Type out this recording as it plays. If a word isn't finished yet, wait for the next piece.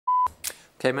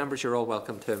Okay, members, you're all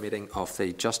welcome to a meeting of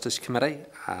the Justice Committee,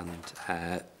 and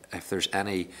if there's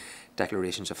any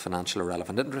declarations of financial or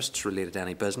relevant interests related to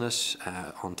any business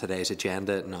on today's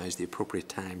agenda, now is the appropriate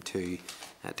time to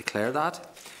declare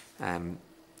that.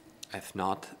 If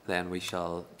not, then we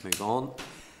shall move on.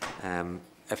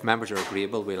 If members are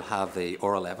agreeable, we'll have the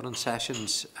oral evidence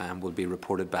sessions and will be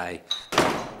reported by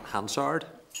Hansard.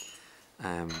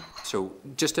 So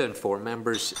just to inform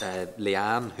members,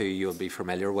 Leanne, who you'll be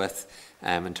familiar with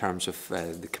in terms of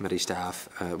the committee staff,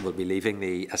 will be leaving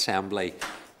the Assembly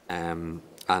and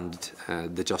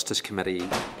the Justice Committee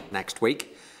next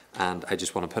week. And I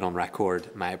just want to put on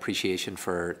record my appreciation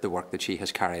for the work that she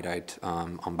has carried out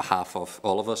on behalf of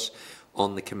all of us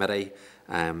on the committee.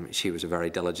 She was a very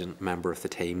diligent member of the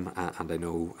team, and I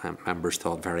know members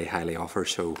thought very highly of her,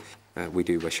 so we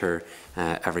do wish her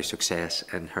every success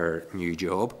in her new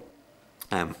job.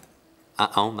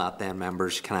 On that then,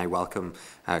 members, can I welcome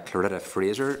Clarissa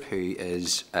Fraser, who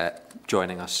is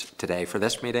joining us today for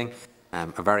this meeting.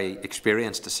 A very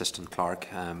experienced assistant clerk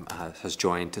has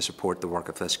joined to support the work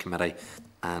of this committee,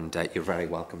 and you're very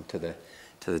welcome to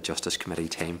the Justice Committee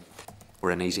team. We're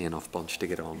an easy enough bunch to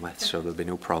get on with, so there'll be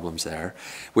no problems there.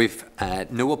 We've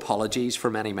no apologies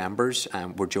for many members.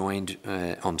 We're joined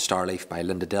on Starleaf by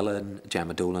Linda Dillon,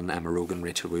 Gemma Dolan, Emma Rogan,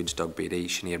 Rachel Woods, Doug Beattie,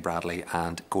 Sinead Bradley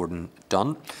and Gordon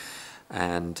Dunn.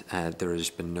 And there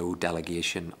has been no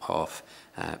delegation of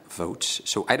votes.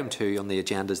 So item 2 on the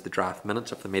agenda is the draft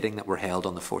minutes of the meeting that were held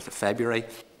on the 4th of February.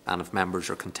 And if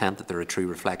members are content that they're a true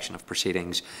reflection of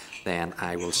proceedings, then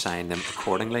I will sign them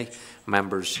accordingly.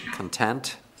 Members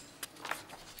content?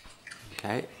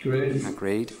 Okay,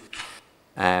 agreed.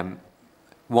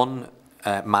 One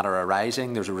matter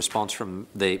arising, there's a response from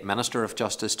the Minister of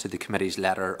Justice to the committee's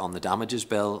letter on the damages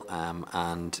bill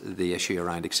and the issue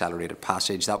around accelerated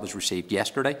passage. That was received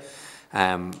yesterday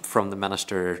from the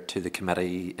Minister to the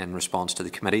committee in response to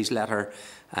the committee's letter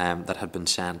that had been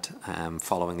sent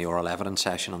following the oral evidence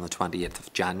session on the 28th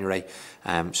of January.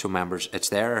 So members, it's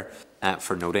there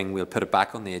for noting. We'll put it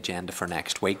back on the agenda for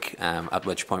next week, at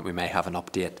which point we may have an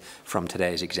update from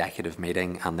today's executive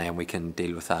meeting, and then we can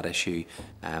deal with that issue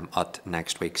at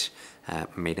next week's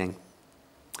meeting.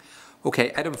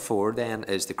 Okay, item 4 then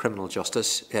is the Criminal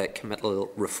Justice Committal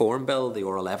Reform Bill, the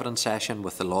oral evidence session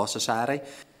with the Law Society.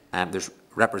 There's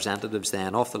representatives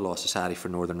then of the Law Society for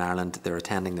Northern Ireland. They're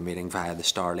attending the meeting via the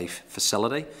Starleaf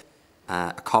facility.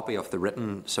 A copy of the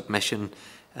written submission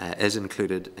is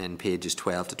included in pages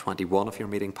 12 to 21 of your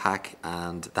meeting pack,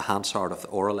 and the Hansard of the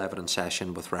oral evidence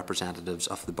session with representatives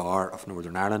of the Bar of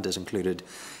Northern Ireland is included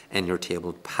in your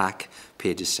tabled pack,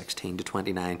 pages 16 to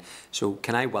 29. So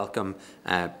can I welcome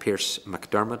Pierce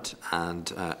McDermott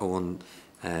and Owen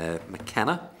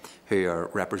McKenna, who are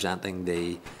representing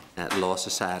the Law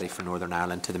Society for Northern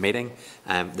Ireland to the meeting.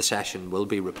 The session will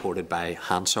be reported by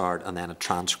Hansard, and then a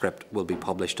transcript will be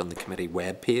published on the committee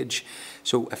webpage.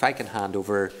 So if I can hand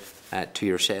over to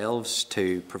yourselves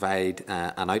to provide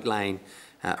an outline,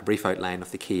 a brief outline of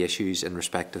the key issues in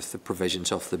respect of the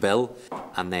provisions of the bill,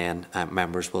 and then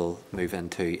members will move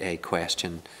into a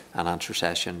question and answer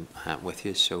session with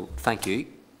you. So thank you.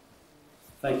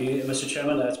 Thank you, Mr.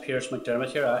 Chairman. It's Pierce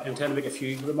McDermott here. I intend to make a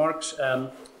few remarks.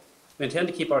 We intend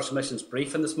to keep our submissions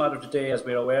brief in this matter today, as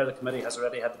we are aware the committee has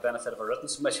already had the benefit of our written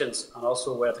submissions, and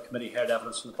also aware the committee heard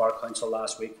evidence from the Bar Council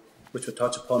last week, which would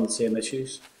touch upon the same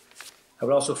issues.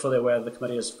 We're also fully aware that the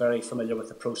committee is very familiar with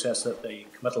the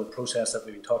committal process that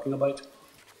we've been talking about.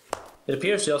 It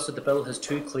appears to us that the bill has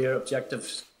 2 clear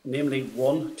objectives, namely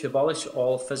 1, to abolish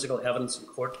all physical evidence in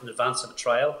court in advance of a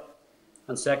trial,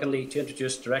 and secondly, to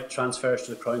introduce direct transfers to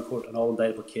the Crown Court in all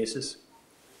indictable cases.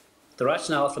 The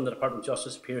rationale from the Department of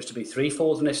Justice appears to be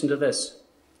threefold in addition to this.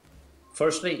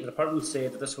 Firstly, the Department would say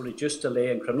that this will reduce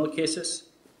delay in criminal cases.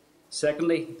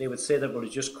 Secondly, they would say that it will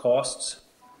reduce costs.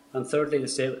 And thirdly, they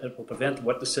say it will prevent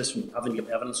witnesses from having to give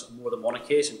evidence on more than one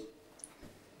occasion.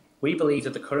 We believe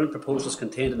that the current proposals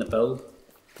contained in the bill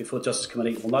before the Justice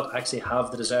Committee will not actually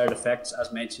have the desired effects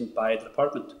as mentioned by the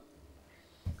Department.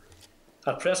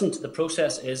 At present, the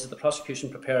process is that the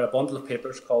prosecution prepare a bundle of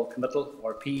papers called Committal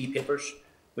or PE papers,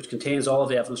 which contains all of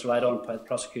the evidence relied on by the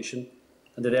prosecution,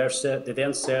 and they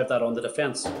then serve that on the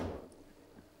defence.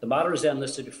 The matter is then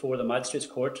listed before the Magistrates'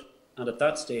 Court, and at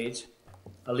that stage,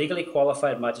 a legally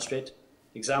qualified magistrate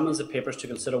examines the papers to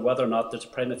consider whether or not there is a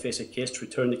prima facie case to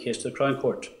return the case to the Crown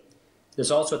Court. It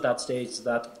is also at that stage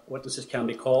that witnesses can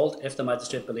be called if the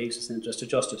magistrate believes it's in the interest of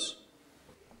justice.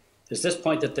 It is this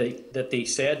point that the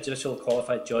said judicial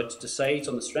qualified judge decides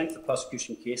on the strength of the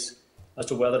prosecution case as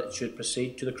to whether it should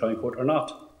proceed to the Crown Court or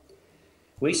not.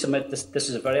 We submit this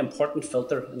is a very important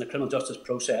filter in the criminal justice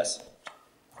process,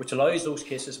 which allows those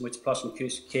cases in which the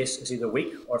prosecution case is either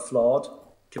weak or flawed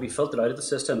to be filtered out of the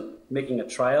system, making a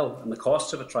trial and the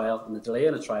costs of a trial and the delay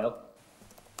in a trial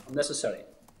unnecessary.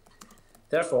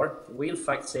 Therefore, we in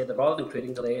fact say that rather than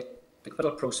creating delay, the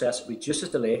committal process reduces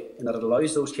delay in that it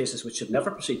allows those cases which should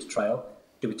never proceed to trial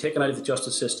to be taken out of the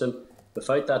justice system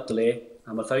without that delay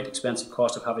and without expensive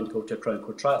cost of having to go to a Crown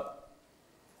Court trial.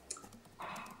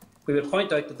 We would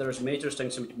point out that there is a major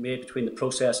distinction made between the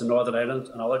process in Northern Ireland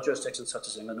and other jurisdictions such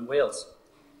as England and Wales.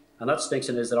 And that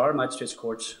distinction is that our magistrates'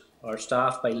 courts are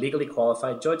staffed by legally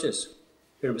qualified judges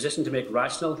who are in a position to make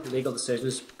rational legal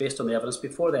decisions based on the evidence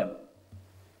before them.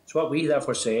 So what we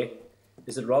therefore say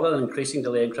is that rather than increasing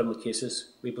delay in criminal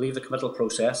cases, we believe the committal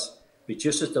process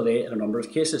reduces delay in a number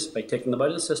of cases by taking them out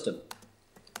of the system.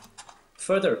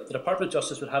 Further, the Department of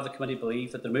Justice would have the committee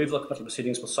believe that the removal of committal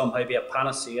proceedings will somehow be a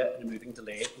panacea in removing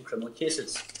delay in criminal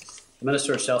cases. The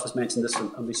Minister herself has mentioned this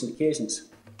on recent occasions.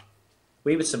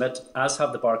 We would submit, as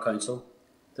have the Bar Council,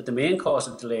 that the main cause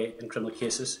of delay in criminal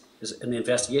cases is in the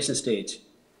investigation stage.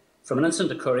 From an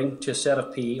incident occurring to a set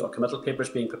of PE or committal papers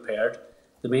being prepared,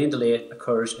 the main delay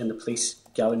occurs in the police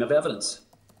gathering of evidence.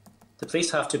 The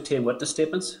police have to obtain witness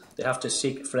statements, they have to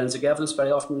seek forensic evidence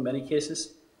very often in many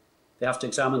cases, they have to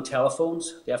examine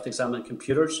telephones, they have to examine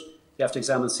computers, they have to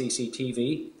examine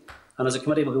CCTV, and as the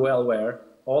committee will be well aware,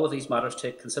 all of these matters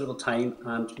take considerable time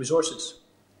and resources.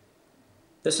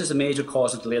 This is a major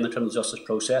cause of delay in the criminal justice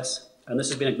process, and this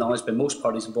has been acknowledged by most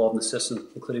parties involved in the system,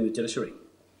 including the judiciary.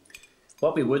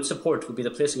 What we would support would be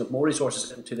the placing of more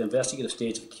resources into the investigative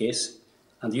stage of the case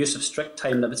and the use of strict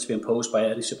time limits to be imposed by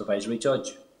any supervisory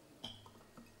judge.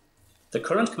 The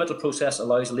current committal process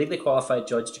allows a legally qualified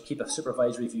judge to keep a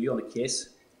supervisory view on a case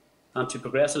and to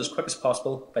progress it as quick as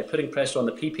possible by putting pressure on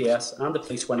the PPS and the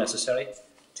police where necessary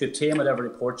to obtain whatever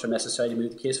reports are necessary to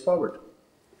move the case forward.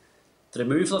 The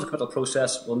removal of the committal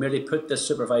process will merely put this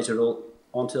supervisory role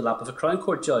onto the lap of a Crown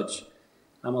Court judge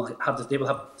and they will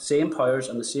have the same powers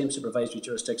and the same supervisory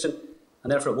jurisdiction,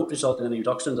 and therefore it won't result in any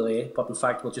reduction in delay, but in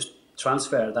fact will just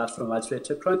transfer that from a magistrate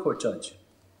to a Crown Court judge.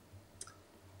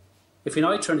 If we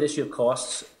now turn to the issue of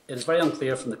costs, it is very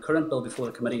unclear from the current bill before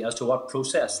the committee as to what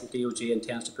process the DOJ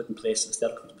intends to put in place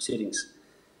instead of criminal proceedings.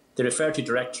 They refer to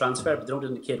direct transfer, but they don't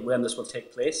indicate when this will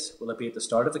take place. Will it be at the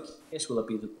start of the case? Will it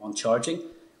be on charging?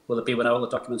 Will it be when all the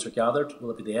documents are gathered?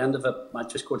 Will it be the end of a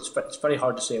magistrate's court? It's very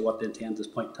hard to say what they intend at this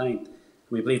point in time. And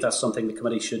we believe that's something the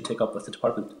committee should take up with the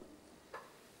department.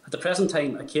 At the present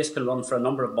time, a case can run for a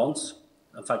number of months,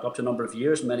 in fact up to a number of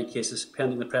years in many cases,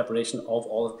 pending the preparation of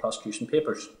all of the prosecution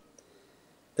papers.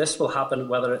 This will happen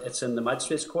whether it's in the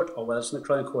magistrate's court or whether it's in the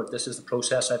Crown Court. This is the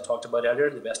process I've talked about earlier,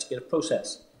 the investigative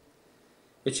process.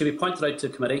 It should be pointed out to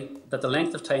the committee that the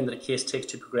length of time that a case takes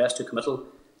to progress to committal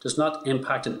does not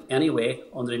impact in any way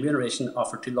on the remuneration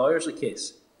offered to lawyers in a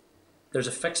case. There is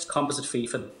a fixed composite fee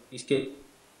for these cases.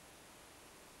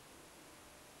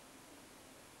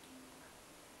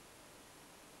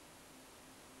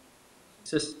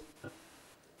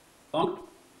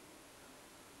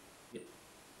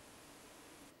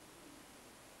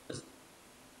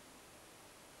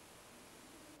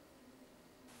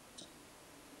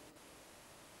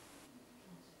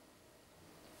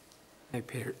 Hey,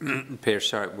 Pierce,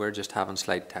 sorry, we're just having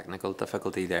slight technical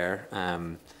difficulty there.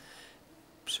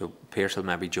 So Pierce will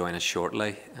maybe join us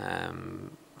shortly. I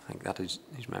think that he's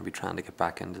maybe trying to get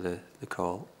back into the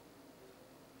call.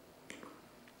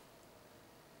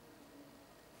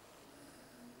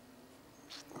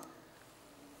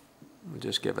 We'll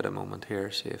just give it a moment here,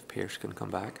 see if Pierce can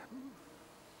come back.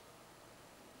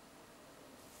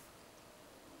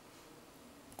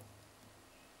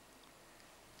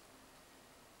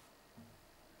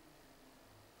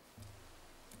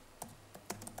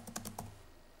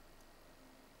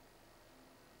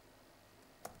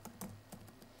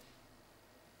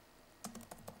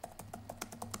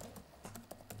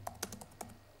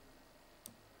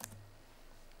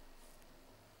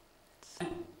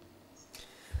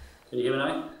 Can you hear me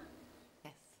now?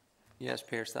 Yes. Yes,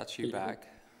 Pierce, that's you back.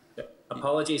 Yeah.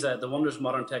 Apologies, the wonders of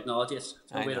modern technology. It's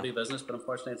one way to do business, but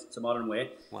unfortunately it's a modern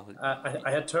way. Well,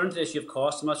 I had turned to the issue of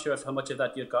cost. I'm not sure how much of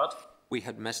that you got. We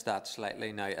had missed that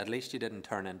slightly. Now, at least you didn't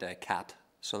turn into a cat,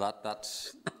 so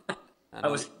that's... I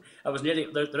was nearly...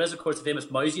 There is, of course, the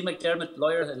famous Mousy McDermott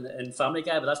lawyer in Family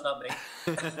Guy, but that's not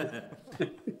me.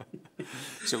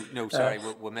 So, no, sorry,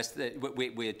 we missed it.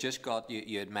 We had just got...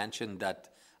 You had mentioned that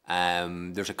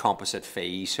there's a composite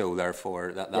fee, so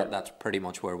therefore that's pretty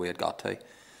much where we had got to.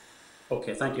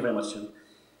 Okay, thank you very much, Jim.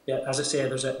 Yeah, as I say,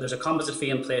 there's a composite fee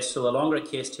in place, so the longer a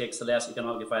case takes, the less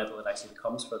economically viable it actually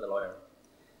becomes for the lawyer.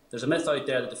 There's a myth out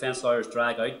there that defence lawyers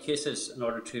drag out cases in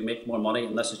order to make more money,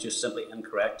 and this is just simply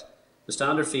incorrect. The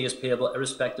standard fee is payable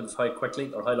irrespective of how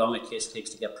quickly or how long a case takes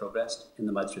to get progressed in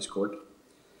the Magistrates' Court.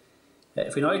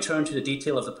 If we now turn to the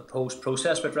detail of the proposed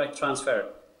process for direct transfer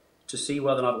to see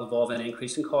whether or not it will involve any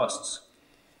increase in costs,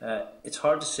 it's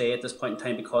hard to say at this point in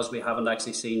time because we haven't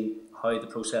actually seen how the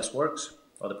process works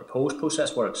or the proposed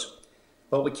process works.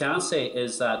 What we can say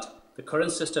is that the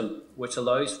current system, which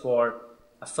allows for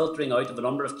a filtering out of a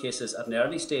number of cases at an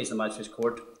early stage in the Magistrates'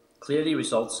 Court, clearly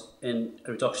results in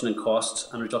a reduction in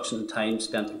costs and reduction in time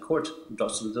spent in court,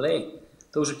 reduction in delay.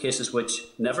 Those are cases which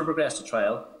never progress to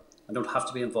trial and don't have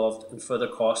to be involved in further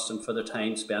costs and further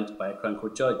time spent by a Crown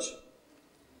Court judge.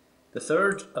 The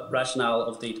third rationale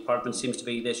of the Department seems to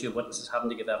be the issue of witnesses having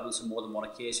to give evidence on more than one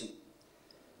occasion.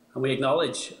 And we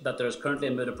acknowledge that there is currently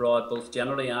a mood abroad, both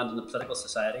generally and in the political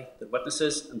society, that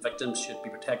witnesses and victims should be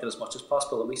protected as much as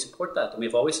possible, and we support that, and we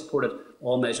have always supported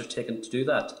all measures taken to do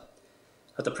that.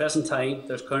 At the present time,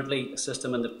 there is currently a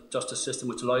system in the justice system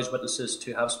which allows witnesses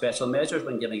to have special measures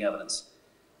when giving evidence.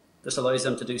 This allows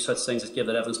them to do such things as give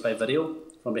their evidence by video,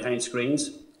 from behind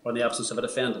screens, or in the absence of a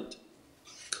defendant.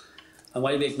 And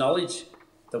while we acknowledge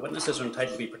that witnesses are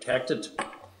entitled to be protected,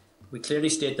 we clearly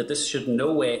state that this should in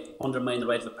no way undermine the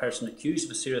right of a person accused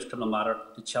of a serious criminal matter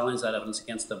to challenge that evidence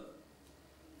against them.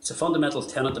 It's a fundamental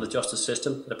tenet of the justice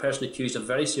system that a person accused of a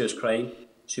very serious crime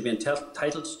should be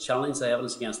entitled to challenge the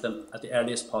evidence against them at the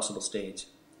earliest possible stage.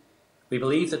 We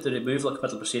believe that the removal of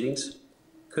committal proceedings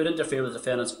could interfere with the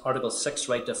defendant's Article 6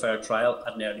 right to a fair trial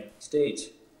at an early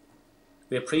stage.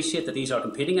 We appreciate that these are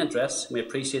competing interests, and we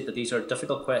appreciate that these are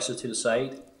difficult questions to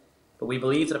decide, but we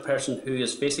believe that a person who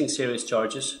is facing serious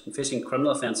charges and facing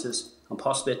criminal offences and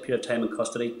possibly a period of time in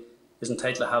custody is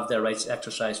entitled to have their rights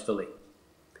exercised fully.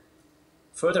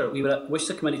 Further, we would wish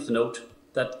the committee to note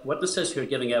that witnesses who are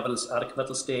giving evidence at a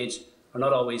committal stage are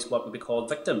not always what would be called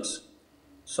victims.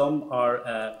 Some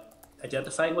are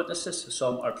identifying witnesses,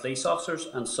 some are police officers,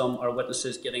 and some are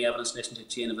witnesses giving evidence in relation to a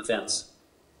chain of events.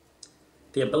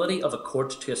 The ability of a court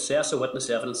to assess a witness'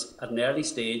 evidence at an early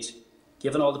stage,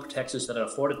 given all the protections that are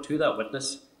afforded to that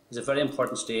witness, is a very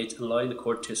important stage in allowing the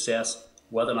court to assess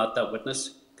whether or not that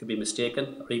witness could be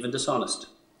mistaken or even dishonest.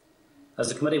 As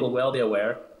the committee will well be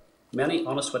aware, many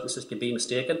honest witnesses can be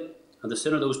mistaken, and the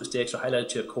sooner those mistakes are highlighted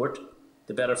to a court,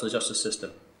 the better for the justice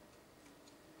system.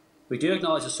 We do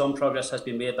acknowledge that some progress has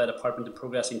been made by the Department in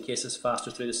progressing cases faster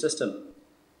through the system.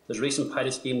 There's a recent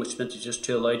pilot scheme which has been introduced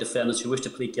to allow defendants who wish to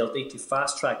plead guilty to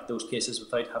fast-track those cases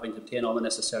without having to obtain all the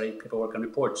necessary paperwork and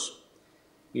reports.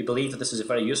 We believe that this is a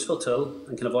very useful tool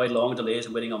and can avoid long delays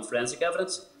in waiting on forensic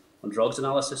evidence, on drugs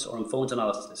analysis or on phones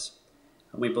analysis.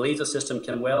 And we believe the system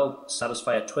can well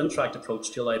satisfy a twin-tracked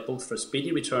approach to allow both for a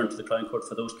speedy return to the Crown Court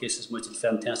for those cases in which the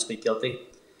defendant tends to plead guilty,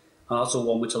 and also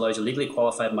one which allows a legally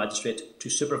qualified magistrate to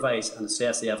supervise and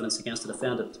assess the evidence against the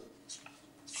defendant.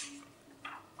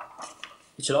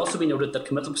 It should also be noted that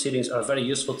committal proceedings are a very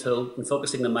useful tool in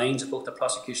focusing the minds of both the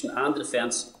prosecution and the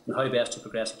defence on how best to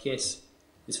progress a case.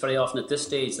 It's very often at this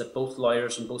stage that both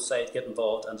lawyers on both sides get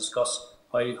involved and discuss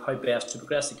how best to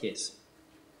progress the case.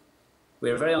 We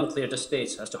are very unclear at this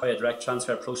stage as to how a direct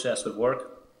transfer process would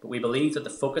work, but we believe that the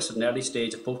focus at an early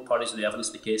stage of both parties on the evidence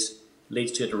in the case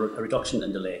leads to a reduction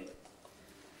in delay.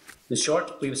 In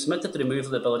short, we would submit that the removal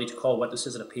of the ability to call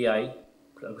witnesses at a PI,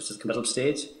 which is the committal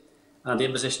stage, and the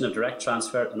imposition of direct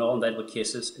transfer in all indictable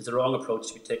cases is the wrong approach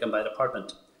to be taken by the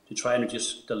Department to try and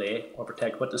reduce delay or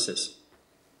protect witnesses.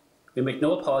 We make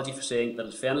no apology for saying that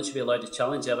a defendant should be allowed to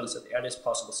challenge evidence at the earliest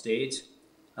possible stage,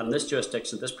 and in this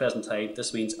jurisdiction at this present time,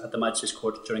 this means at the Magistrates'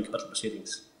 Court during committal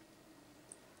proceedings.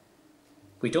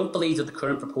 We don't believe that the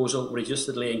current proposal will reduce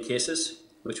the delay in cases,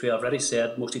 which we have already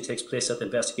said mostly takes place at the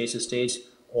investigation stage,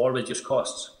 or reduce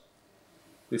costs.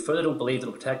 We further don't believe that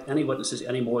it will protect any witnesses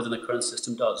any more than the current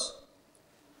system does.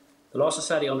 The Law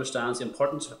Society understands the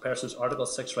importance of a person's Article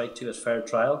 6 right to a fair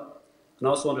trial, and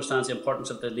also understands the importance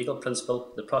of the legal principle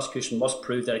that the prosecution must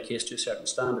prove their case to a certain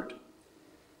standard.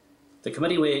 The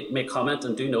committee may comment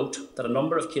and do note that the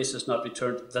number of cases not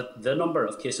returned to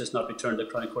the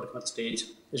Crown Court committal stage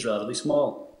is relatively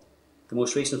small. The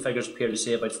most recent figures appear to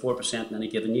say about 4% in any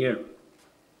given year.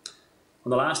 On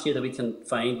the last year that we can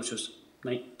find, which was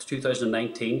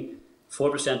 2019,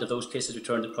 4% of those cases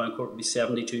returned to the Crown Court would be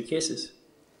 72 cases.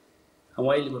 And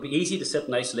while it would be easy to sit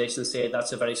in isolation and say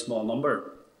that's a very small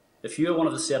number, if you are one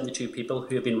of the 72 people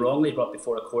who have been wrongly brought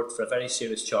before a court for a very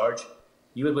serious charge,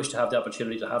 you would wish to have the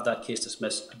opportunity to have that case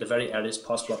dismissed at the very earliest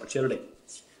possible opportunity.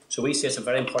 So we say it's a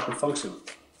very important function.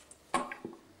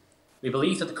 We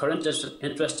believe that the current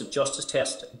interest of justice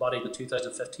test embodied in the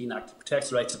 2015 Act protects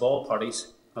the rights of all parties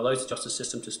and allows the justice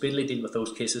system to speedily deal with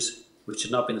those cases which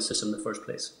should not be in the system in the first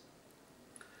place.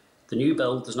 The new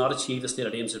bill does not achieve the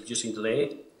stated aims of reducing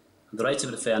delay, The rights of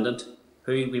a defendant,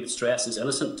 who we would stress is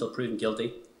innocent until proven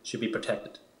guilty, should be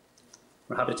protected.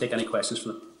 We're happy to take any questions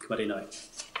from the committee now.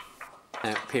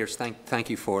 Piers, thank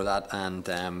you for that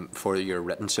and for your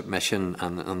written submission.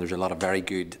 And there's a lot of very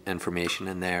good information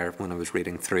in there when I was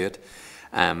reading through it.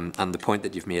 And the point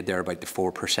that you've made there about the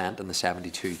 4% in the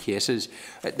 72 cases,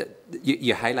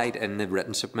 you highlight in the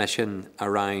written submission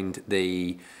around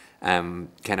the kind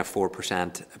of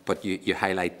 4%, but you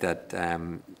highlight that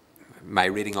my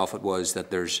reading of it was that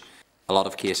there's a lot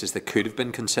of cases that could have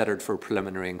been considered for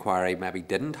preliminary inquiry maybe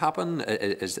didn't happen.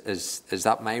 Is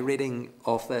that my reading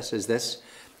of this? Is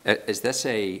this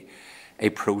a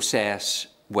process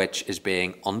which is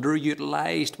being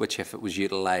underutilised, which if it was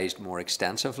utilised more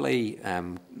extensively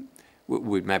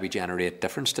would maybe generate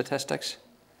different statistics?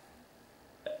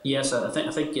 Yes,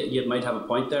 I think you might have a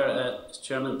point there,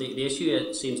 Chairman. The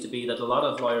issue seems to be that a lot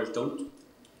of lawyers don't,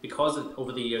 because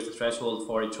over the years the threshold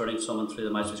for returning someone through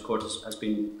the magistrate's court has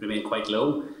remained quite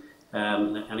low.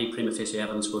 Any prima facie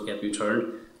evidence will get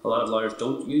returned. A lot of lawyers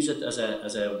don't use it as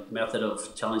a method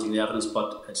of challenging the evidence,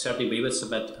 but certainly we would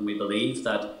submit and we believe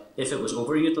that if it was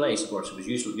overutilised, or if it was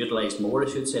utilised more, I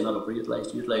should say, not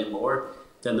overutilised, utilised more,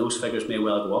 then those figures may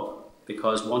well go up.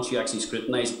 Because once you actually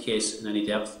scrutinise a case in any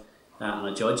depth and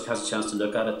a judge has a chance to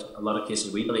look at it, a lot of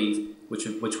cases we believe, which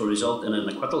will result in an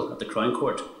acquittal at the Crown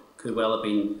Court, could well have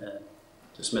been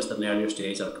dismissed at an earlier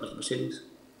stage at committal proceedings.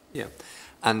 Yeah.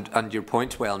 And your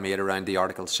point's well made around the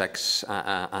Article 6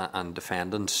 and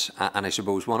defendants. And I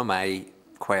suppose one of my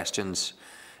questions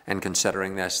in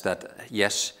considering this, that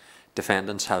yes,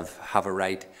 defendants have a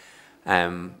right,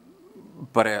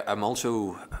 but I'm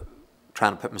also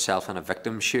trying to put myself in a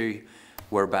victim's shoe,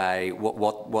 whereby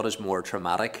what is more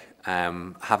traumatic,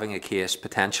 having a case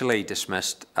potentially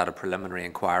dismissed at a preliminary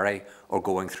inquiry or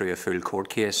going through a full court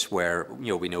case where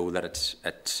we know that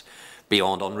it's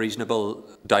beyond unreasonable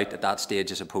doubt at that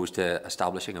stage, as opposed to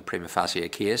establishing a prima facie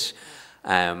case.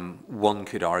 One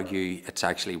could argue it's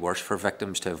actually worse for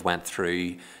victims to have went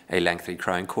through a lengthy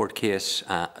Crown Court case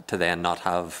to then not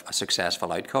have a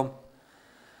successful outcome.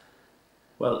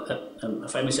 Well, I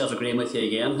find myself agreeing with you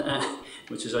again,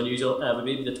 which is unusual.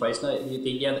 Maybe the twice now.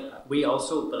 We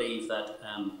also believe that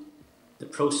the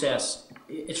process,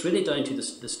 it's really down to the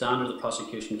standard of the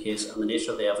prosecution case and the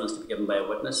nature of the evidence to be given by a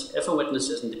witness. If a witness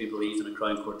isn't to be believed in a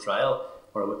Crown Court trial,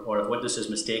 or a witness is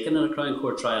mistaken in a Crown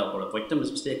Court trial, or a victim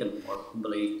is mistaken or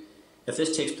unbelieved, if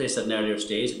this takes place at an earlier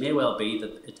stage, it may well be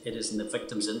that it is in the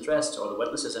victim's interest or the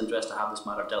witness's interest to have this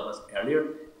matter dealt with earlier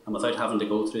and without having to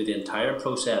go through the entire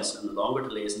process and the longer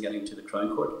delays in getting to the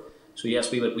Crown Court. So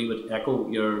yes, we would echo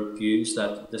your views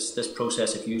that this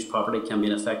process, if used properly, can be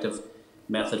an effective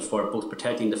method for both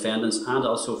protecting defendants and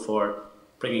also for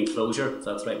bringing closure, if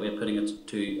that's the right way of putting it,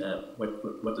 to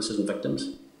witnesses and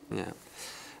victims. Yeah.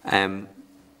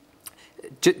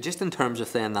 Just in terms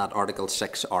of then that Article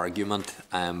 6 argument,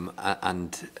 and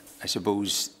I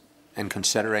suppose in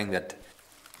considering that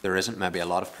there isn't maybe a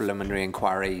lot of preliminary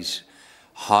inquiries,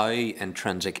 how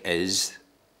intrinsic is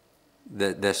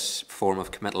this form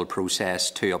of committal process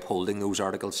to upholding those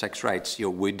Article 6 rights?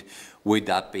 Would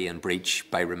that be in breach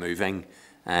by removing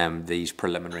these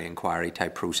preliminary inquiry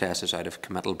type processes out of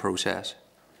committal process?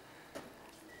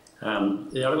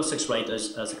 The Article 6 right,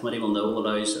 as the committee will know,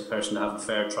 allows a person to have a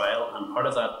fair trial, and part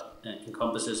of that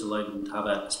encompasses allowing them to have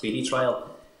a speedy trial.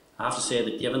 I have to say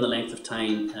that given the length of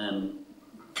time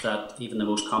that even the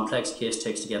most complex case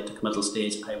takes to get to committal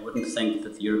stage, I wouldn't think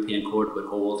that the European Court would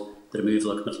hold the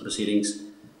removal of committal proceedings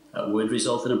would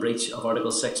result in a breach of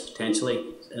Article 6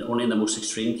 potentially, only in the most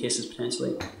extreme cases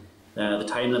potentially. The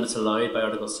time limits allowed by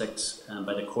Article 6 and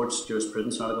by the Court's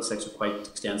jurisprudence on Article 6 are quite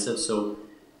extensive, so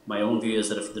my own view is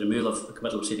that if the removal of a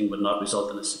committal proceeding would not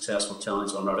result in a successful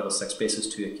challenge on Article 6 basis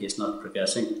to a case not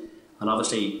progressing, and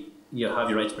obviously you have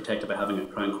your rights protected by having a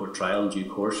Crown Court trial in due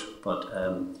course, but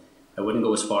I wouldn't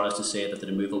go as far as to say that the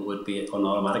removal would be an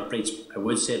automatic breach. I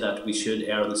would say that we should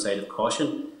err on the side of caution,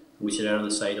 and we should err on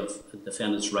the side of the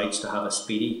defendant's rights to have a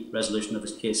speedy resolution of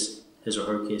his case, his or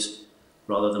her case,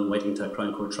 rather than waiting to a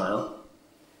Crown Court trial.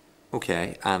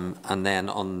 Okay, and then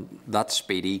on that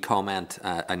speedy comment,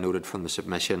 I noted from the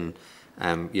submission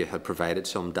you had provided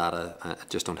some data, I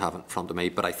just don't have it in front of me,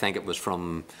 but I think it was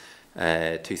from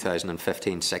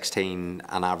 2015-16,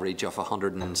 an average of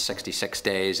 166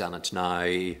 days, and it's now,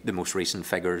 the most recent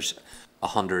figures,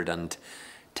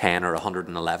 110 or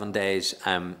 111 days.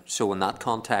 So in that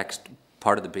context,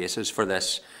 part of the basis for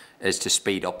this is to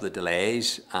speed up the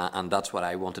delays, and that's what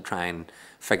I want to try and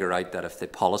figure out, that if the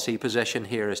policy position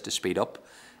here is to speed up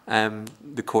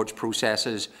the court's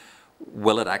processes,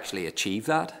 will it actually achieve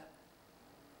that?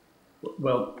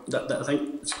 Well, I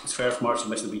think it's fair from our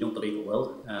submission that we don't believe it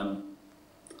will.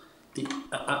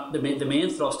 The main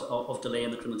thrust of delay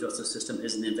in the criminal justice system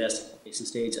is in the investigation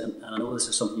stage, and I know this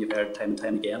is something you've heard time and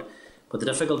time again, but the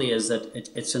difficulty is that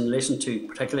it's in relation to,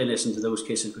 particularly in relation to those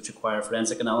cases which require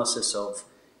forensic analysis of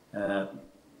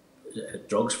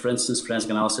drugs, for instance,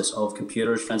 forensic analysis of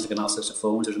computers, forensic analysis of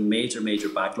phones. There's a major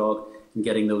backlog in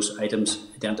getting those items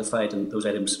identified and those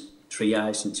items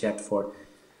triaged and checked for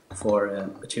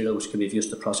material which can be of use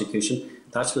to prosecution.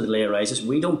 That's where the delay arises.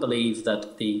 We don't believe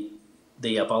that the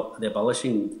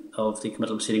abolishing of the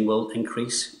committal proceeding will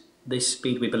increase this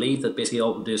speed. We believe that basically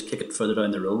all it will do is kick it further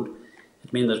down the road.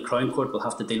 It means that the Crown Court will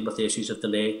have to deal with the issues of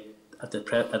delay at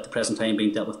the present time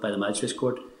being dealt with by the Magistrates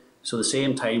Court. So the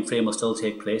same time frame will still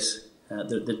take place.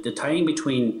 The time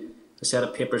between a set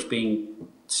of papers being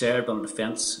served on a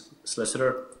defence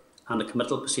solicitor and a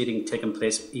committal proceeding taking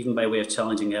place, even by way of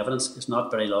challenging evidence, is not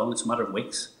very long. It's a matter of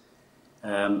weeks.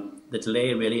 The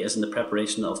delay really is in the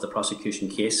preparation of the prosecution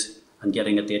case and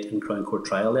getting a date in Crown Court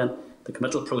trial. Then the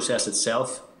committal process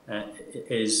itself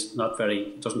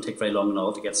doesn't take very long at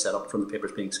all to get set up from the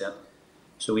papers being sent.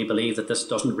 So we believe that this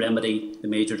doesn't remedy the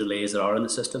major delays that are in the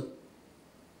system.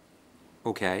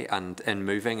 Okay, and in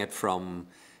moving it from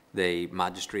the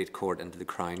Magistrate Court into the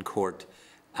Crown Court,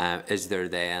 is there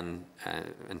then,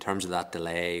 in terms of that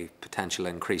delay, potential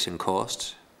increase in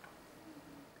costs?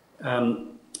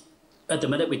 At the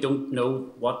minute, we don't know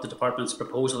what the Department's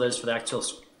proposal is for the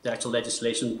actual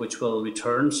legislation which will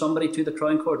return somebody to the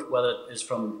Crown Court, whether it is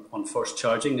from on first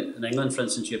charging. In England, for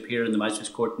instance, you appear in the Magistrates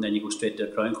Court and then you go straight to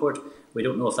the Crown Court. We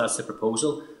don't know if that's the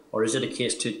proposal, or is it a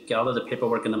case to gather the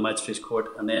paperwork in the Magistrates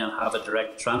Court and then have a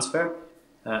direct transfer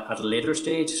at a later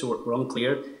stage. So we're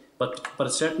unclear. But it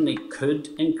certainly could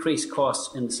increase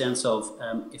costs in the sense of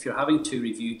if you're having to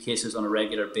review cases on a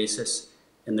regular basis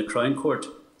in the Crown Court,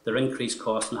 there are increased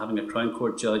costs in having a Crown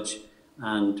Court judge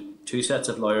and two sets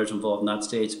of lawyers involved in that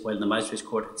stage, while in the Magistrates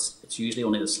Court it's usually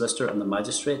only the solicitor and the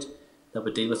magistrate that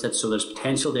would deal with it. So there's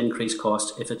potential to increase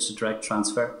costs if it's a direct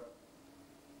transfer.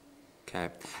 Okay.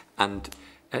 And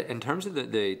in terms of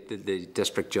the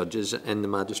district judges in the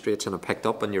magistrates, and I picked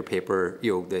up on your paper,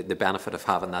 the benefit of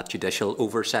having that judicial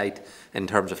oversight in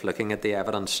terms of looking at the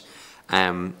evidence.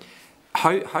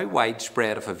 How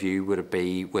widespread of a view would it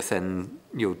be within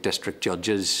district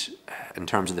judges in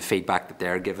terms of the feedback that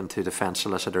they're given to defence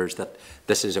solicitors that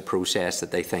this is a process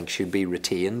that they think should be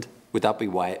retained? Would that be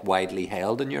widely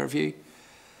held in your view?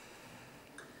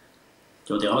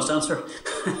 Do you want the honest answer?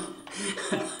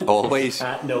 Always.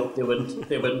 No, they wouldn't.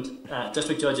 They wouldn't.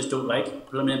 District judges don't like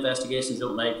preliminary investigations,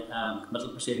 don't like committal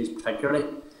proceedings particularly.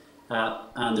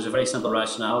 And there's a very simple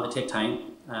rationale. They take time.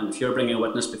 If you're bringing a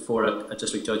witness before a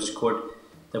district judge's court,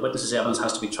 the witness's evidence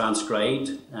has to be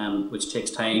transcribed, which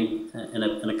takes time in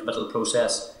a committal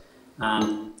process.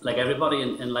 And like everybody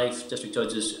in life, district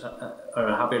judges are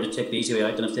happier to take the easy way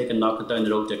out, and if they can knock it down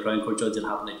the road to a Crown Court judge, they'll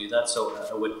happily do that. So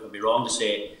I would be wrong to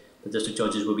say that district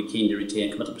judges will be keen to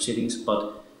retain committal proceedings,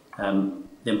 but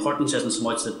the importance isn't so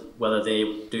much that whether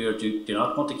they do or do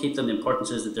not want to keep them. The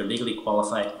importance is that they're legally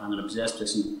qualified and in a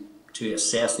position to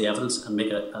assess the evidence and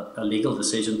make a legal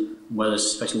decision on whether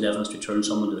there's sufficient evidence to return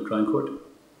someone to the Crown Court.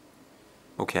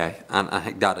 Okay, and I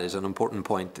think that is an important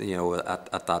point,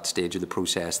 at that stage of the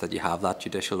process, that you have that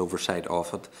judicial oversight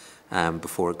of it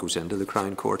before it goes into the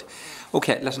Crown Court.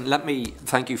 Okay, listen, let me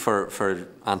thank you for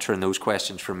answering those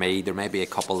questions for me. There may be a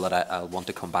couple that I'll want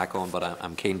to come back on, but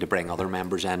I'm keen to bring other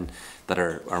members in that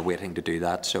are waiting to do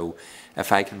that. So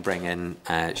if I can bring in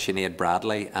Sinead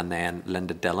Bradley and then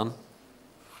Linda Dillon.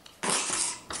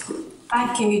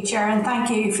 Thank you, Chair, and thank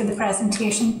you for the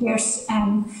presentation, Pierce,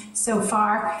 so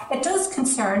far. It does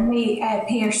concern me,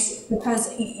 Pierce,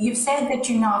 because you've said that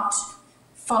you're not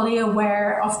fully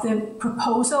aware of the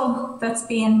proposal that's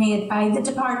being made by the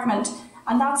department,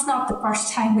 and that's not the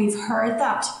first time we've heard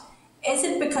that. Is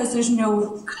it because there's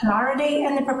no clarity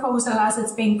in the proposal as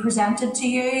it's being presented to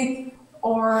you,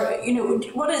 or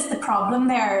what is the problem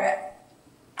there?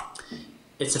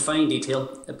 It's a fine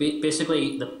detail.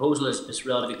 Basically, the proposal is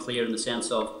relatively clear in the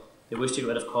sense of they wish to get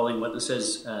rid of calling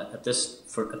witnesses at this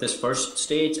first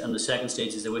stage, and the second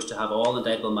stage is they wish to have all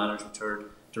indictable matters returned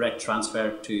direct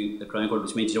transfer to the Crown Court,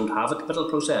 which means you don't have a committal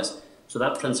process. So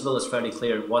that principle is fairly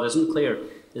clear. What isn't clear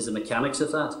is the mechanics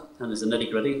of that, and is the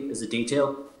nitty-gritty, is the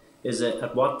detail, is it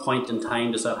at what point in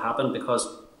time does that happen? Because,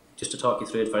 just to talk you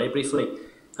through it very briefly,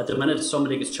 at the minute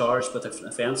somebody gets charged with an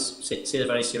offence, say a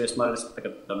very serious matter like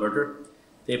a murder.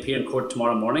 They appear in court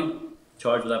tomorrow morning,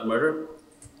 charged with that murder.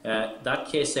 That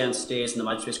case then stays in the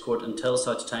Magistrates Court until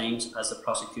such times as the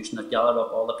prosecution have gathered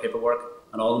up all the paperwork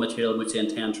and all the material which they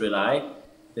intend to rely.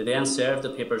 They then serve the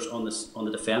papers on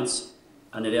the defence,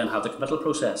 and they then have the committal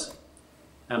process.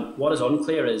 What is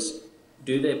unclear is,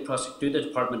 do the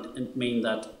department mean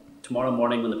that tomorrow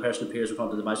morning when the person appears in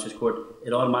front of the Magistrates Court,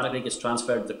 it automatically gets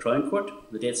transferred to the Crown Court,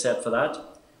 the date set for that?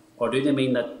 Or do they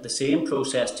mean that the same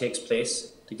process takes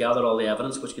place to gather all the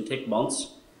evidence, which can take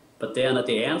months, but then at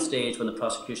the end stage, when the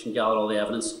prosecution gather all the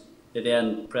evidence, they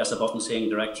then press a button saying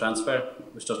direct transfer,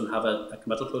 which doesn't have a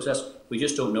committal process? We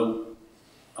just don't know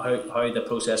how the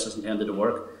process is intended to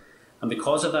work. And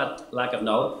because of that lack of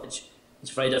knowledge,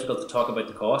 it's very difficult to talk about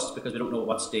the costs, because we don't know at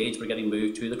what stage we're getting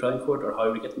moved to the Crown Court or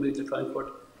how we get moved to the Crown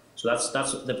Court. So that's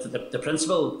the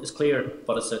principle is clear,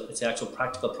 but it's the actual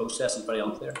practical process is very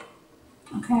unclear.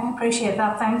 Okay, I appreciate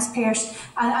that. Thanks, Pierce.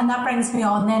 And that brings me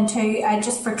on then to,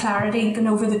 just for clarity, going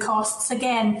over the costs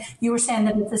again. You were saying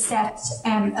that it's a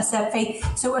set fee.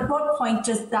 So at what point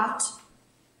does that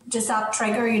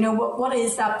trigger? You know, what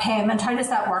is that payment? How does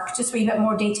that work? Just a wee bit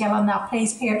more detail on that,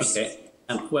 please, Pierce. Okay.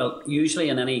 Well, usually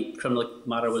in any criminal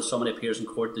matter when somebody appears in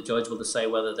court, the judge will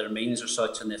decide whether their means are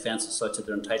such and the offence is such that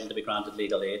they're entitled to be granted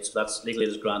legal aid. So that's legal aid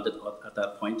is granted at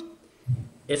that point.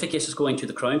 If a case is going to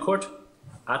the Crown Court,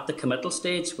 at the committal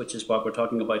stage, which is what we're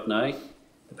talking about now,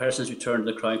 the person is returned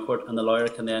to the Crown Court and the lawyer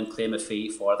can then claim a fee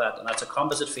for that. And that's a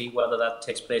composite fee, whether that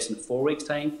takes place in 4 weeks'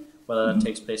 time, whether that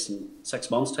takes place in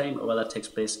 6 months' time, or whether that takes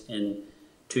place in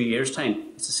 2 years' time.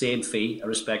 It's the same fee,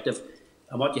 irrespective.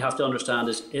 And what you have to understand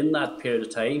is, in that period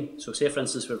of time, so say for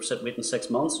instance we're sitting waiting 6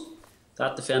 months,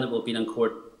 that defendant will be in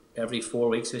court every 4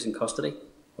 weeks if he's in custody,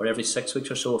 or every 6 weeks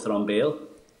or so if they're on bail.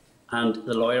 And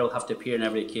the lawyer will have to appear on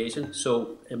every occasion.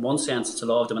 So in one sense, it's a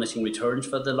law of diminishing returns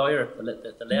for the lawyer.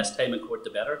 The less time in court, the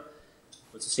better.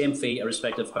 It's the same fee,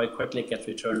 irrespective of how quickly it gets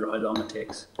returned or how long it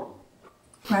takes.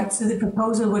 Right, so the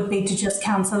proposal would be to just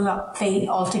cancel that fee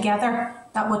altogether.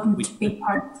 That wouldn't be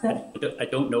part of it. I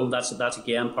don't know. That's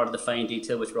again part of the fine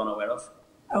detail which we're unaware of.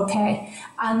 Okay,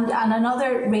 and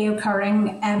another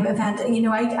reoccurring event. You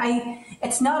know,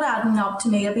 it's not adding up to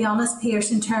me, I'll be honest,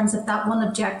 Pierce, in terms of that one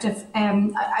objective.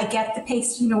 I get the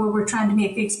piece, you know, where we're trying to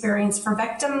make the experience for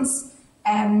victims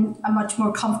a much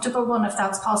more comfortable one, if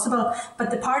that's possible. But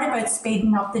the part about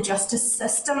speeding up the justice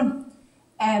system,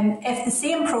 if the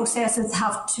same processes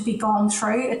have to be gone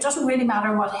through, it doesn't really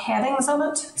matter what heading's on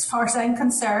it, as far as I'm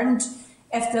concerned,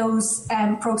 if those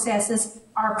processes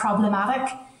are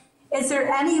problematic. Is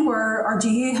there anywhere, or do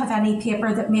you have any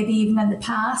paper that maybe even in the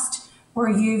past where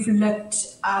you've looked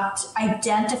at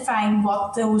identifying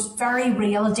what those very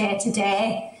real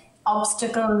day-to-day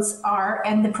obstacles are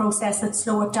in the process that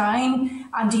slow it down?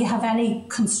 And do you have any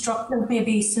constructive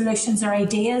maybe solutions or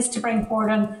ideas to bring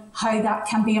forward on how that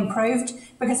can be improved?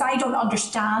 Because I don't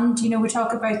understand, you know, we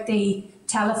talk about the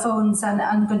telephones and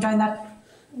going down that.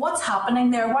 What's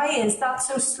happening there? Why is that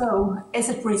so slow? Is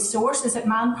it resource? Is it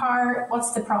manpower?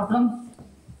 What's the problem?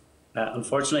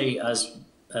 Unfortunately, as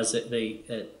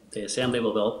the Assembly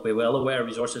will be well aware,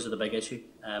 resources are the big issue.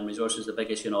 Resources are the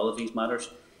big issue in all of these matters.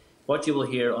 What you will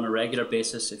hear on a regular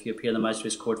basis, if you appear in the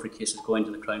Magistrates Court for cases going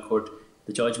to the Crown Court,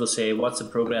 the judge will say, what's the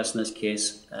progress in this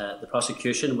case? The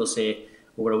prosecution will say,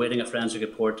 well, we're awaiting a forensic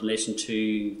report in relation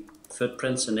to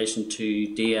footprints, in relation to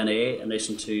DNA, in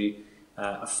relation to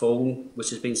a phone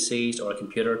which has been seized, or a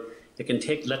computer. It can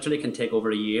take over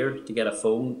a year to get a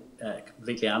phone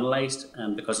completely analysed,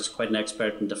 because it's quite an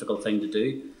expert and difficult thing to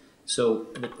do. So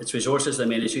it's resources the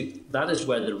main issue. That is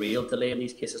where the real delay in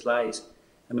these cases lies.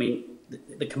 I mean,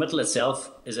 the committal itself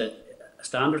is a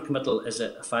standard committal is a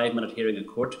 5-minute hearing in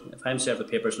court. If I'm served with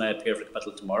papers and I appear for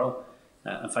committal tomorrow,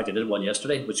 in fact I did one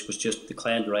yesterday, which was just the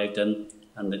client arrived in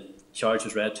and the charge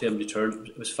was read to him, returned.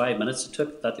 It was 5 minutes it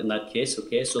took that in that case.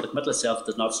 Okay, so the committal itself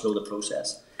does not slow the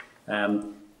process.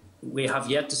 We have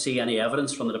yet to see any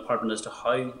evidence from the department as to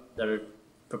how their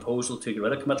proposal to get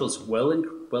rid of committals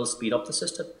will speed up the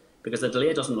system, because the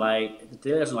delay doesn't lie in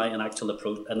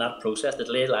that process. The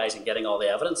delay lies in getting all the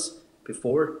evidence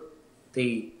for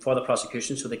the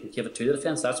prosecution so they can give it to the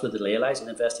defence. That's where the delay lies on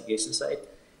the investigation side.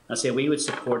 And I say we would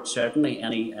support certainly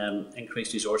any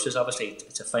increased resources. Obviously,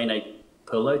 it's a finite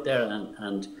pool out there,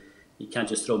 and you can't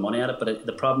just throw money at it. But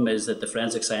the problem is that the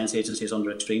Forensic Science Agency is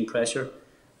under extreme pressure,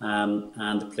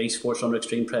 and the police force under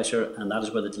extreme pressure, and that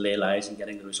is where the delay lies in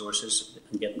getting the resources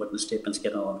and getting witness statements,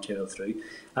 getting all the material through.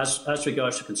 As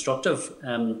regards to constructive,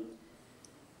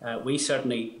 we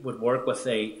certainly would work with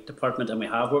the department, and we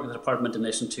have worked with the department in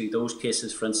relation to those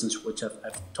cases, for instance, which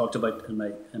I've talked about in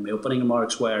my opening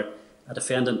remarks, where a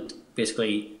defendant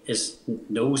basically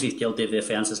knows he's guilty of the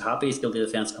offence, is happy he's guilty of the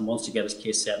offence, and wants to get his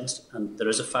case sentenced. And there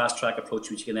is a fast track approach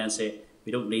which you can then say,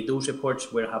 we don't need those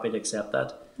reports, we're happy to accept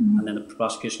that. And then the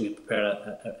prosecution can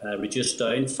prepare a reduced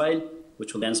down file,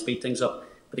 which will then speed things up.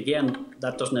 But again,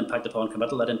 that doesn't impact upon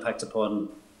committal, that impacts upon...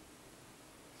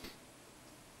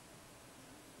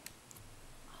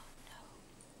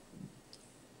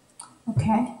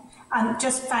 Okay. And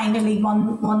just finally,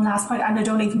 one last point, and I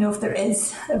don't even know if there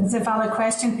is, it's a valid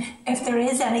question, if there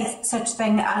is any such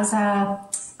thing as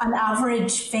an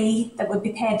average fee that would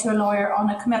be paid to a lawyer on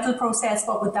a committal process,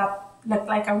 what would that look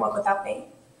like, or what would that be?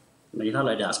 Well, you're not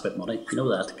allowed to ask about money, you know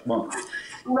that, come on.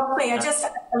 Roughly,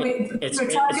 we're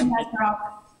charging that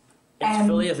up.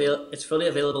 It's fully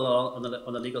available on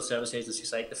the Legal Service Agency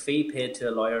site. The fee paid to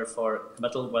a lawyer for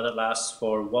committal, whether it lasts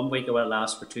for 1 week or whether it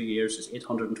lasts for 2 years, is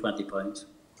 £820.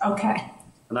 Okay.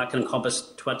 And that can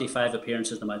encompass 25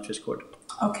 appearances in the Magistrates Court.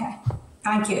 Okay.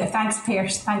 Thank you. Thanks,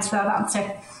 Pierce. Thanks for that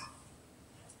answer.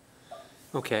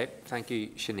 Okay, thank you,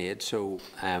 Sinead. So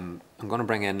I'm going to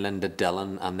bring in Linda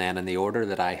Dillon, and then in the order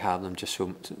that I have them, just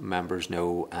so members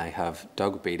know, I have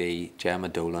Doug Beattie, Gemma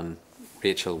Dolan,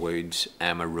 Rachel Woods,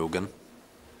 Emma Rogan.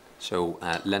 So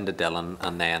Linda Dillon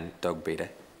and then Doug Beattie.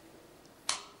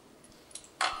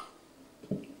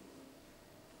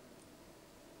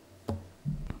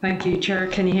 Thank you, Chair.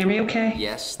 Can you hear me okay?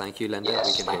 Yes, thank you, Linda.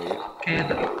 We can hear you. Okay,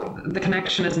 the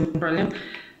connection isn't brilliant.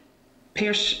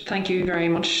 Pierce, thank you very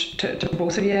much to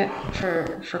both of you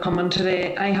for coming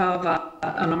today. I have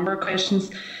a number of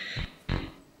questions.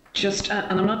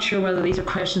 And I'm not sure whether these are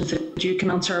questions that you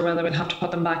can answer or whether we'd have to put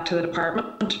them back to the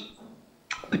department.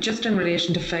 But just in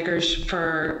relation to figures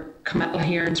for committal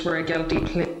hearings where a guilty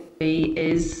plea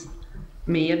is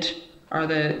made, or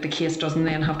the case doesn't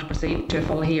then have to proceed to a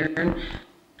full hearing,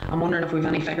 I'm wondering if we've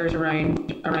any figures around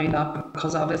that,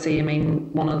 because obviously, I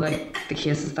mean, one of the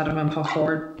cases that have been put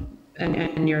forward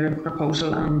in your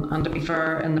proposal, and to be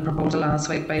fair, in the proposal last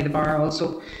week by the bar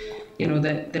also, you know,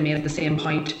 they made the same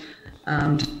point,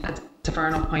 and it's a fair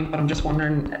enough point, but I'm just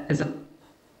wondering,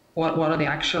 what are the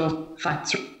actual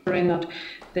facts around that?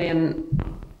 Then,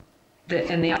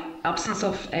 in the absence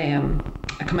of a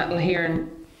committal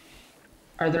hearing,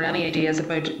 are there any ideas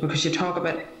about, because you talk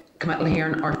about committal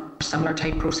hearing or similar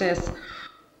type process,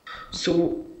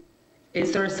 so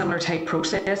is there a similar type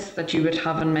process that you would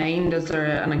have in mind? Is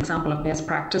there an example of best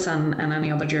practice in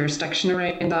any other jurisdiction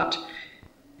around that?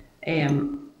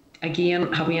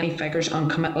 Again, have we any figures on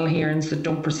committal hearings that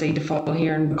don't proceed to full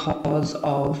hearing because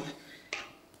of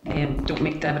don't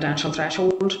make the evidential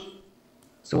threshold?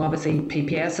 So obviously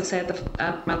PPS have said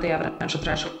they've met the evidential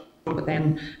threshold, but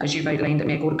then, as you've outlined, it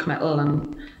may go to committal,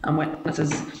 and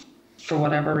witnesses, for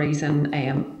whatever reason,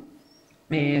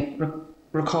 may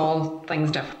recall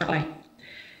things differently.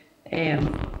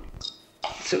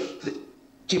 So,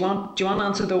 do you want to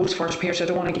answer those first, Pierce? I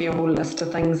don't want to give you a whole list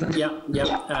of things. Yeah. You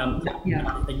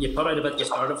put out a bit to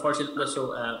start, unfortunately, so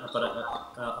but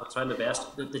I'll try my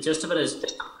best. The gist of it is,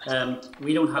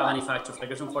 we don't have any facts or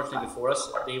figures, unfortunately, before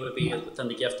us. They would be within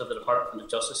the gift of the Department of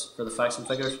Justice for the facts and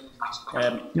figures.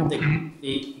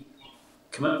 The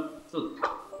committal.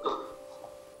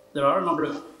 There are a number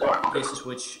of cases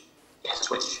which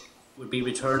would be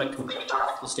returned at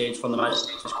the stage from the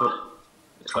Magistrates Court,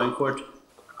 the Crown Court,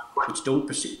 which don't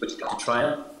proceed to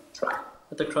trial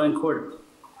at the Crown Court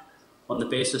on the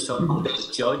basis of the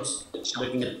judge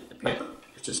looking at the paper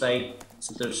to decide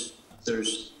that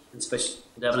there's insufficient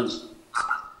evidence.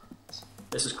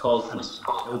 This is called an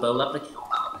no-bill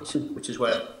application, which is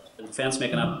where the defence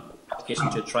make an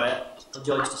application to a trial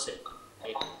judge to say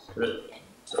there is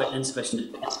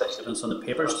insufficient evidence on the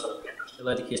papers to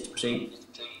allow the case to proceed.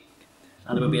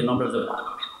 And there would be a number of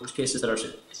those cases that are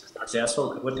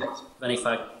successful. I wouldn't have any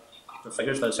fact or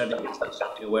figures, but I'd certainly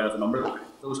be aware of a number of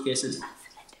those cases.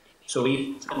 So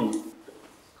we,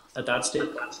 at that stage,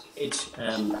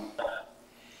 the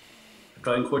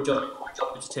Crown Court judge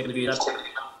has taken a view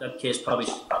that case probably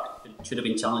should have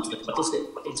been challenged at the committal stage.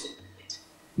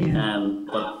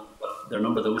 But there are a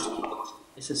number of those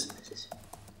cases.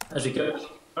 As regards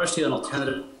to an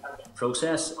alternative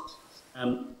process,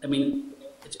 I mean,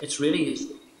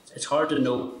 it's hard to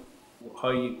know how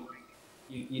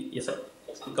you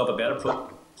think of a better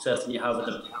process than you have at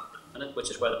the minute, which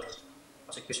is where the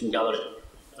prosecution gather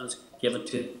evidence, give it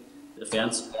to the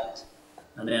defence,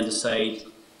 and then decide.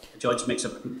 The judge makes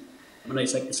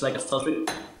it's like a filtering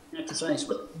exercise,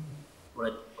 but where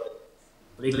a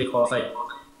legally qualified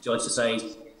judge decides.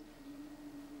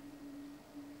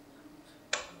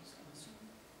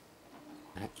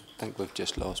 I think we've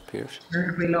just lost Pierce.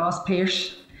 Have we lost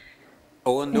Pierce?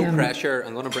 Owen, no pressure.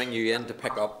 I'm going to bring you in to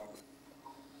pick up.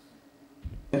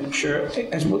 Sure.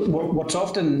 What's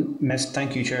often missed,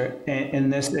 thank you, Chair, in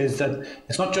this is that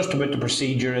it's not just about the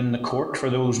procedure in the court for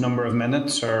those number of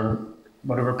minutes or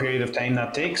whatever period of time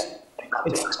that takes.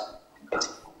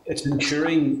 it's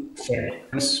ensuring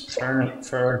fairness,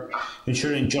 for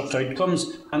ensuring just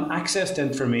outcomes, and access to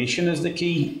information is the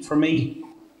key for me.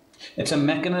 It's a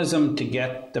mechanism to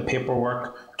get the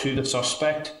paperwork to the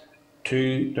suspect,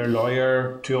 to their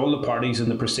lawyer, to all the parties in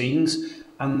the proceedings,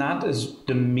 and that is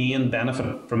the main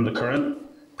benefit from the current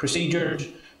procedures,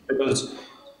 because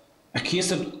a case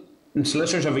that, and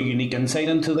solicitors have a unique insight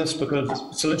into this,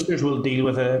 because solicitors will deal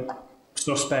with a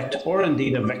suspect or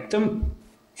indeed a victim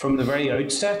from the very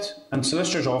outset, and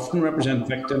solicitors often represent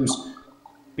victims,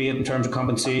 be it in terms of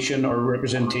compensation or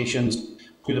representations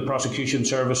to the prosecution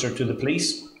service or to the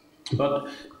police. But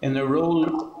in their role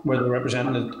where they're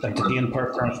representing a detained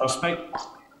person or suspect,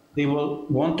 they will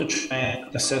want to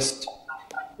assist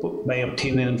by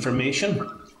obtaining information,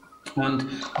 and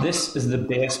this is the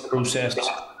best process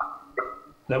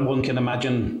that one can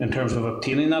imagine in terms of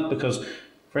obtaining that, because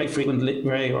very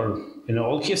frequently, or in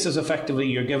all cases effectively,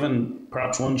 you're given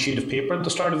perhaps one sheet of paper at the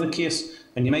start of the case,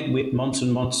 and you might wait months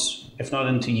and months, if not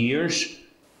into years,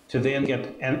 to then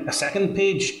get a second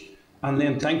page. And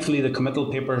then thankfully the committal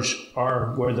papers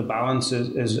are where the balance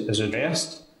is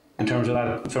addressed in terms of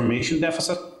that information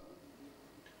deficit.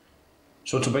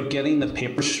 So it's about getting the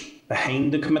papers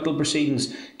behind the committal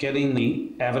proceedings, getting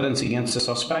the evidence against the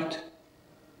suspect.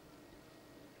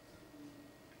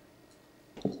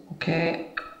 Okay.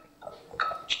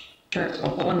 Sure.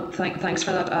 Thanks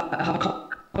for that. I have a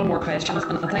couple more questions,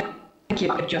 and I think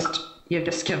you've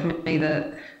just given me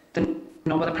the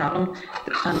nub of the problem,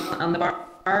 and the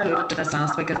bar looked at this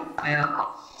last week as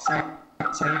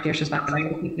sorry, Pierce is back now.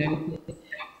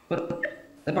 But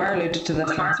the bar alluded to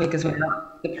this last week as well.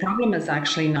 The problem is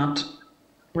actually not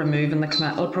removing the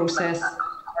committal process.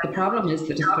 The problem is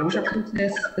the disclosure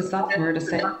process. Is that fair to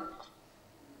say?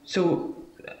 So,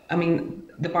 I mean,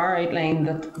 the bar outlined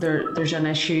that there's an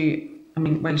issue. I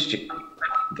mean, whilst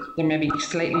there may be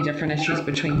slightly different issues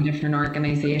between different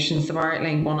organisations, the bar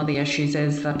outlined one of the issues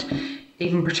is that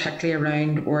even particularly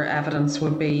around where evidence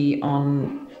would be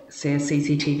on, say,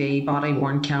 CCTV,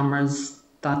 body-worn cameras,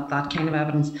 that kind of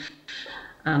evidence.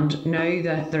 And now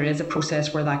that there is a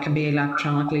process where that can be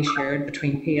electronically shared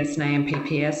between PSNI and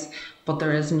PPS, but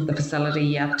there isn't the facility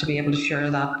yet to be able to share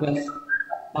that with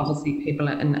obviously people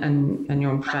in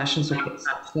your own professions, so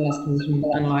solicitors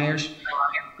and lawyers.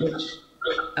 Which,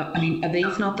 I mean, are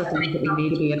these not the things that we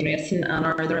need to be addressing? And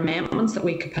are there amendments that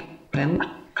we could put in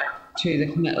to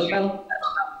the committal bill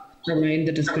around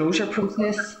the disclosure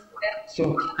process?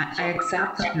 So I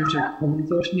accept that there's a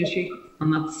resourcing issue,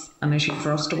 and that's an issue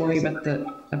for us to worry about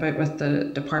with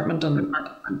the department, and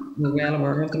we're well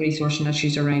aware of the resourcing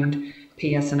issues around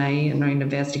PSNI and around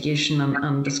investigation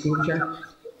and disclosure.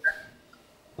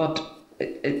 But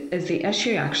is the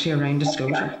issue actually around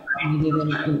disclosure? And the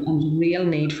real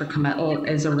need for committal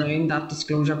is around that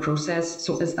disclosure process.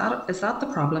 So is that the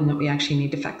problem that we actually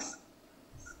need to fix?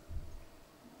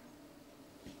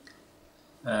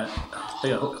 I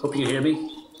hope you hear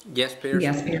me. Yes, Pierce.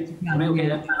 Yes, Pierce. Okay,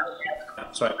 yeah.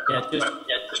 Sorry.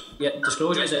 Yeah,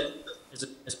 disclosure is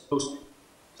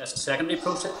a secondary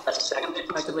process.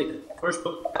 Effectively, the first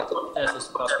process is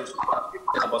the prosecution.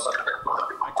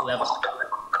 Actual evidence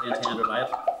they intend to rely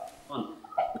on.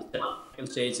 The second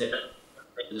stage is the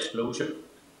disclosure,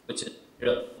 which is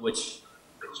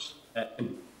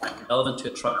relevant to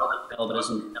a trial, but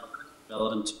isn't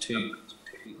relevant to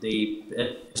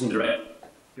isn't direct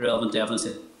relevant evidence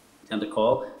they tend to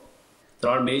call.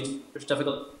 There are major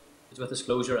difficulties with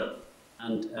disclosure,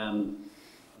 and I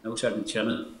know certainly the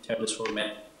Chairman chaired this for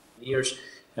many years.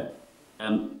 The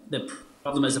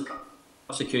problem is the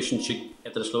prosecution should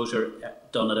get the disclosure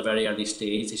done at a very early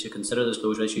stage. They should consider the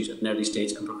disclosure issues at an early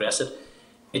stage and progress it.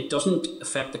 It doesn't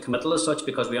affect the committal as such,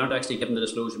 because we aren't actually given the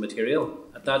disclosure material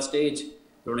at that stage.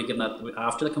 We're only given that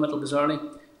after the committal, bizarrely.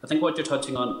 I think what you're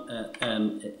touching on,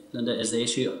 Linda, is the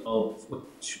issue of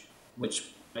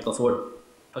which Michael Ford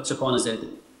touched upon, is the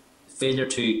failure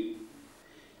to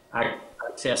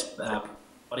access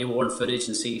body-worn footage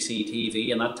and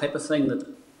CCTV and that type of thing that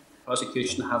the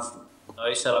prosecution have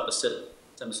now set up a system,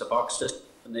 a box system,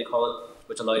 they call it,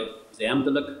 which allows them to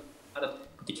look at it,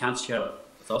 but they can't share it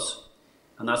with us.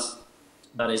 And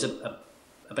that is a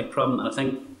big problem. And I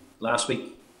think last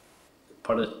week,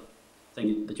 part of the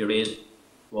thing that you raised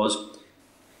was,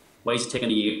 why is it taking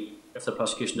a year if the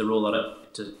prosecution to roll that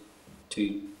out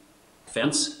to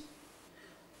defence?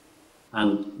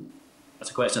 And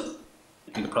that's a question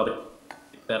you could probably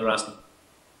better ask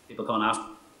people coming after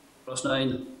us now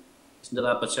and listen to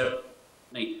that. But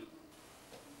certainly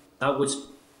that would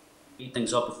speed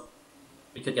things up if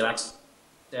we could get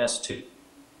access to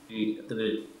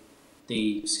the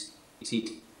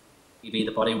CCTV,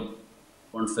 the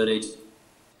body-worn footage,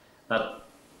 that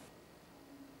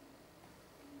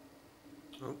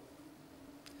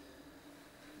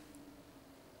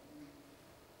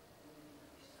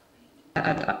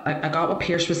I got what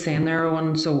Pierce was saying there,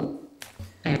 Owen, so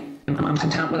I'm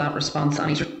content with that response, and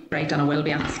he's right, and I will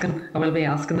be asking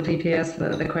the PPS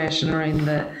the question around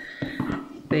that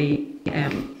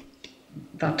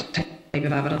type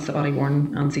of evidence, the body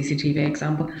worn and CCTV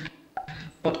example.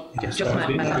 But yes, just my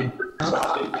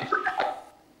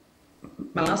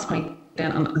last point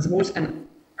then, and I suppose in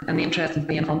the interest of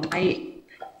being front,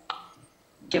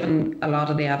 given a lot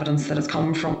of the evidence that has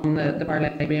come from the Bar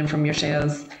Library and from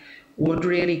yourselves, would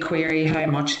really query how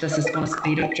much this is going to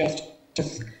speed up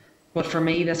justice. But for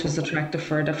me, this was attractive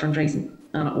for a different reason,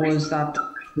 and it was that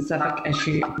specific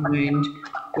issue around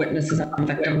witnesses and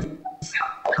victims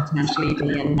potentially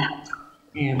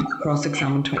being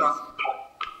cross-examined twice.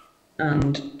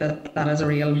 And that is a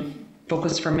real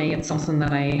focus for me. It's something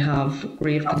that I have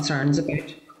grave concerns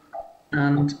about,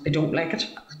 and I don't like it.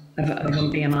 If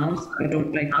I'm being honest, I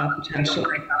don't like that potential.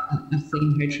 I've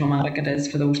seen how traumatic it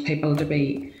is for those people to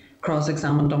be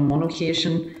cross-examined on one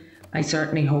occasion. I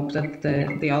certainly hope that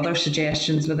the other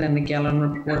suggestions within the Gillen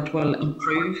report will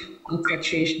improve the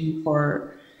situation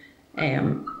for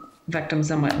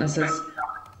victims and witnesses.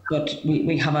 But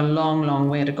we have a long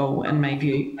way to go, in my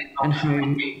view, in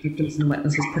how victims and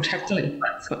witnesses, particularly,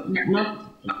 but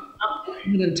not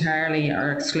entirely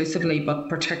or exclusively, but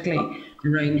particularly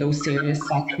around those serious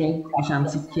sexual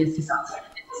offensive cases.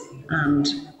 And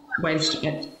whilst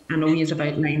I know you've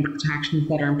outlined the protections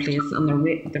that are in place, and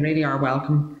they really are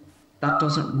welcome, that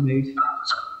doesn't remove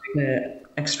the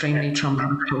extremely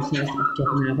traumatic process of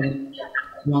giving evidence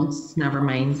once, never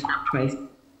mind twice.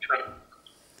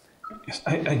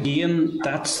 Again,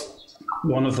 that's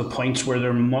one of the points where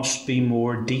there must be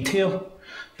more detail,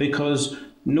 because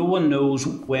no one knows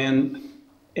when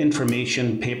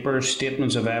information, papers,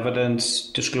 statements of evidence,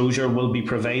 disclosure will be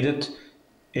provided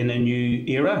in a new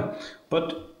era.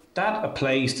 But that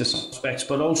applies to suspects,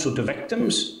 but also to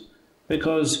victims,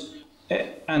 because,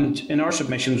 and in our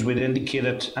submissions, we'd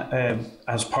indicated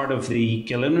as part of the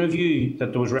Gillen review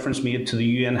that there was reference made to the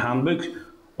UN handbook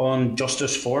on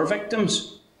justice for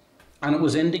victims. And it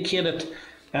was indicated,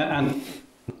 and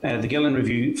the Gillen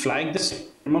review flagged this,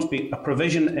 there must be a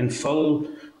provision in full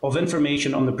of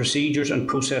information on the procedures and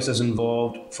processes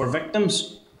involved for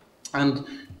victims. And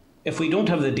if we don't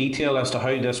have the detail as to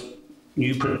how this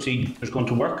new procedure is going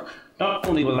to work, not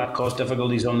only will that cause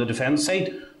difficulties on the defence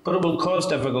side, but it will cause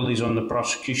difficulties on the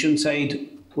prosecution side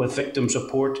with victim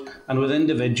support and with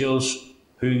individuals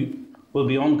who will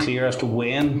be unclear as to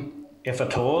when, if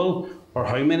at all, or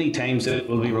how many times it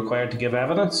will be required to give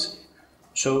evidence.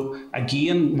 So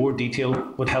again, more detail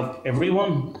would help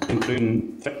everyone,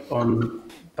 including on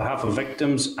behalf of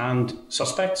victims and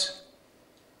suspects.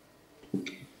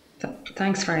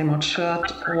 Thanks very much for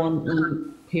that, Owen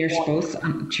and Pierce both.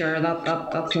 I'm sure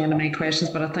that's one of my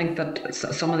questions, but I think that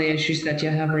some of the issues that you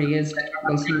have raised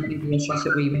will certainly be issues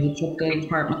that we will put the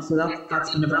department. So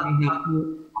that's been a very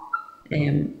helpful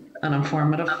and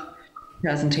informative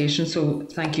presentation. So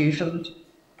thank you for that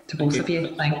to both of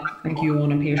you. Thank you,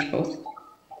 Owen and Pierce both.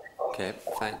 Okay,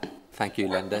 thank you,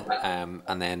 Linda.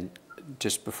 And then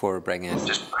just before bring in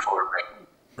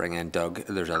Doug,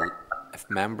 if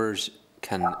members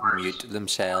can mute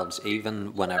themselves,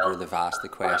 even whenever they've asked the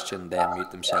question, then mute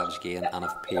themselves again. And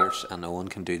if Pierce and Owen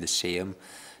can do the same,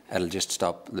 it'll just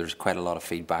stop. There's quite a lot of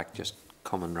feedback just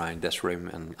coming around this room,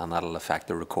 and that'll affect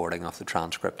the recording of the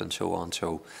transcript and so on.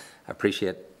 So I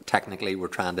appreciate. Technically, we're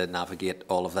trying to navigate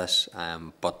all of this,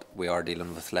 but we are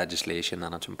dealing with legislation,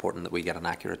 and it's important that we get an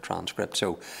accurate transcript.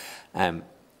 So,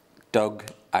 Doug,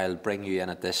 I'll bring you in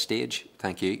at this stage.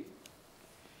 Thank you.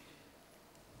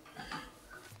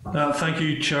 Thank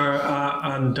you, Chair,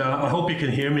 and I hope you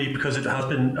can hear me, because it has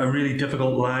been a really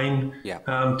difficult line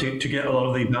to get a lot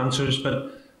of the answers.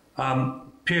 But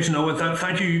Pierce and Owen,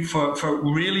 thank you for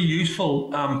really useful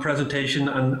presentation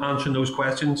and answering those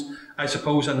questions, I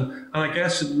suppose. And I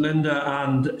guess Linda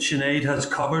and Sinead has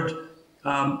covered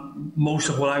most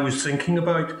of what I was thinking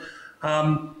about.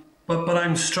 But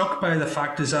I'm struck by the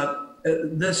fact is that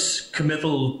this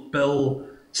committal bill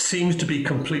seems to be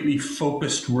completely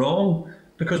focused wrong,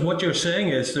 because what you're saying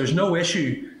is there's no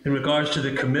issue in regards to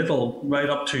the committal right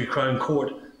up to Crown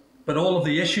Court, but all of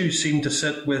the issues seem to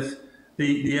sit with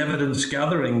the evidence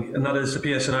gathering, and that is the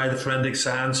PSNI, the forensic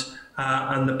science,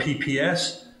 and the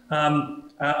PPS.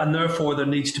 And therefore, there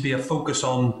needs to be a focus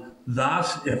on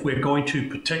that if we're going to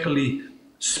particularly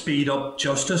speed up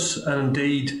justice, and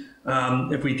indeed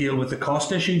if we deal with the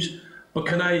cost issues. But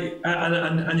can I,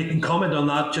 and you can comment on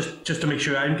that just to make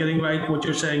sure I'm getting right what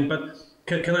you're saying, but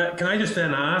can I just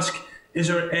then ask, is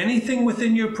there anything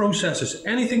within your processes,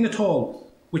 anything at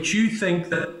all, which you think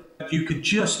that you could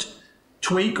just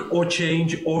tweak or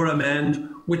change or amend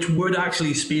which would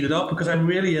actually speed it up? Because I'm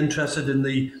really interested in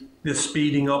the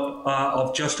speeding up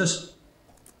of justice.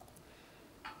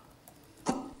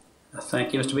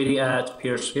 Thank you, Mr. Beattie. It's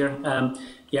Pierce here.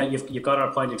 Yeah, you've got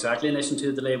our point exactly in relation to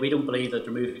the delay. We don't believe that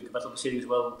removing committal proceedings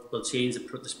will change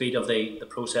the speed of the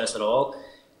process at all.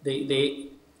 The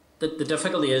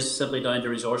difficulty is simply down to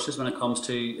resources when it comes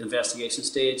to investigation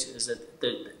stage. Is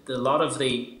that a lot of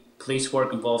the police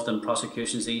work involved in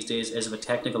prosecutions these days is of a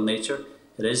technical nature.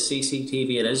 It is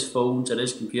CCTV, it is phones, it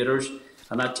is computers,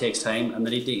 and that takes time, and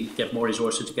they need to get more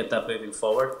resources to get that moving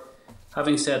forward.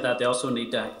 Having said that, they also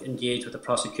need to engage with the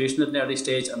prosecution at an early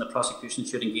stage, and the prosecution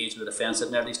should engage with the defence at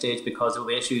an early stage, because of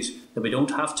the issues that we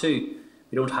don't have to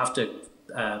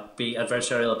be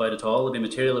adversarial about at all. There'll be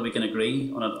material that we can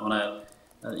agree on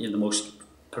the most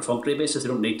perfunctory basis. We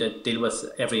don't need to deal with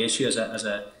every issue as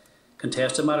a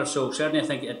contested matter. So certainly I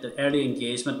think the early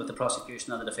engagement with the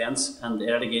prosecution and the defence, and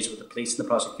the early engagement with the police and the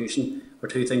prosecution, are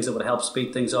two things that would help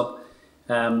speed things up.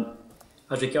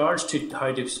 As regards to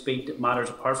how to speed matters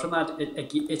apart from that,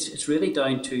 it's really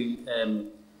down to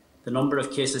the number of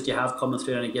cases you have coming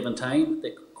through at any given time.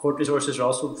 The court resources are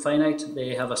also finite.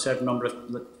 They have a certain number of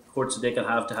courts that they can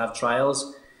have to have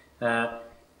trials.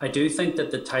 I do think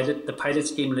that the pilot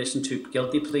scheme in relation to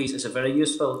guilty pleas is a very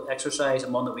useful exercise,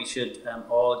 and one that we should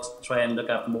all try and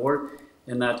look at more,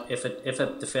 in that if a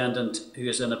defendant who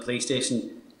is in a police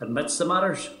station admits the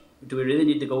matters, do we really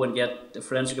need to go and get a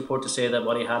forensic report to say that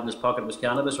what he had in his pocket was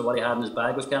cannabis, or what he had in his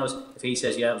bag was cannabis? If he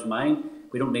says, yeah, it was mine,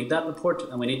 we don't need that report,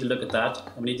 and we need to look at that,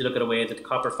 and we need to look at a way that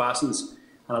copper fastens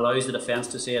and allows the defence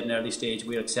to say at an early stage,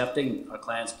 we're accepting our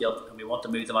client's guilt and we want to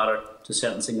move the matter to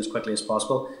sentencing as quickly as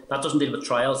possible. That doesn't deal with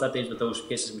trials, that deals with those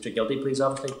cases which are guilty pleas,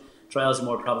 obviously. Trials are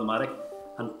more problematic.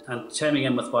 And chiming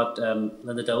in with what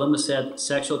Linda Dillon has said,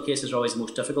 sexual cases are always the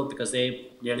most difficult because they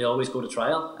nearly always go to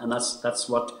trial, and that's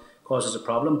what causes a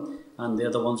problem. And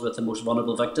they're the ones with the most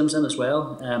vulnerable victims in as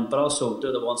well. But also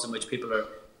they're the ones in which people are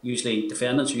usually,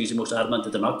 defendants are usually most adamant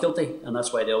that they're not guilty, and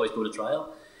that's why they always go to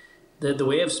trial. The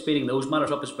way of speeding those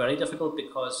matters up is very difficult,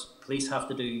 because police have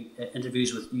to do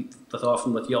interviews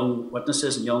often with young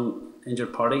witnesses and young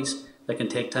injured parties that can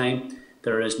take time.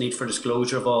 There is need for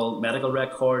disclosure of all medical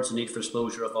records, need for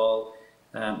disclosure of all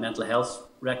mental health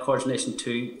records in relation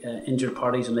to injured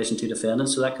parties, in relation to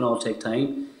defendants, so that can all take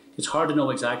time. It's hard to know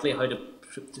exactly how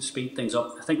to speed things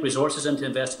up. I think resources into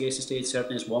investigation stage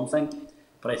certainly is one thing,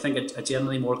 but I think a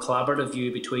generally more collaborative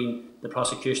view between the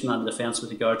prosecution and the defence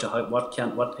with regard to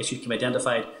what issues can be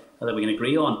identified that we can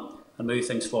agree on and move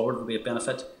things forward would be a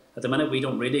benefit. At the minute, we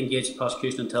don't really engage the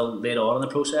prosecution until later on in the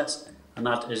process, and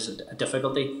that is a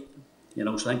difficulty.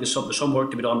 So I think there's some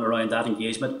work to be done around that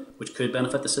engagement, which could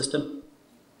benefit the system.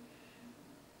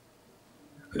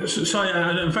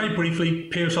 Sorry, very briefly,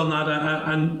 Pierce, on that,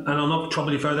 and I'll not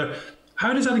trouble you further.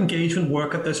 How does that engagement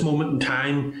work at this moment in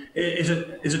time? Is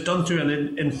it done through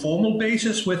an informal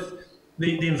basis with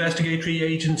the investigatory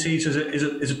agencies?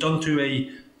 Is it done through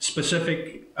a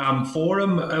specific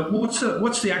forum?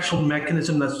 What's the actual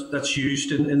mechanism that's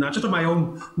used in that? Just of my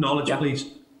own knowledge,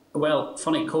 please. Well,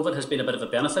 funny, COVID has been a bit of a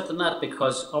benefit in that,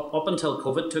 because up until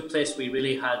COVID took place, we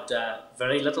really had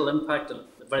very little impact and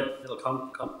very little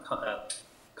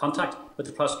contact with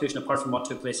the prosecution apart from what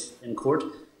took place in court.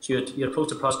 So you'd approach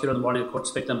the prosecutor in the morning of court to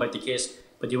speak to them about the case,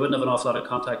 but you wouldn't have an awful lot of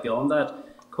contact beyond that.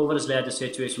 COVID has led to a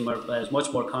situation where there's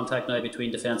much more contact now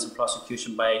between defence and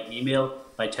prosecution by email,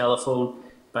 by telephone,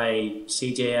 by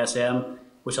CJSM,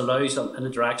 which allows an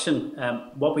interaction.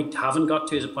 What we haven't got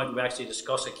to is a point where we actually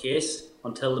discuss a case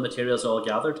until the material is all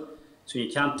gathered. So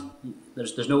you can't.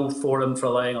 There's no forum for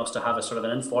allowing us to have a sort of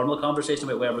an informal conversation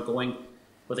about where we're going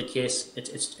with a case.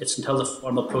 It's until the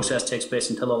formal process takes place,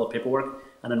 until all the paperwork.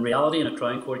 And in reality, in a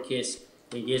Crown Court case,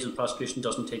 the engagement prosecution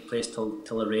doesn't take place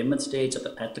till arraignment stage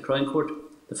at the Crown Court,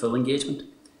 the full engagement.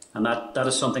 And that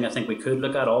is something I think we could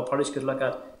look at, all parties could look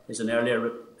at, is an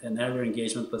earlier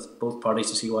engagement with both parties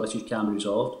to see what issues can be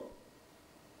resolved.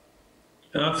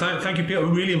 Thank you, Peter.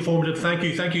 Really informative. Thank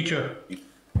you, Chair.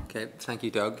 Okay, thank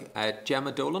you, Doug.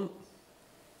 Gemma Dolan.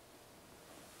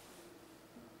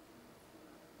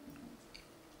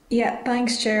 Yeah,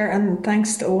 thanks, Chair, and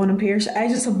thanks to Owen and Pierce. I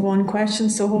just have one question,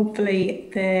 so hopefully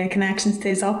the connection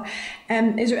stays up.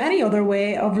 Is there any other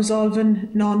way of resolving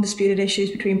non-disputed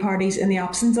issues between parties in the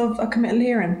absence of a committal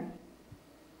hearing?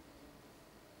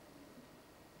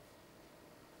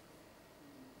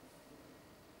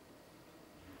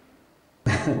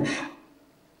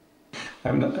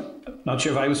 I'm not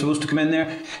sure if I was supposed to come in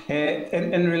there.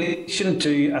 In relation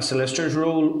to a solicitor's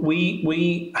role,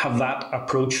 we have that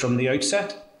approach from the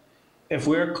outset. If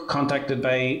we're contacted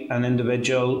by an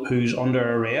individual who's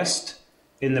under arrest,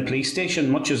 in the police station,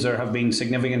 much as there have been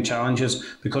significant challenges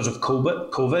because of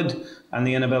COVID and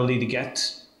the inability to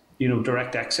get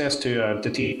direct access to a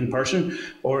detained person,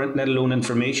 or let alone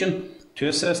information to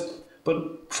assist.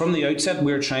 But from the outset,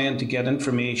 we're trying to get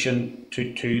information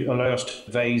to allow us to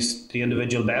advise the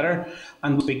individual better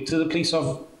and speak to the police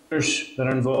officers that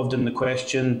are involved in the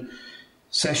question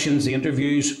sessions, the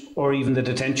interviews, or even the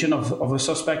detention of a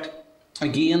suspect.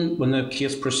 Again, when the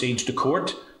case proceeds to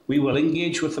court, we will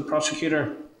engage with the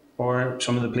prosecutor or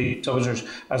some of the police officers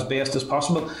as best as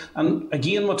possible. And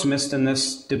again, what's missed in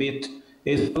this debate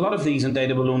is a lot of these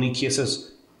indictable-only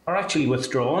cases are actually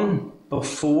withdrawn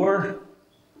before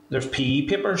there's PE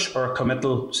papers or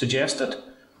committal suggested.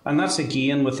 And that's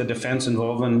again with the defence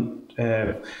involving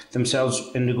themselves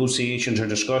in negotiations or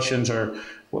discussions or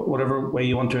whatever way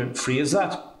you want to phrase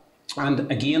that.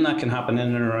 And again, that can happen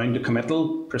in and around the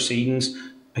committal proceedings.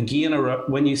 Again,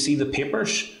 when you see the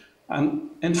papers, and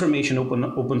information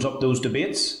opens up those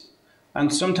debates.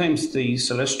 And sometimes the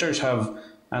solicitors have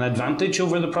an advantage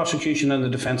over the prosecution and the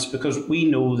defence because we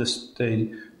know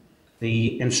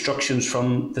the instructions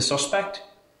from the suspect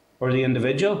or the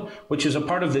individual, which is a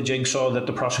part of the jigsaw that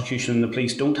the prosecution and the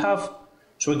police don't have.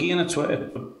 So again, it's what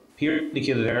it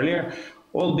indicated earlier,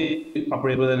 albeit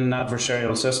operate within an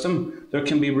adversarial system, there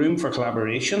can be room for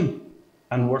collaboration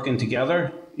and working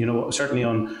together, certainly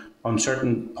on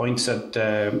certain points that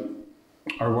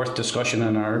are worth discussion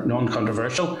and are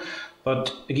non-controversial.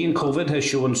 But again, COVID has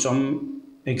shown some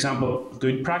example of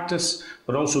good practice,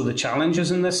 but also the challenges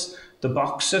in this. The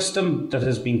box system that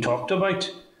has been talked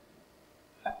about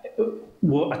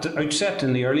at the outset,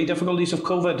 in the early difficulties of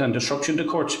COVID and disruption to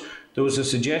courts, there was a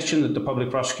suggestion that the Public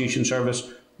Prosecution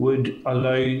Service would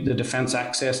allow the defence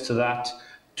access to that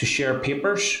to share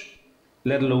papers,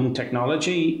 let alone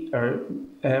technology or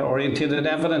orientated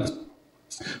evidence.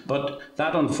 But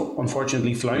that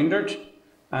unfortunately floundered.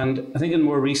 And I think in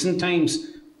more recent times,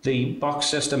 the box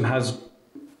system has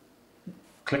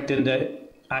clicked into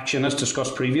action, as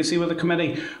discussed previously with the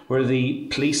committee, where the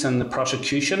police and the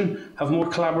prosecution have more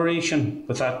collaboration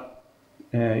with that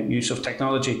use of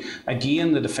technology.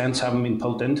 Again, the defence haven't been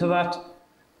pulled into that.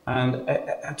 And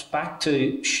it's back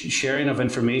to sharing of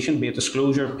information, be it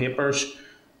disclosure, papers.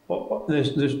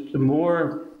 The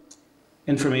more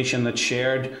information that's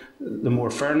shared, the more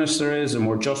fairness there is, the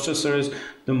more justice there is,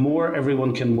 the more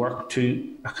everyone can work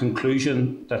to a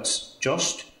conclusion that's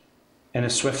just in a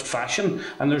swift fashion.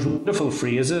 And there's wonderful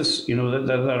phrases,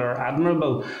 that are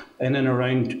admirable in and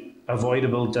around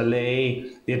avoidable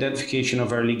delay, the identification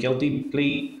of early guilty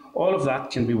plea. All of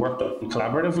that can be worked on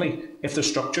collaboratively if the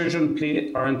structures are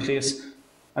in place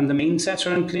and the mindsets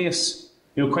are in place.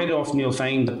 Quite often you'll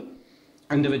find that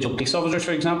individual police officers,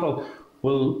 for example,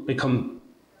 will become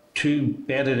too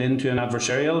bedded into an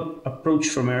adversarial approach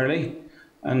from early.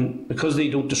 And because they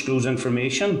don't disclose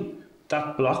information,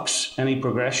 that blocks any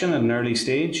progression at an early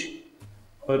stage.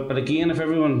 But again, if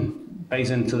everyone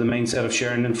buys into the mindset of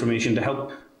sharing information to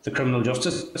help the criminal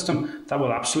justice system, that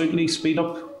will absolutely speed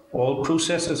up all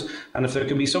processes. And if there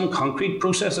can be some concrete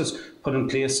processes put in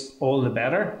place, all the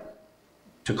better,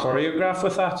 to choreograph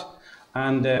with that.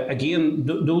 And again,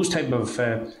 those type of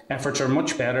efforts are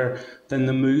much better than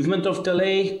the movement of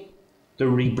delay, the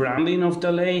rebranding of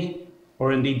delay,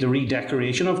 or indeed the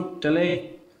redecoration of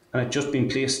delay, and it just being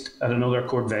placed at another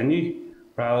court venue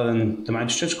rather than the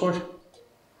magistrate's court.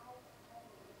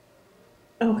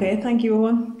 Okay, thank you,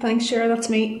 Owen. Thanks, Chair. That's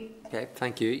me. Okay,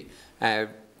 thank you.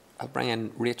 I'll bring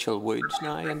in Rachel Woods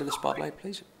now into the spotlight,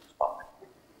 please.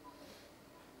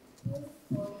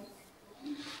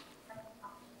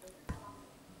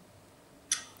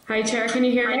 Hi, Chair. Can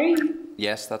you hear me?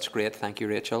 Yes, that's great. Thank you,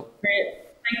 Rachel. Great.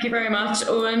 Thank you very much,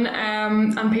 Owen.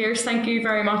 And Pierce, thank you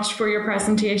very much for your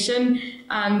presentation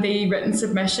and the written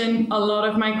submission. A lot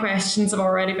of my questions have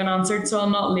already been answered, so I'll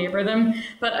not labour them.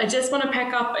 But I just want to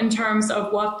pick up in terms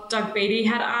of what Doug Beattie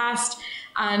had asked.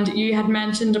 And you had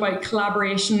mentioned about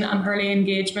collaboration and early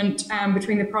engagement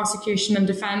between the prosecution and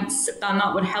defence, and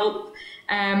that would help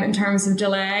in terms of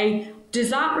delay. Does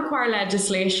that require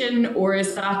legislation, or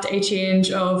is that a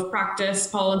change of practice,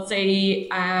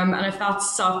 policy? And if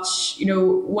that's such,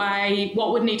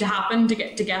 what would need to happen to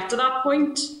get to that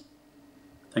point?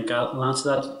 I think I'll answer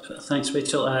that. Thanks,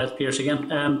 Rachel. Pierce again.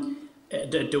 I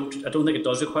don't think it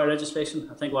does require legislation.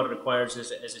 I think what it requires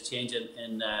is a change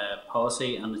in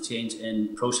policy and a change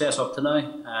in process up to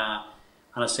now.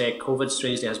 And I say COVID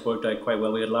strangely has worked out quite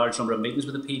well. We had a large number of meetings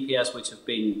with the PPS, which have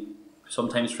been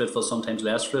sometimes fruitful, sometimes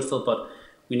less fruitful, but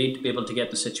we need to be able to get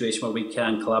in a situation where we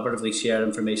can collaboratively share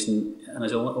information. And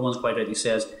as Owen quite rightly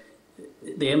says,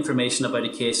 the information about a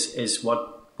case is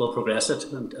what we'll progress it.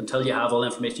 And until you have all the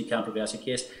information, you can't progress a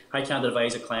case. I can't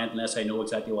advise a client unless I know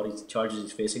exactly what charges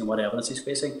he's facing and what evidence he's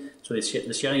facing. So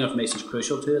the sharing of information is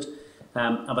crucial to it.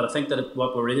 But I think that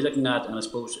what we're really looking at, and I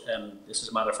suppose this is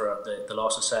a matter for the Law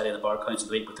Society and the Bar Council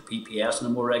to meet with the PPS on a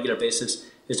more regular basis,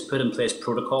 is to put in place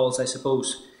protocols, I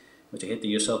suppose, which I hate the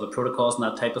use of, but protocols and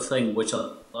that type of thing, which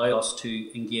allow us to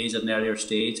engage at an earlier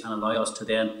stage and allow us to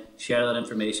then share that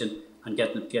information and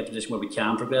get to a position where we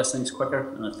can progress things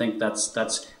quicker. And I think that's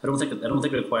I don't think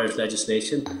it requires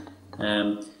legislation.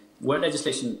 Where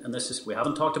legislation, and we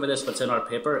haven't talked about this, but it's in our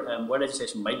paper, where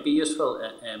legislation might be useful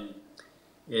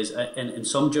is in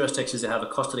some jurisdictions they have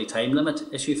a custody time limit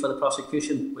issue for the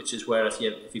prosecution, which is where if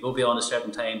you go beyond a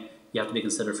certain time, you have to be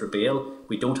considered for bail.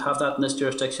 We don't have that in this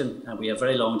jurisdiction, and we have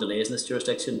very long delays in this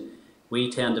jurisdiction.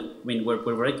 We tend to,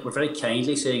 we're very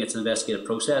kindly saying it's an investigative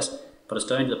process, but it's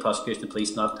down to the prosecution and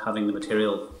police not having the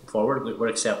material forward. We're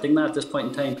accepting that at this point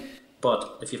in time.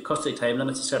 But if you have custody time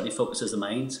limits, it certainly focuses the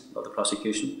minds of the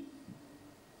prosecution.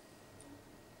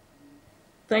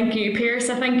 Thank you, Pierce.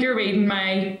 I think you're reading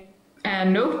my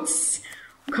notes,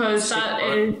 because that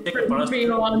is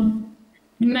bringing on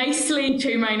nicely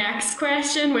to my next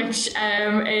question, which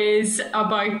is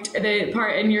about the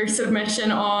part in your submission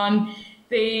on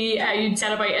you'd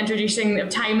said about introducing the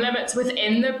time limits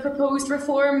within the proposed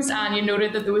reforms, and you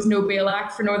noted that there was no Bail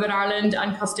Act for Northern Ireland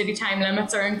and custody time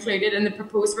limits are included in the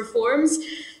proposed reforms.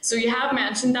 So you have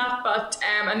mentioned that, but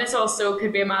and this also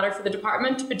could be a matter for the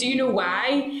department, but do you know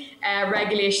why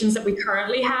regulations that we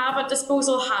currently have at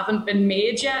disposal haven't been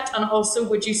made yet? And also,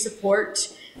 would you support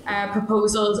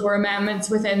proposals or amendments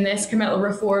within this committal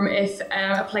reform, if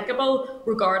applicable,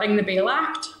 regarding the Bail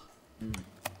Act?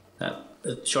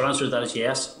 The short answer to that is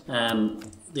yes.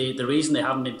 The reason they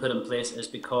haven't been put in place is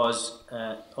because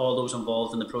all those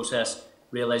involved in the process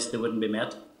realised they wouldn't be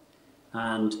met.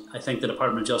 And I think the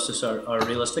Department of Justice are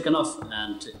realistic enough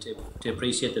and to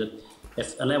appreciate that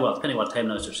depending on what time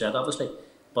limits are set, obviously,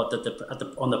 but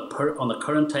that on the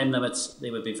current time limits,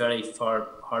 they would be very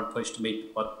hard pushed to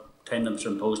meet what time limits are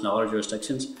imposed in other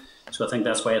jurisdictions. So I think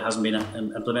that's why it hasn't been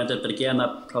implemented. But again,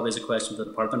 that probably is a question for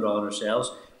the department rather than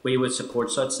ourselves. We would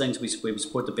support such things. We would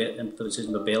support the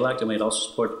decision of the Bail Act, and we'd also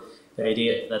support the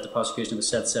idea that the prosecution was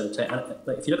set a time.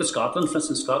 If you look at Scotland, for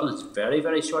instance, Scotland has very,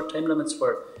 very short time limits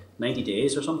for 90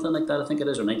 days or something like that, I think it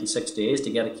is, or 96 days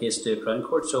to get a case to a Crown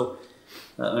Court. So,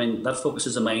 that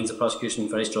focuses the minds of prosecution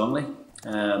very strongly.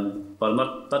 But I'm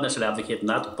not necessarily advocating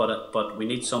that, but we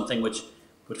need something which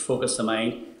would focus the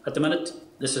mind. At the minute,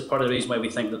 this is part of the reason why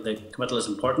we think that the committal is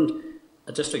important.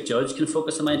 A district judge can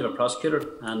focus the mind of a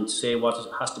prosecutor and say what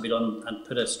has to be done and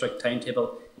put a strict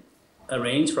timetable,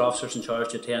 arrange for officers in charge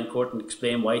to attend court and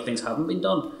explain why things haven't been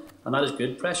done. And that is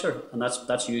good pressure, and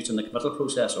that's used in the committal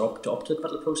process or up to the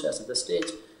committal process at this stage.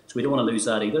 So we don't want to lose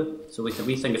that either. So we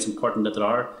think it's important that there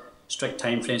are strict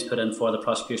timeframes put in for the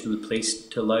prosecution and the police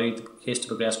to allow the case to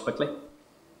progress quickly.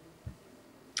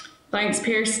 Thanks,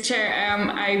 Pierce. Chair,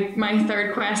 my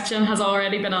third question has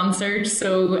already been answered,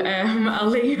 so I'll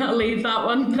leave that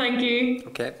one. Thank you.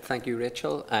 Okay, thank you,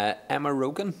 Rachel. Emma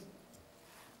Rogan.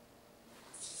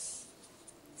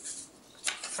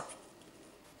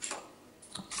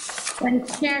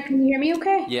 Thanks, Chair. Can you hear me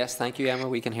okay? Yes, thank you, Emma.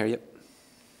 We can hear you.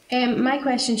 My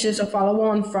question is just a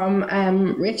follow-on from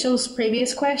Rachel's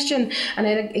previous question, and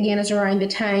it again is around the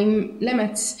time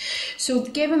limits. So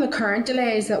given the current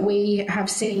delays that we have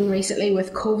seen recently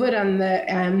with COVID and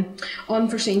the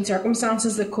unforeseen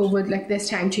circumstances that COVID, like this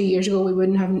time 2 years ago, we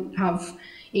wouldn't have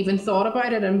even thought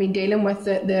about it and been dealing with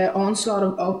the onslaught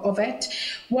of it,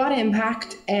 what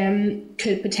impact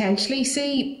could potentially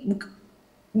see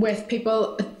with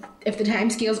people if the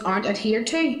timescales aren't adhered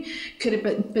to? Could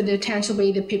it be the potential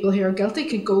be that people who are guilty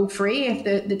could go free if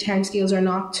the timescales are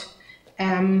not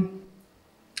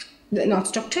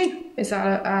stuck to? Is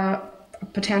that a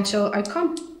potential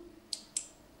outcome?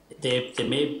 They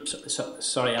may.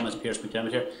 Sorry, Emma, Pierce McDermott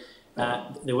here.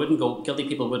 They wouldn't go. Guilty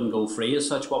people wouldn't go free as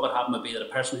such. What would happen would be that a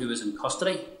person who was in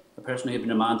custody, a person who had been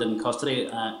remanded in custody,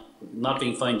 not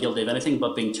being found guilty of anything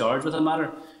but being charged with a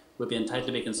matter, would be entitled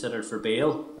to be considered for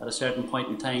bail at a certain point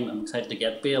in time and entitled to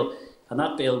get bail. And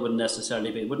that bail wouldn't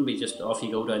necessarily be, it wouldn't be just off you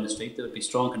go down the street. There would be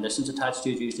strong conditions attached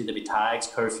to it. Usually there'd be tags,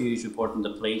 curfews, reporting to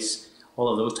police, all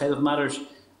of those type of matters.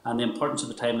 And the importance of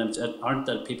the time limits aren't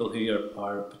that people who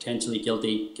are potentially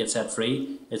guilty get set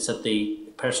free. It's that the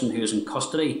person who is in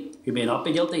custody, who may not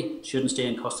be guilty, shouldn't stay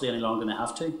in custody any longer than they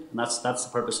have to. And that's the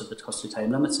purpose of the custody time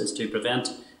limits, is to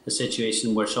prevent a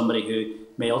situation where somebody who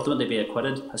may ultimately be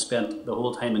acquitted has spent the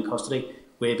whole time in custody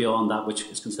way beyond that which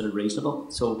is considered reasonable.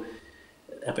 So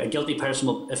a guilty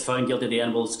person, if found guilty at the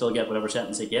end, will still get whatever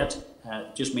sentence they get.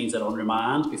 It just means that on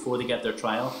remand, before they get their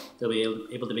trial, they'll be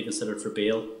able to be considered for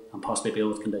bail and possibly bail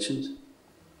with conditions.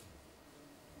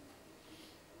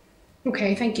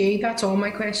 Okay, thank you. That's all my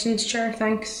questions, Chair.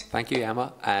 Thanks. Thank you,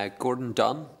 Emma. Gordon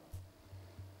Dunn.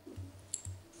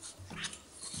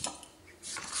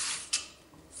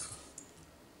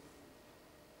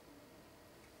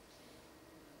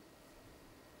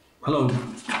 Hello.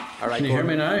 All right, can you hear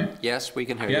me now? Yes, we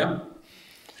can hear you.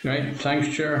 Right. Thanks,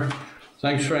 Chair.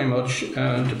 Thanks very much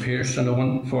to Pierce and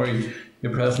Owen for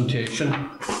your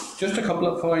presentation. Just a couple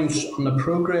of points on the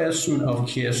progression of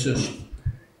cases.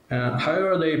 How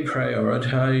are they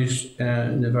prioritised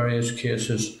in the various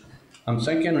cases? I'm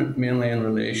thinking mainly in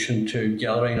relation to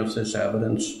gathering of this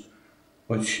evidence,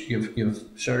 which you've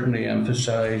certainly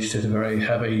emphasised is a very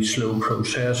heavy, slow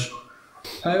process.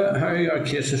 How are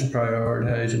cases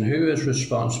prioritised and who is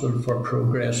responsible for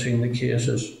progressing the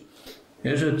cases?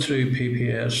 Is it through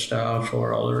PPS staff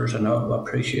or others? And I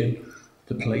appreciate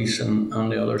the police and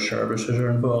the other services are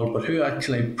involved, but who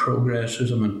actually progresses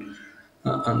them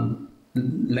and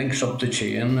links up the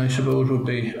chain, I suppose, would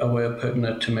be a way of putting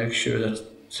it, to make sure that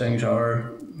things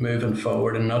are moving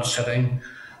forward and not sitting.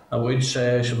 I would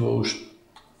say, I suppose,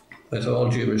 with all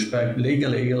due respect,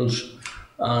 legal eagles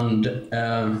and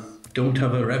don't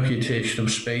have a reputation of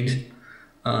speed,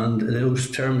 and those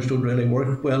terms don't really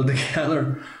work well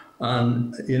together.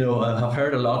 And I've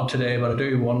heard a lot today, but I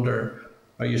do wonder,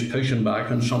 are you pushing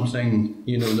back on something?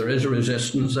 There is a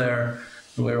resistance there,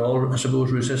 and we're all, I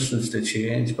suppose, resistance to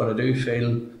change, but I do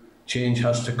feel change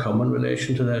has to come in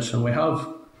relation to this, and we have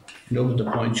noted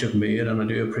the points you've made, and I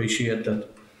do appreciate that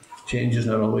change is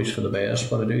not always for the best,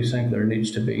 but I do think there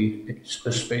needs to be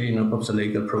a speeding up of the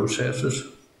legal processes.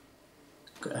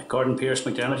 Gordon Pierce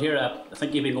McDermott here. I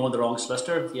think you've been going the wrong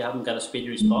solicitor. You haven't got a speedy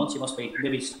response. You must be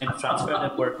maybe transferred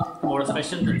that we're more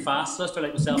efficient and fast solicitor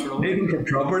like myself. Even for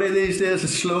property these days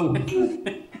is slow.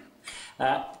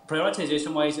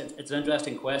 Prioritisation wise, it's an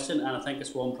interesting question, and I think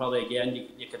it's one probably again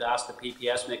you could ask the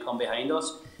PPS when they come behind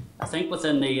us. I think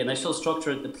within the initial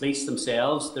structure, the police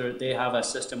themselves, they have a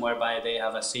system whereby they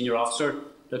have a senior officer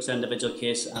looks at an individual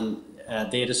case, and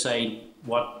they decide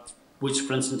which,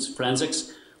 for instance,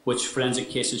 which forensic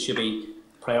cases should be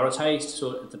prioritised.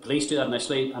 So the police do that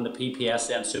initially, and the PPS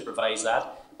then supervise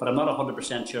that. But I'm not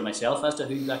 100% sure myself as to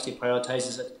who actually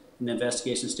prioritises it in the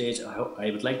investigation stage.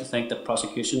 I would like to think that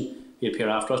prosecution will appear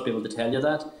after us, be able to tell you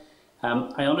that.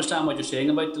 I understand what you're saying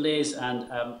about delays, and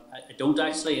I don't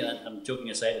actually, and I'm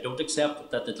joking aside, I don't accept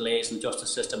that the delays in the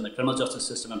justice system, the criminal justice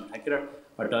system in particular,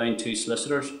 are down to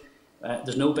solicitors.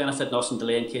 There's no benefit in us in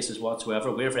delaying cases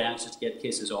whatsoever. We're very anxious to get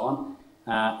cases on.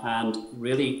 And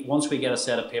really, once we get a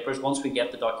set of papers, once we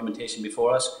get the documentation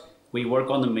before us, we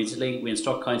work on them immediately. We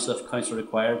instruct counsel if counsel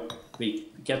required. We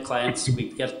get clients, we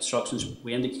get instructions,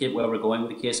 we indicate where we're going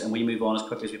with the case, and we move on as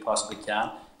quickly as we possibly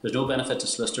can. There's no benefit to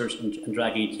solicitors in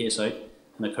dragging a case out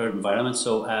in the current environment.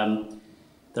 So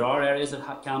there are areas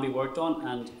that can be worked on,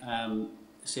 and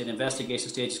say the investigation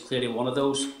stage is clearly one of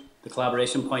those. The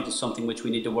collaboration point is something which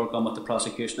we need to work on with the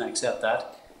prosecution. I accept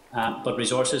that. But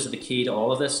resources are the key to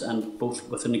all of this, and both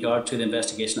with regard to the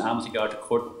investigation and with regard to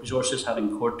court resources,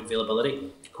 having court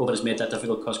availability. COVID has made that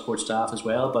difficult because court staff as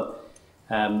well, but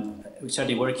we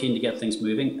certainly were keen to get things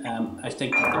moving. I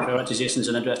think the prioritisation is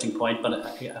an interesting point, but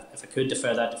if I could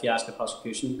defer that, if you ask the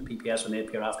prosecution, the PPS, when they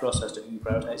appear after us, as to who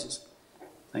prioritises.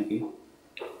 Thank you.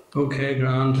 Okay,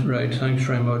 grand. Right, thanks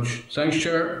very much. Thanks,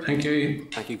 Chair. Thank you.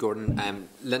 Thank you, Gordon.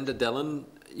 Linda Dillon,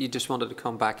 you just wanted to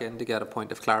come back in to get a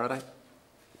point of clarity?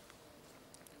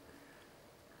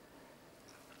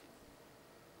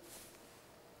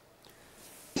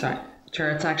 Sorry,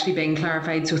 Chair, it's actually being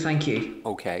clarified, so thank you.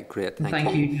 Okay, great.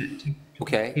 Thank you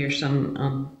to Pierce and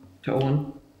to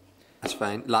Owen. That's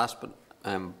fine. Last but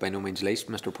by no means least,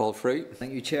 Mr. Paul Fruit.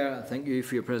 Thank you, Chair. Thank you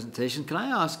for your presentation. Can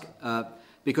I ask,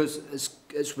 because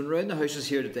it's been round the houses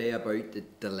here today about the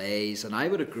delays, and I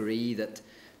would agree that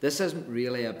this isn't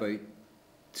really about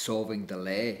solving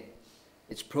delay.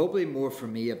 It's probably more for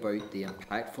me about the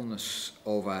impactfulness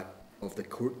of the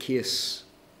court case.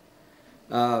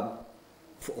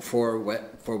 For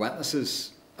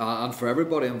witnesses and for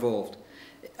everybody involved.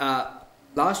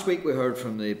 Last week we heard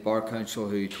from the Bar Council,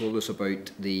 who told us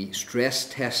about the stress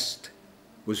test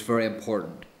was very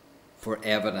important for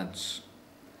evidence,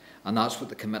 and that's what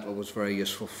the committal was very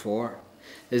useful for.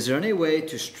 Is there any way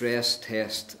to stress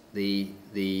test the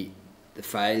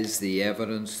files, the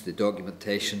evidence, the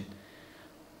documentation,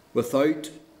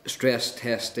 without stress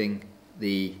testing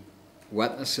the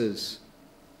witnesses,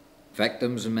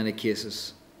 victims in many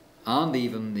cases, and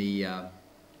even the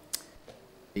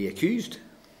accused?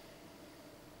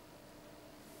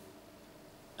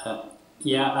 I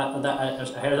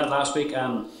heard that last week.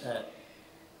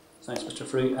 Thanks, Mr.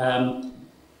 Frew.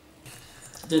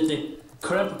 The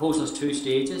current proposal has two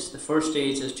stages. The first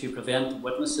stage is to prevent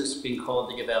witnesses being called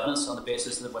to give evidence on the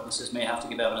basis that witnesses may have to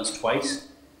give evidence twice.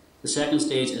 The second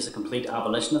stage is a complete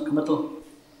abolition of committal.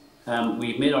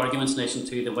 We've made arguments in relation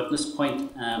to the witness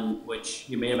point, which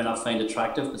you may or may not find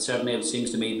attractive, but certainly it seems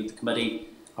to me that the committee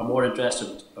are more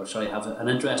interested, have an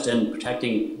interest in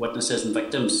protecting witnesses and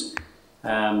victims,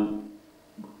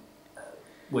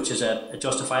 which is a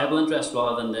justifiable interest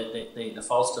rather than the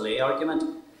false delay argument.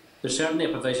 There's certainly a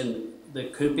provision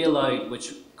that could be allowed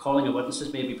which calling of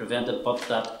witnesses may be prevented, but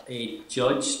that a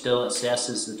judge still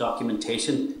assesses the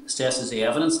documentation, assesses the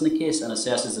evidence in the case and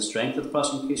assesses the strength of the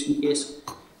prosecution case,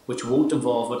 which won't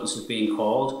involve witnesses being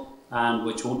called and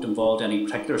which won't involve any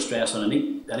particular stress on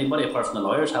anybody apart from the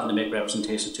lawyers having to make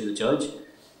representations to the judge.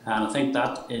 And I think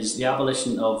that is the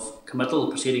abolition of committal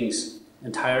proceedings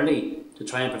entirely to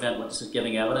try and prevent witnesses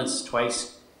giving evidence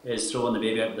twice is throwing the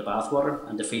baby out with the bathwater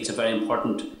and defeats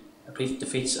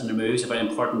and removes a very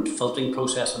important filtering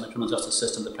process in the criminal justice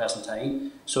system at the present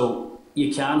time. So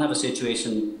you can have a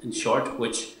situation, in short,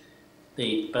 which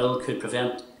the bill could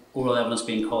prevent oral evidence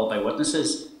being called by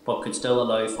witnesses, but could still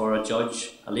allow for a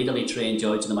judge, a legally trained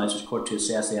judge in the magistrates court, to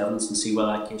assess the evidence and see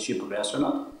whether that case should progress or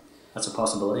not. That's a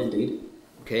possibility indeed.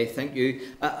 Okay, thank you.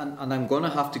 And I'm going to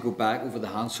have to go back over the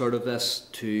Hansard of this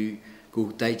to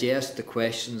go digest the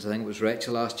questions. I think it was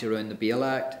Rachel asked you around the Bail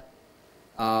Act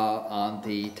and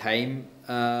the time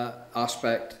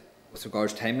aspect with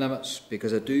regards to time limits,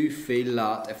 because I do feel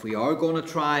that if we are going to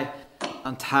try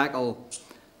and tackle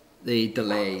the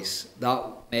delays, that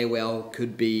may well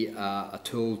could be a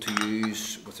tool to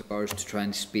use with regards to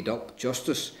trying to speed up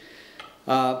justice.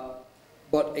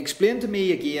 But explain to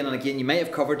me again and again, you might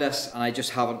have covered this and I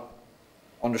just haven't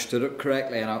understood it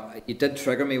correctly, and you did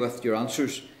trigger me with your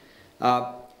answers.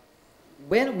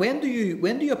 When do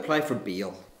you apply for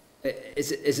bail?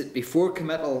 Is it before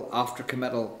committal, after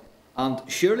committal? And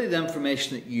surely the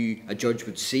information that a judge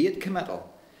would see at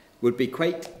committal would be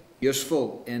quite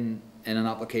useful in an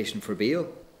application for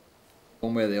bail,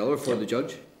 one way or the other, for the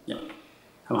judge. Yeah,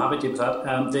 I'm happy to do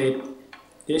that.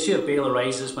 The issue of bail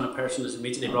arises when a person is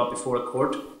immediately brought before a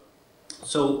court.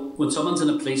 So when someone's in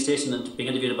a police station and being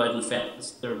interviewed about an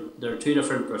offence, there are three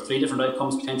different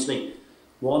outcomes potentially.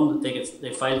 One,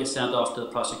 their file gets sent off to the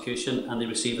prosecution and they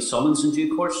receive a summons in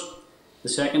due course. The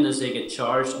second is they get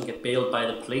charged and get bailed by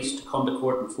the police to come to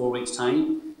court in 4 weeks'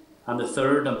 time. And the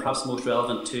third, and perhaps the most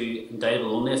relevant to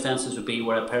indictable only offences, would be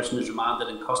where a person is remanded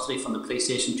in custody from the police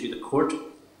station to the court,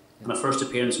 and a first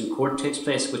appearance in court takes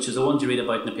place, which is the ones you read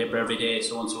about in the paper every day.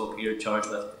 So and so appeared charged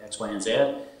with X, Y, and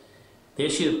Z. The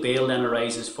issue of bail then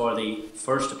arises for the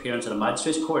first appearance at a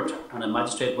magistrate's court, and a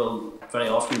magistrate will very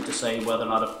often decide whether or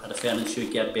not a defendant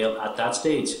should get bail at that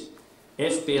stage.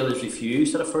 If bail is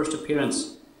refused at a first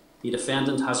appearance, the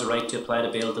defendant has a right to apply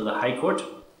to bail to the High Court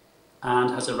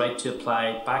and has a right to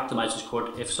apply back to the magistrate's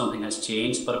court if something has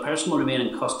changed. But a person will remain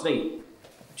in custody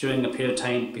during a period of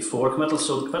time before committal.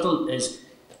 So the committal is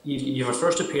you have a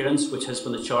first appearance, which has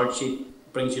when the charge sheet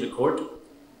brings you to court.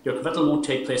 Your committal won't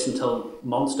take place until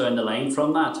months down the line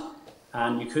from that,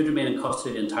 and you could remain in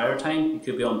custody the entire time. You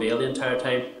could be on bail the entire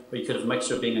time, or you could have a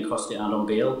mixture of being in custody and on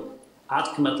bail.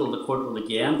 At committal, the court will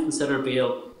again consider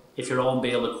bail. If you're on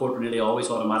bail, the court will nearly always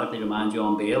automatically remand you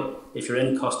on bail. If you're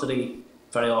in custody,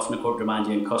 very often the court will remand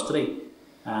you in custody,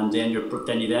 and then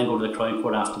you then go to the Crown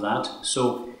Court after that.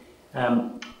 So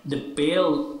the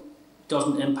bail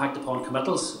doesn't impact upon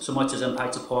committals so much as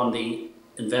impacts upon the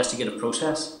investigative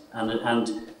process,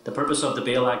 and the purpose of the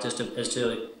Bail Act is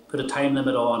to put a time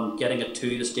limit on getting it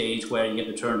to the stage where you get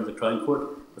returned to the Crown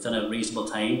Court within a reasonable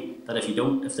time. That if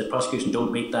the prosecution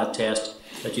don't meet that test,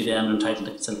 that you then are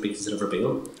entitled to be considered for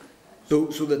bail. So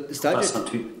the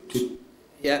statute.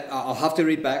 Yeah, I'll have to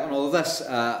read back on all of this.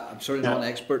 I'm certainly not an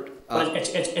expert. But I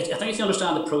think if you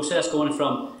understand the process going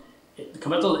from the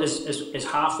committal is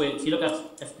halfway. If you look at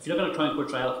a Crown Court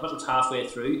trial, committal's halfway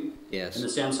through. Yes. In the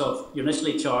sense of you're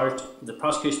initially charged, the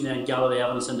prosecution then gather the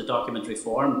evidence into documentary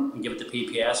form and give it to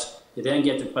PPS. You then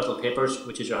get the committal papers,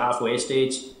 which is your halfway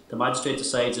stage. The magistrate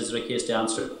decides is there a case to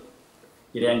answer.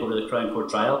 You then go to the Crown Court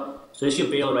trial. So the issue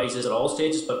of bail arises at all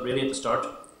stages, but really at the start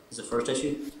is the first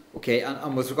issue. Okay,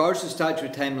 and with regards to statutory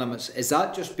time limits, is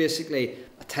that just basically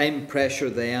a time pressure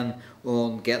then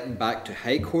on getting back to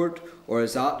High Court, or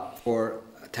is that for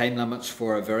time limits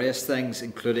for various things,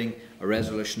 including a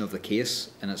resolution of the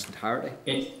case in its entirety?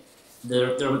 There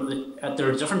are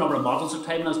a different number of models of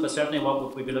time limits, but certainly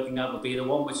what we'd be looking at would be the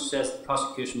one which says the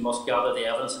prosecution must gather the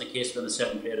evidence in a case within a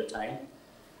certain period of time,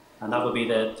 and that would be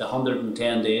the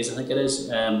 110 days, I think it is.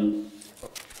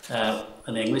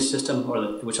 in the English system,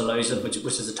 which allows it, which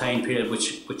is a time period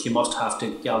which you must have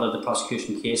to gather the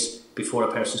prosecution case before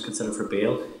a person is considered for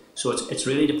bail. So it's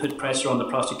really to put pressure on the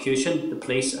prosecution, the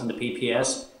police and the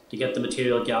PPS to get the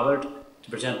material gathered to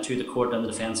present to the court and the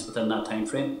defence within that time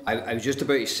frame. I was just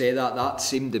about to say that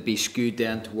seemed to be skewed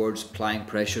then towards applying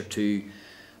pressure to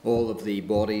all of the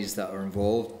bodies that are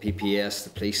involved, PPS,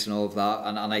 the police and all of that,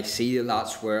 and I see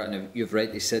that's where, and you've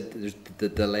rightly said, the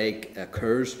delay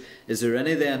occurs. Is there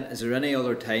any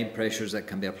other time pressures that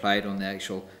can be applied on the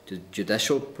actual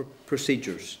judicial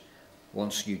procedures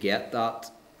once you get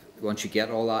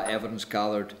all that evidence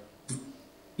gathered?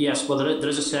 Yes, well, there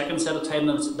is a second set of time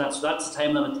limits. That's the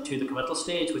time limit to the committal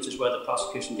stage, which is where the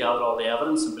prosecution gather all the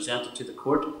evidence and present it to the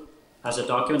court as a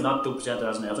document, not don't present it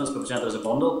as an evidence, but present it as a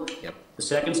bundle. Yep. The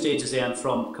second stage is then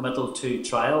from committal to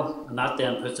trial, and that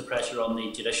then puts the pressure on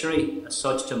the judiciary as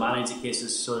such to manage the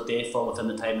cases so that they fall within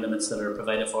the time limits that are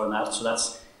provided for in that. So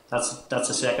that's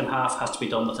the second half, has to be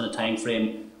done within a time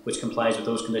frame which complies with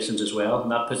those conditions as well,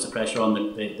 and that puts the pressure on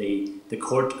the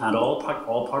court and all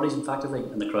parties, effectively,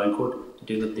 in the Crown Court to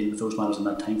deal with those matters in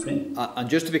that time frame. And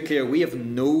just to be clear, we have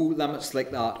no limits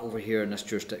like that over here in this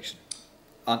jurisdiction.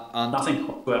 Nothing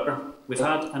whatsoever. We've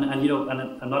had,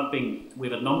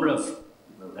 we've had a number of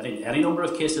any number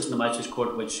of cases in the Magistrates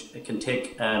Court which it can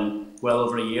take well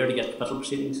over a year to get committal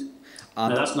proceedings.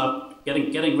 Now that's not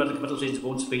getting rid of committal proceedings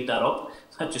won't speed that up.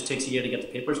 That just takes a year to get the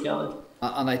papers gathered.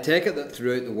 And I take it that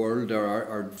throughout the world there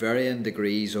are varying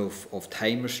degrees of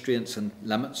time restraints and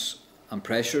limits and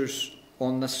pressures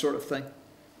on this sort of thing.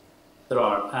 There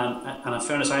are, and in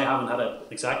fairness, I haven't had an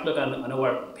exact look. I know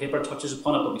our paper touches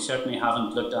upon it, but we certainly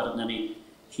haven't looked at it in any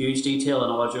huge detail in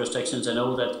all our jurisdictions. I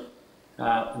know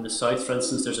that in the south, for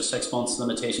instance, there's a 6 months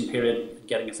limitation period in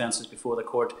getting offences before the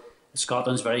court.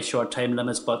 Scotland's very short time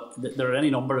limits, but there are any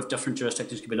number of different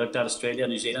jurisdictions can be looked at. Australia,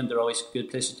 New Zealand, they're always good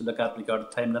places to look at in regard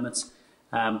to time limits.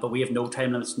 But we have no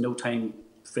time limits, no time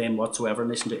frame whatsoever in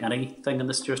relation to anything in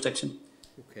this jurisdiction.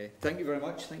 Okay, thank you very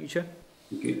much. Thank you, Chair.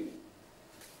 Thank you.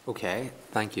 Okay,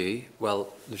 thank you.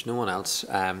 Well, there's no one else,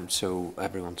 so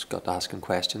everyone's got asking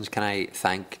questions. Can I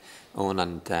thank Owen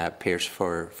and Pierce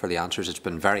for the answers? It's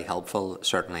been very helpful.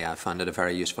 Certainly, I found it a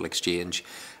very useful exchange,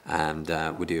 and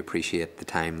we do appreciate the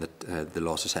time that the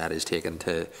Law Society has taken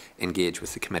to engage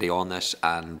with the committee on this.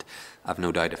 And I've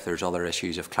no doubt if there's other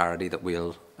issues of clarity that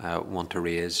we'll want to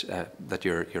raise, that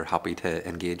you're happy to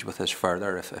engage with us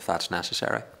further if that's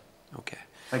necessary. Okay.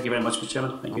 Thank you very much, Mr.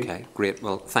 Chairman. Thank you. Okay, great.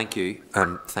 Well, thank you,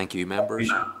 and thank you, members.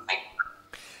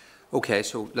 Okay,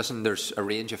 so listen, there's a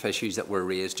range of issues that were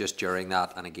raised just during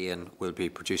that, and again, we'll be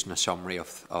producing a summary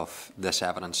of this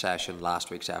evidence session, last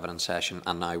week's evidence session,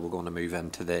 and now we're going to move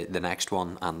into the next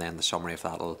one, and then the summary of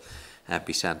that will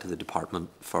be sent to the department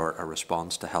for a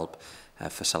response to help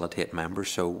facilitate members.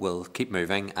 So we'll keep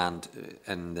moving, and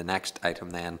in the next item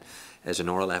then is an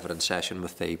oral evidence session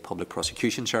with the Public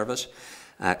Prosecution Service.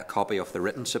 A copy of the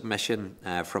written submission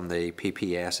from the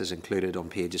PPS is included on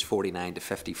pages 49 to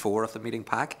 54 of the meeting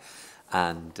pack,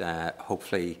 and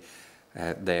hopefully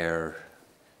they're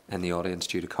in the audience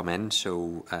due to come in.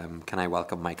 So can I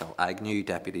welcome Michael Agnew,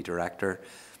 Deputy Director,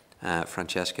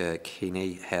 Francesca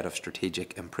Keeney, Head of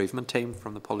Strategic Improvement Team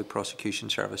from the Public Prosecution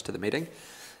Service, to the meeting.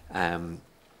 I'm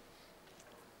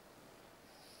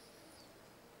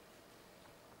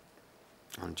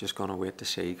just going to wait to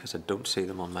see, because I don't see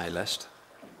them on my list.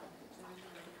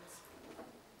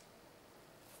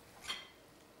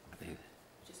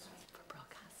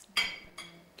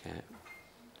 Okay.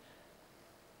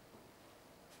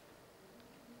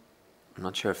 I'm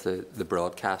not sure if the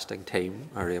broadcasting team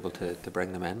are able to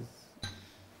bring them in.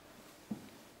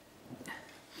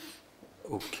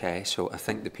 Okay, so I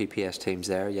think the PPS team's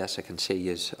there. Yes, I can see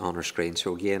you on our screen.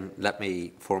 So again, let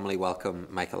me formally welcome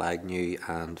Michael Agnew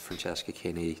and Francesca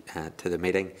Keeney to the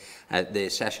meeting. The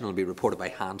session will be reported by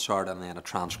Hansard and then a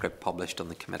transcript published on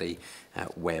the committee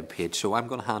webpage. So I'm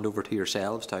going to hand over to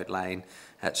yourselves to outline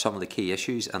some of the key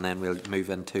issues, and then we'll move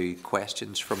into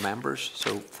questions from members.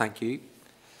 So thank you.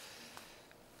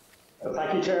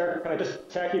 Thank you, Chair. Can I just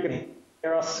check you can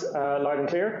hear us loud and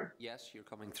clear? Yes, you're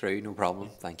coming through, no problem.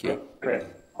 Thank you. Great.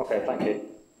 Okay, thank you.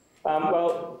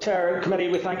 Well, Chair, Committee,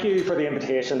 we thank you for the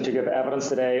invitation to give evidence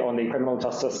today on the Criminal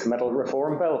Justice Committal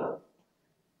Reform Bill.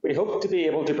 We hope to be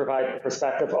able to provide the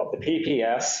perspective of the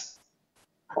PPS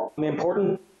on the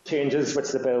important changes which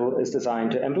the bill is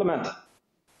designed to implement.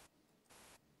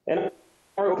 In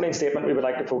our opening statement, we would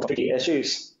like to focus on 3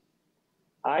 issues.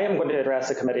 I am going to address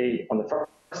the Committee on the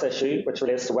first issue, which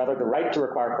relates to whether the right to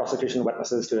require prosecution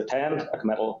witnesses to attend a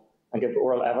committal and give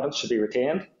oral evidence should be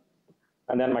retained.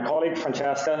 And then my colleague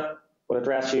Francesca will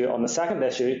address you on the second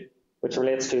issue, which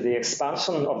relates to the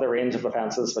expansion of the range of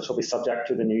offences which will be subject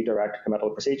to the new direct committal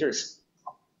procedures.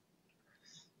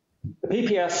 The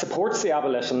PPS supports the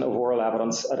abolition of oral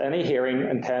evidence at any hearing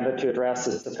intended to address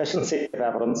the sufficiency of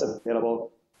evidence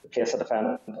available to place a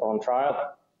defendant on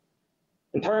trial.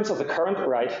 In terms of the current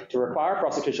right to require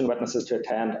prosecution witnesses to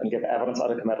attend and give evidence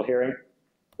at a committal hearing,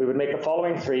 we would make the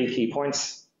following 3 key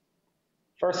points.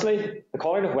 Firstly, the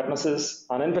calling of witnesses,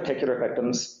 and in particular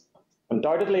victims,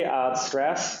 undoubtedly adds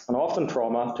stress and often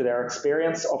trauma to their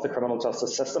experience of the criminal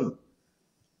justice system.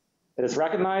 It is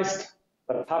recognised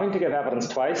that having to give evidence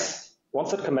twice,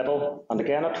 once at committal and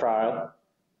again at trial,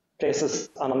 places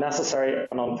an unnecessary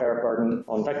and unfair burden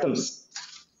on victims.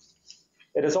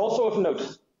 It is also of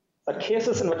note that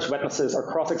cases in which witnesses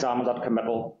are cross-examined at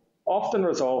committal often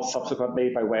resolve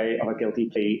subsequently by way of a guilty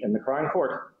plea in the Crown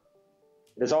Court.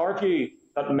 It is our view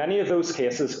that many of those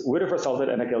cases would have resulted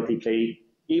in a guilty plea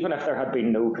even if there had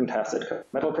been no contested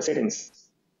committal proceedings.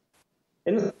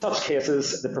 In such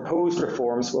cases, the proposed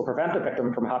reforms will prevent a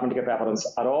victim from having to give evidence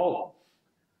at all,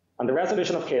 and the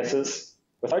resolution of cases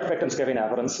without victims giving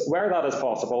evidence, where that is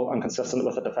possible and consistent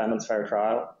with the defendant's fair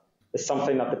trial, is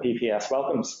something that the PPS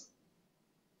welcomes.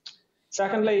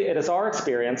 Secondly, it is our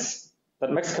experience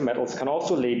that mixed committals can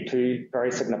also lead to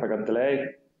very significant delay.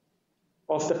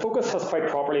 Whilst the focus has quite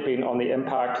properly been on the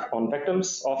impact on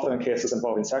victims, often in cases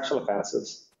involving sexual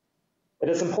offences, it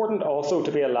is important also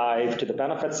to be alive to the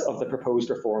benefits of the proposed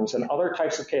reforms in other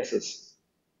types of cases.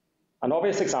 An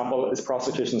obvious example is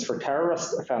prosecutions for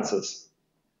terrorist offences,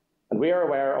 and we are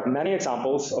aware of many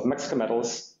examples of mixed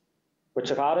committals which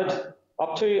have added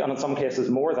up to, and in some cases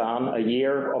more than, a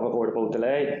year of avoidable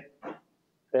delay.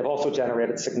 They have also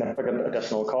generated significant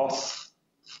additional costs.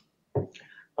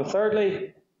 And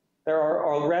thirdly, there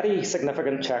are already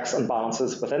significant checks and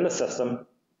balances within the system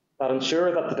that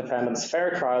ensure that the defendant's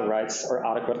fair trial rights are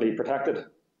adequately protected.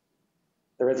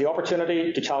 There is the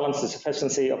opportunity to challenge the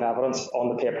sufficiency of evidence on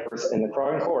the papers in the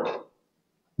Crown Court.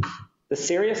 The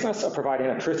seriousness of providing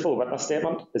a truthful witness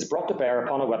statement is brought to bear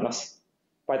upon a witness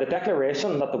by the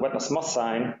declaration that the witness must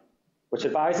sign, which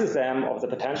advises them of the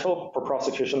potential for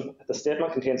prosecution if the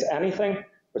statement contains anything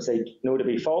which they know to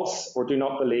be false or do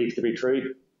not believe to be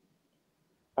true.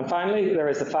 And finally, there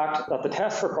is the fact that the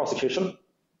test for prosecution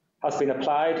has been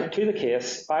applied to the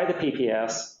case by the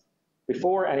PPS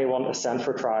before anyone is sent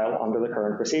for trial under the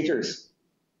current procedures.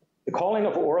 The calling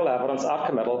of oral evidence at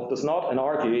committal does not, in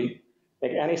our view,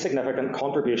 make any significant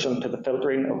contribution to the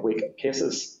filtering of weak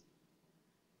cases.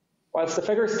 Whilst the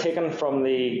figures taken from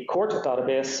the court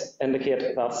database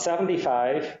indicate that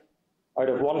 75 out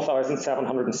of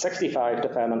 1,765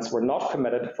 defendants were not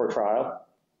committed for trial,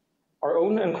 our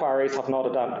own inquiries have not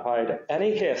identified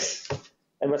any case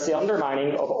in which the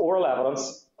undermining of oral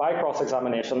evidence by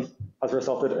cross-examination has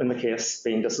resulted in the case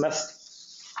being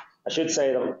dismissed. I should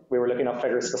say that we were looking at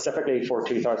figures specifically for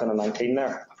 2019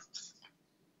 there.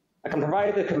 I can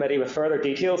provide the committee with further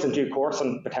details in due course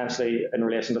and potentially in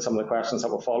relation to some of the questions that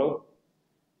will follow.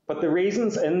 But the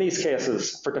reasons in these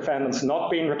cases for defendants not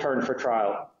being returned for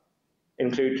trial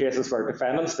include cases where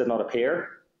defendants did not appear,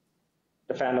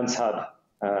 defendants had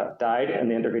died in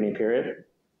the intervening period,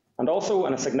 and also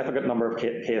in a significant number of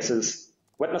cases,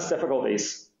 witness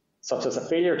difficulties, such as a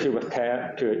failure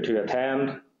to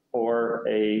attend or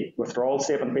a withdrawal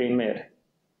statement being made.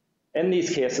 In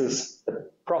these cases, the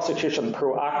prosecution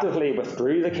proactively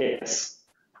withdrew the case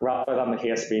rather than the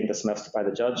case being dismissed by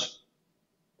the judge.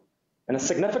 In a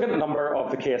significant number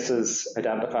of the cases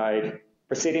identified,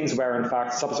 proceedings were in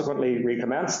fact subsequently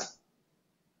recommenced,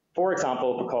 for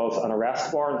example, because an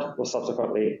arrest warrant was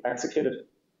subsequently executed.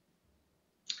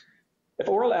 If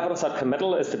oral evidence at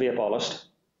committal is to be abolished,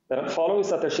 then it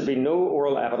follows that there should be no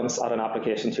oral evidence at an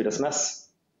application to dismiss.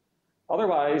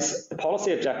 Otherwise, the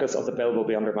policy objectives of the bill will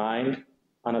be undermined,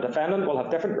 and a defendant will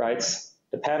have different rights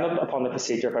dependent upon the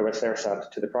procedure by which they are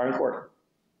sent to the Crown Court.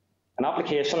 An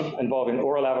application involving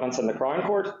oral evidence in the Crown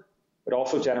Court would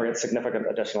also generate significant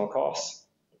additional costs.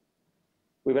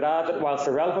 We would add that whilst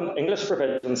the relevant English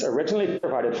provisions originally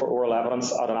provided for oral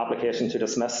evidence at an application to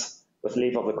dismiss with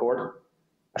leave of the court,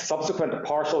 a subsequent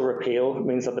partial repeal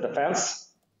means that the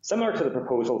defence, similar to the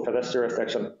proposal for this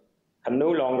jurisdiction, can no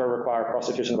longer require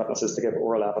prosecution witnesses to give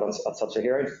oral evidence at such a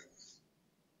hearing.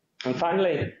 And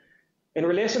finally, in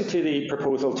relation to the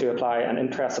proposal to apply an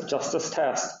interest of justice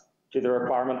test to the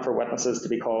requirement for witnesses to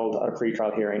be called at a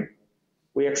pre-trial hearing,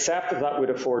 we accept that would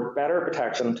afford better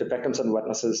protection to victims and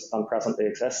witnesses than presently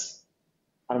exists,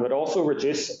 and would also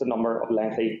reduce the number of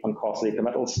lengthy and costly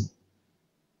committals.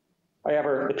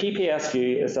 However, the PPS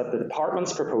view is that the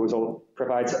Department's proposal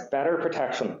provides better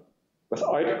protection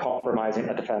without compromising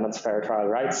a defendant's fair trial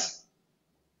rights.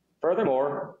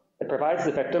 Furthermore, It provides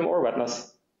the victim or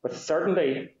witness with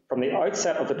certainty from the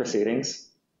outset of the proceedings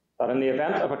that in the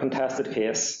event of a contested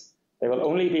case, they will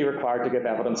only be required to give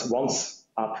evidence once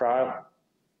at trial.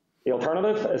 The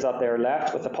alternative is that they are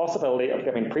left with the possibility of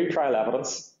giving pre-trial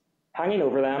evidence hanging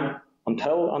over them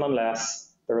until and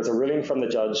unless there is a ruling from the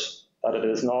judge that it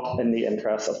is not in the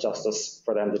interest of justice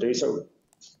for them to do so.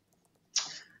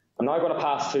 I'm now going to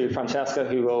pass to Francesca,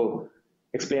 who will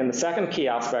explain the second key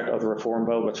aspect of the Reform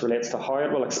Bill, which relates to how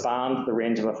it will expand the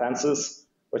range of offences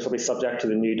which will be subject to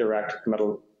the new direct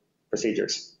committal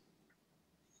procedures.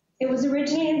 It was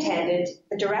originally intended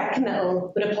that direct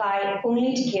committal would apply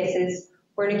only to cases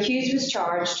where an accused was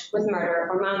charged with murder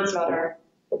or manslaughter.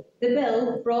 The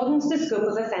bill broadens the scope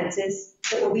of offences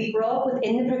that will be brought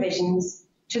within the provisions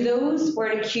to those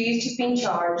where an accused has been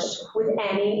charged with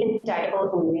any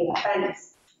indictable-only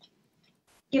offence.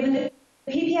 Given the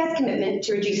PPS commitment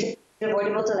to reducing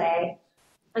avoidable delay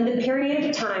and the period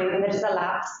of time that has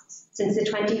elapsed since the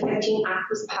 2015 Act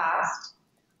was passed,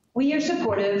 we are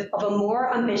supportive of a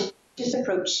more ambitious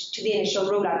approach to the initial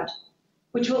rollout,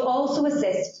 which will also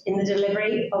assist in the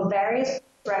delivery of various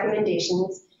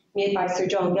recommendations made by Sir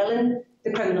John Gillen,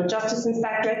 the Criminal Justice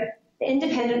Inspectorate, the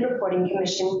Independent Reporting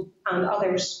Commission and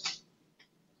others.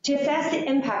 To assess the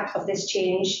impact of this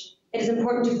change, it is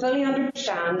important to fully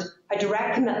understand how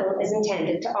direct committal is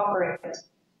intended to operate.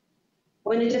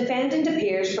 When a defendant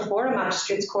appears before a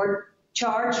magistrate's court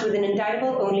charged with an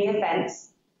indictable-only offence,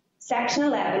 Section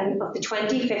 11 of the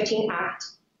 2015 Act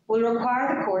will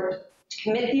require the court to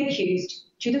commit the accused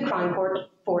to the Crown Court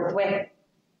forthwith.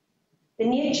 The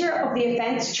nature of the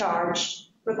offence charged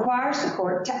requires the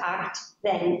court to act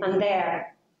then and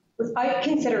there, without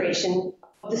consideration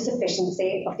of the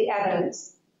sufficiency of the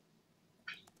evidence.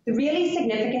 The really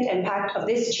significant impact of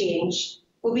this change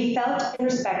will be felt in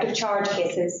respect of charge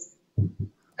cases.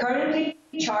 Currently,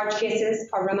 charge cases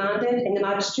are remanded in the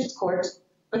Magistrates' Court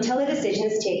until a decision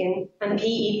is taken and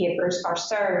PE papers are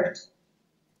served.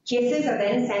 Cases are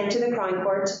then sent to the Crown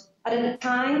Court at a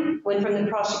time when, from the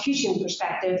prosecution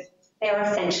perspective, they are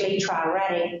essentially trial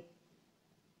ready.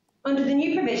 Under the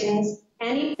new provisions,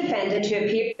 any defendant who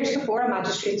appears before a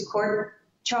Magistrates' Court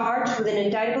charged with an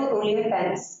indictable-only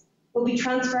offence will be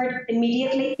transferred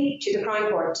immediately to the Crown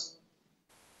Court.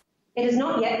 It has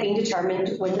not yet been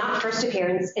determined when that first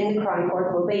appearance in the Crown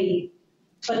Court will be,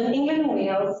 but in England and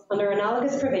Wales, under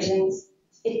analogous provisions,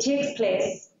 it takes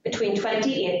place between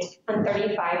 28 and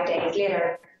 35 days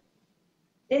later.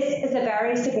 This is a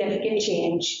very significant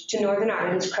change to Northern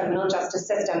Ireland's criminal justice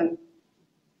system.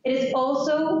 It is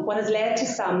also what has led to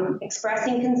some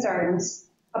expressing concerns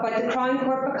about the Crown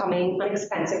Court becoming an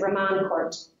expensive remand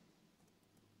court.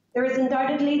 There is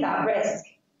undoubtedly that risk,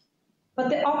 but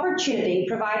the opportunity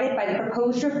provided by the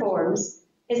proposed reforms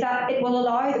is that it will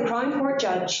allow the Crown Court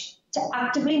judge to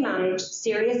actively manage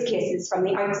serious cases from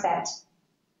the outset.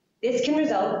 This can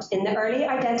result in the early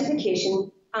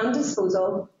identification and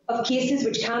disposal of cases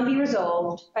which can be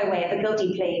resolved by way of a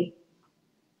guilty plea.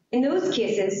 In those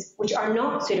cases which are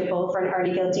not suitable for an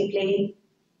early guilty plea,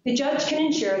 the judge can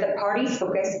ensure that parties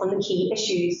focus on the key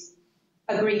issues,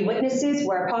 agree witnesses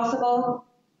where possible,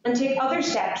 and take other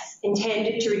steps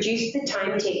intended to reduce the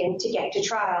time taken to get to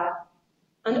trial,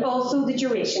 and also the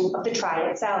duration of the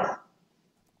trial itself.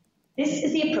 This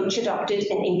is the approach adopted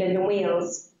in England and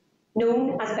Wales,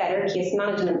 known as better case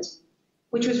management,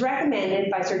 which was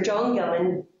recommended by Sir John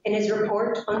Gillen in his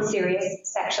report on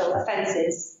serious sexual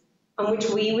offences, and which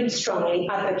we would strongly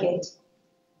advocate.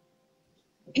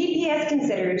 PPS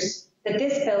considers that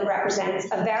this bill represents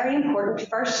a very important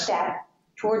first step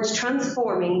towards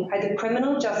transforming how the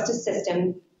criminal justice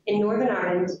system in Northern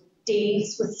Ireland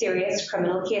deals with serious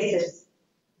criminal cases.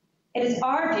 It is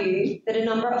our view that a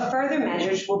number of further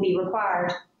measures will be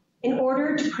required in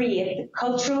order to create the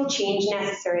cultural change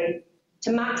necessary to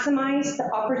maximise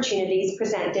the opportunities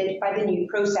presented by the new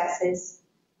processes.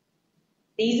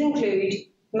 These include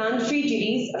mandatory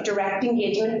duties of direct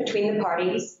engagement between the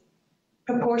parties,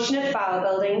 proportionate file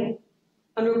building,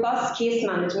 and robust case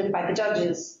management by the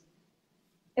judges.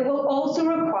 It will also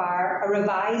require a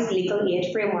revised legal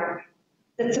aid framework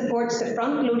that supports the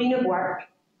front-loading of work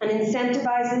and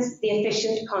incentivises the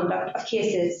efficient conduct of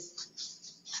cases.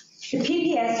 The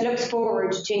PPS looks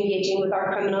forward to engaging with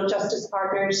our criminal justice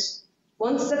partners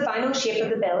once the final shape of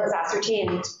the bill is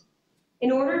ascertained,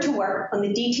 in order to work on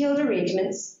the detailed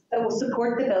arrangements that will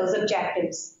support the bill's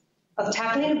objectives of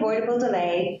tackling avoidable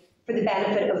delay for the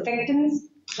benefit of victims,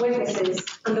 witnesses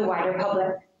and the wider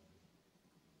public.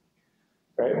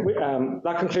 Right.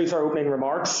 That concludes our opening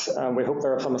remarks. We hope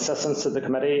there are some assistance to the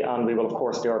committee, and we will of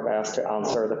course do our best to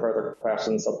answer the further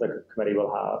questions that the committee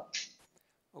will have.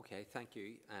 Okay, thank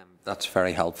you. That's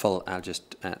very helpful. I'll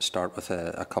just start with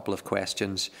a couple of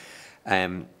questions.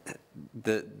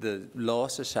 The Law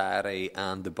Society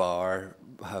and the Bar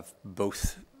have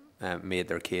both made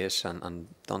their case and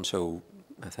done so,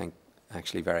 I think,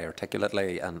 actually very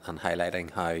articulately and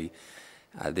highlighting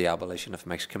how the abolition of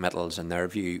mixed committals, in their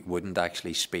view, wouldn't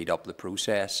actually speed up the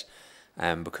process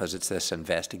because it's this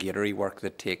investigatory work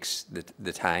that takes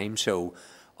the time. So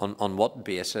on what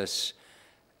basis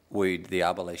would the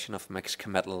abolition of mixed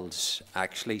committals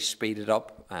actually speed it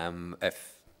up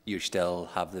if you still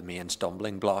have the main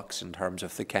stumbling blocks in terms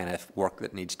of the kind of work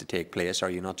that needs to take place? Are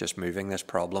you not just moving this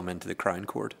problem into the Crown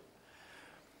Court?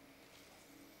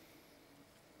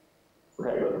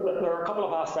 Okay, there are a couple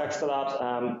of aspects to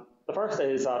that. The first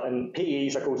is that in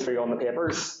PEs that go through on the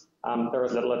papers, there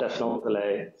is little additional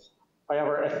delay.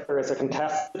 However, if there is a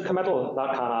contested committal,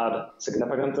 that can add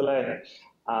significant delay.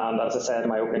 And as I said in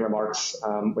my opening remarks,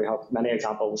 we have many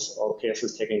examples of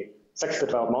cases taking 6 to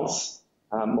 12 months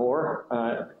more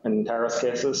in terrorist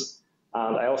cases.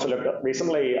 And I also looked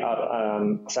recently at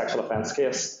a sexual offence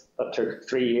case that took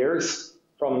 3 years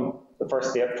from the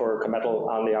first date for committal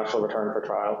and the actual return for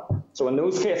trial. So in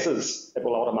those cases, it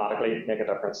will automatically make a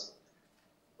difference.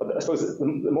 But I suppose the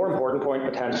more important point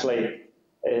potentially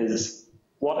is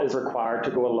what is required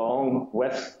to go along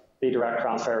with the direct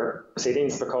transfer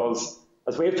proceedings, because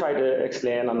as we've tried to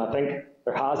explain, and I think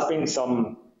there has been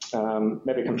some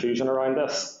maybe confusion around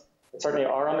this, it's certainly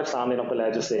our understanding of the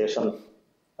legislation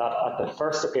that at the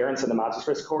first appearance in the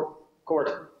Magistrates'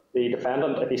 Court, the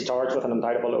defendant, if he's charged with an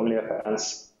indictable only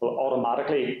offence, will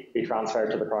automatically be transferred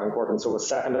to the Crown Court, and so a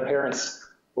second appearance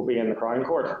will be in the Crown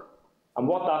Court. And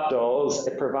what that does,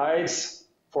 it provides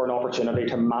for an opportunity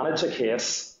to manage a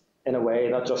case in a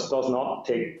way that just does not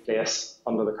take place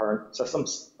under the current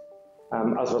systems.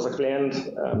 As was explained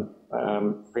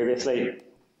previously,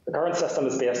 the current system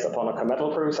is based upon a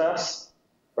committal process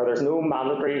where there's no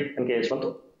mandatory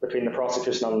engagement between the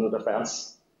prosecution and the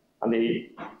defence. And the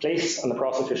police and the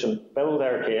prosecution build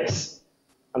their case,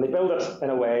 and they build it in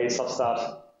a way such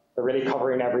that they're really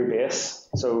covering every base.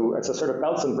 So it's a sort of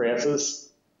belts and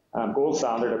braces, gold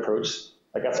standard approach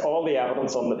that gets all the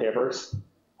evidence on the papers,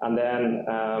 and then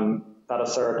that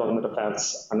is served on the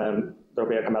defence, and then there'll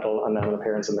be a committal and then an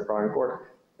appearance in the Crown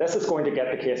Court. This is going to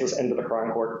get the cases into the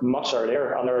Crown Court much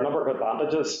earlier, and there are a number of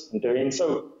advantages in doing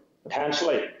so,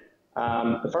 potentially.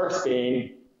 The first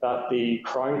being that the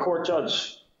Crown Court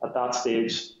judge at that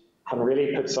stage can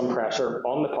really put some pressure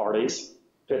on the parties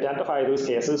to identify those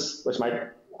cases which might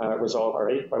resolve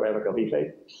early by way of a guilty plea.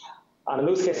 And in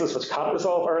those cases which can't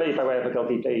resolve early by way of a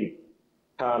guilty plea,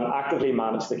 can actively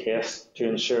manage the case to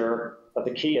ensure that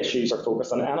the key issues are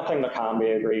focused on anything that can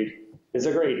be agreed is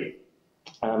agreed.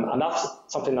 And that's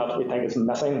something that we think is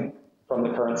missing from the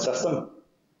current system.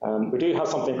 We do have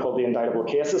something called the Indictable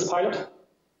Cases Pilot,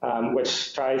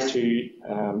 which tries to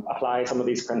apply some of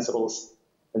these principles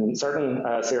in certain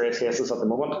serious cases at the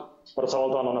moment, but it's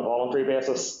all done on a voluntary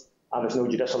basis, and there's no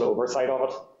judicial oversight of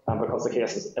it because the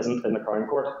case isn't in the Crown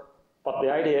Court. But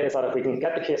the idea is that if we can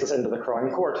get the cases into the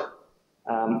Crown Court,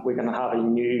 we can have a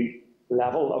new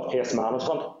level of case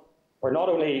management, where not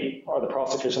only are the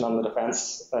prosecution and the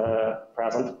defence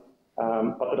present,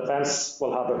 but the defence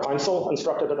will have their counsel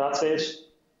instructed at that stage,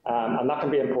 and that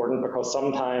can be important because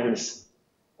sometimes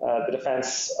the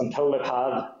defence, until they've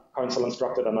had counsel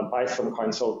instructed and advice from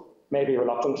counsel, may be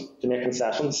reluctant to make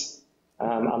concessions,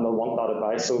 and they'll want that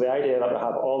advice. So the idea that we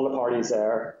have all the parties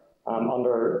there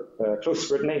under close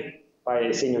scrutiny by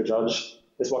a senior judge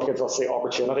is what gives us the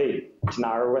opportunity to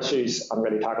narrow issues and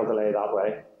really tackle delay that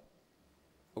way.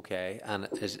 Okay, and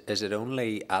is it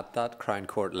only at that Crown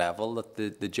Court level that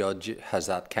the judge has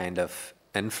that kind of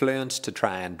influence to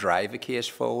try and drive a case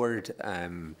forward?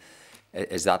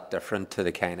 Is that different to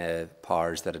the kind of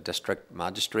powers that a district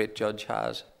magistrate judge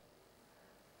has?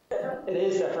 It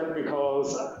is different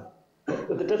because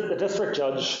the district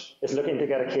judge is looking to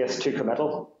get a case to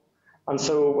committal. And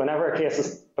so whenever a case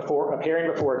is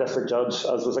appearing before a district judge,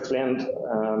 as was explained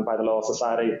by the Law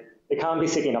Society, they can be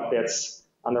seeking updates,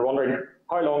 and they're wondering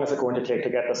how long is it going to take to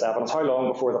get this evidence, how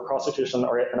long before the prosecution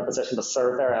are in a position to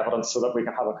serve their evidence so that we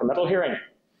can have a committal hearing.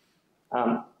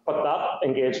 But that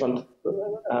engagement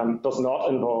does not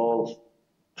involve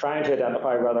trying to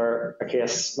identify whether a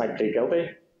case might plead guilty.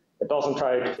 It doesn't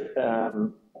try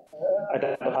to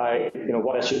identify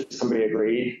what issues can be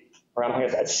agreed or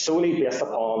anything. It's solely based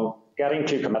upon getting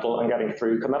to committal and getting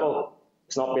through committal.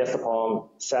 It's not based upon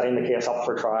setting the case up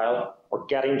for trial or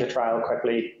getting to trial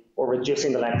quickly or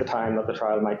reducing the length of time that the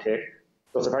trial might take.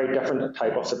 So it's a very different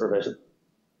type of supervision.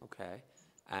 Okay.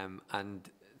 And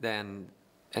then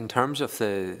In terms of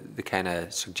the kind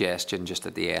of suggestion just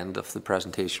at the end of the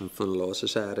presentation for the Law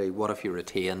Society, what if you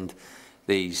retained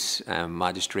these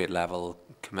magistrate level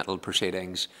committal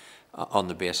proceedings on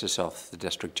the basis of the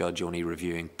district judge only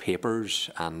reviewing papers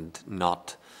and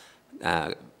not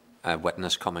a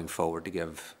witness coming forward to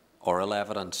give oral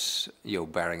evidence,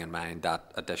 bearing in mind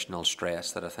that additional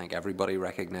stress that I think everybody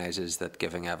recognises that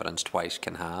giving evidence twice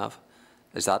can have?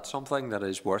 Is that something that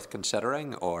is worth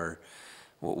considering, or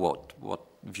what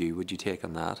view would you take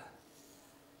on that?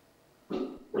 Yeah,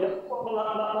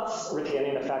 well, that's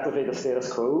retaining effectively the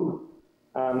status quo.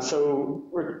 So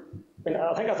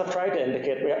I think, as I've tried to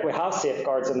indicate, we have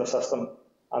safeguards in the system,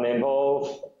 and they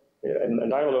involve, in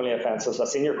indictable-only offences, a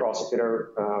senior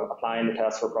prosecutor applying the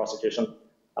test for prosecution.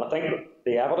 And I think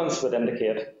the evidence would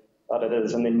indicate that it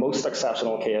is in the most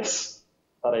exceptional case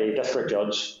that a district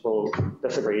judge will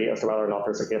disagree as to whether or not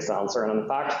there's a case to answer. And in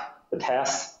fact, the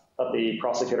test that the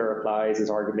prosecutor applies is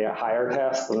arguably a higher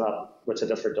test than that which a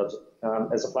district judge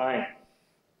is applying.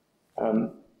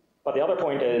 But the other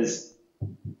point is,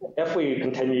 if we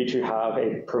continue to have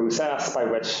a process by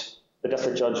which the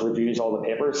district judge reviews all the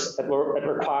papers, it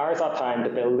requires that time to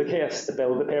build the case, to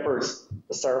build the papers,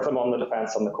 to serve them on the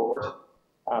defence and the court.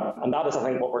 And that is, I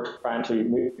think, what we're trying to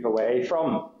move away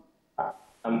from,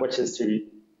 which is to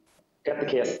get the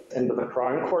case into the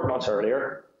Crown Court much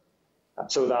earlier,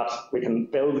 so that we can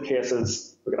build the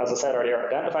cases, we can, as I said earlier,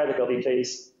 identify the guilty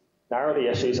pleas, narrow the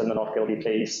issues in the not guilty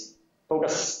pleas,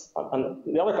 focus on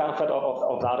the other benefit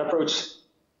of that approach.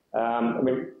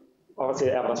 Obviously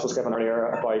evidence was given earlier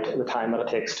about the time that it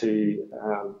takes to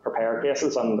prepare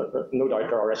cases, and no doubt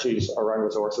there are issues around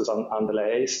resources and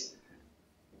delays.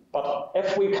 But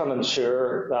if we can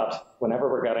ensure that whenever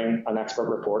we're getting an expert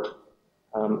report,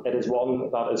 it is one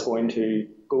that is going to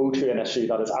go to an issue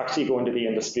that is actually going to be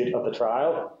in dispute at the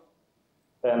trial,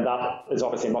 then that is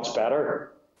obviously much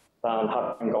better than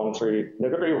having gone through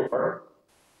nugatory work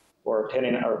or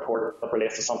obtaining a report that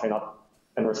relates to something that,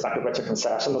 in respect of which a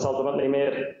concession was ultimately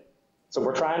made. So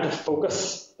we're trying to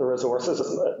focus the resources.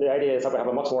 The idea is that we have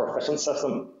a much more efficient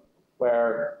system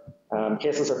where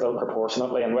cases are built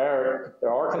proportionately, and where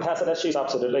there are contested issues,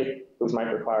 absolutely, those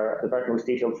might require the very most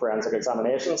detailed forensic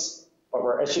examinations, but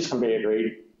where issues can be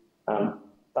agreed,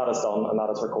 that is done and that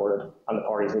is recorded, and the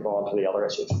parties move on to the other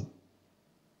issues.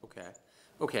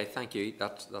 Okay, thank you.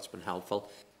 That's been helpful.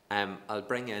 I'll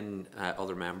bring in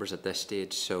other members at this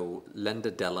stage. So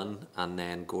Linda Dillon and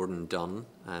then Gordon Dunn.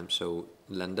 So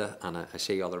Linda, and I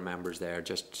see other members there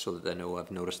just so that they know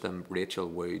I've noticed them. Rachel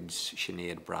Woods,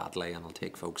 Sinead Bradley, and I'll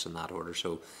take folks in that order.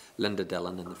 So Linda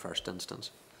Dillon in the first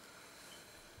instance.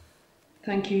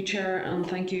 Thank you, Chair, and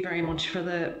thank you very much for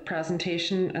the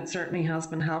presentation. It certainly has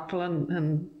been helpful,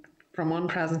 and from one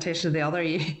presentation to the other,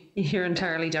 you hear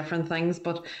entirely different things,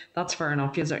 but that's fair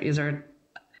enough. You are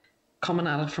coming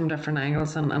at it from different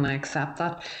angles, and I accept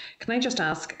that. Can I just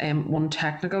ask one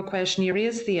technical question? You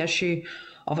raised the issue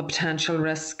of a potential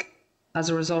risk as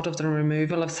a result of the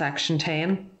removal of Section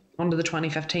 10 under the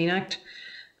 2015 Act,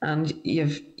 and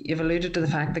you've alluded to the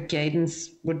fact that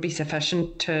guidance would be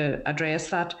sufficient to address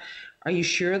that. Are you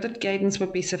sure that guidance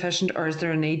would be sufficient, or is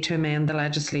there a need to amend the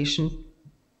legislation?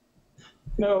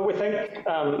 No, we think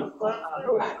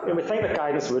that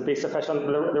guidance would be sufficient.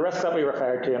 The risk that we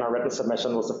referred to in our written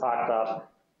submission was the fact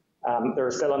that there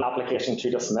is still an application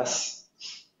to dismiss.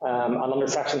 And under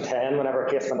Section 10, whenever a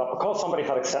case went up, because somebody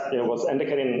had was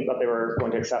indicating that they were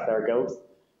going to accept their guilt,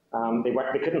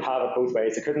 they couldn't have it both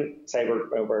ways. They couldn't say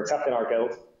we're accepting our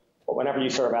guilt, but whenever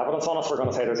you serve evidence on us, we're going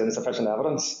to say there's insufficient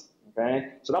evidence.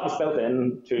 Okay, so that was built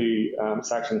into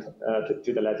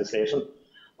to the legislation.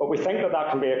 But we think that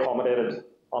can be accommodated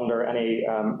under any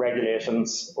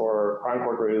regulations or Crown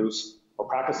Court rules or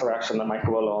practice direction that might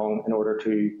go along in order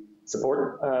to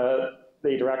support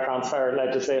the direct transfer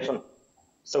legislation,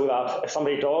 so that if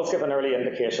somebody does give an early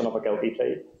indication of a guilty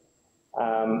plea,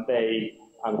 they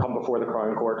come before the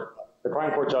Crown Court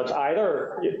judge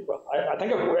either, I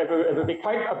think it would be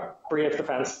quite a brave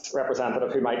defence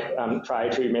representative who might try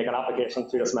to make an application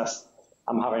to dismiss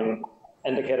having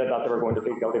indicated that they were going to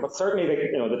plead guilty. But certainly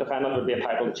the defendant would be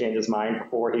entitled to change his mind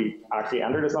before he actually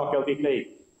entered his not guilty plea.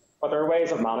 But there are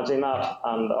ways of managing that,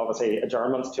 and obviously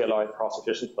adjournments to allow the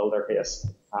prosecution to build their case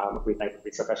we think would be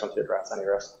sufficient to address any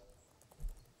risk.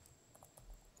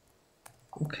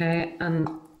 Okay, and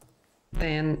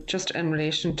then just in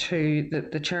relation to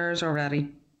the Chair's already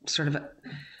sort of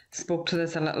spoke to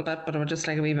this a little bit, but I would just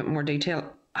like a wee bit more detail.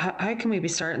 How can we be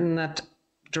certain that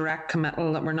direct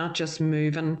committal, that we're not just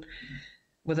moving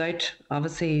without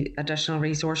obviously additional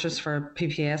resources for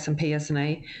PPS and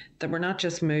PSNA, that we're not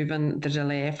just moving the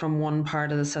delay from one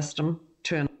part of the system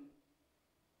to another?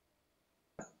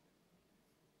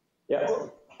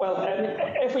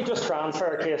 we just transfer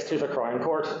a case to the Crown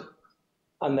Court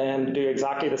and then do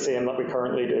exactly the same that we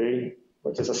currently do,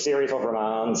 which is a series of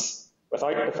remands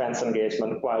without defence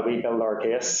engagement while we build our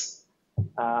case,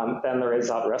 then there is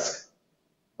that risk.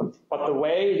 But the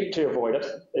way to avoid it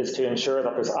is to ensure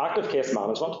that there's active case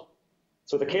management.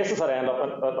 So the cases that end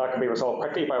up that can be resolved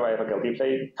quickly by way of a guilty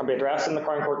plea can be addressed in the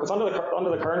Crown Court, because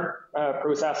under the current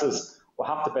processes, we'll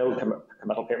have to build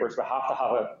committal papers, we have to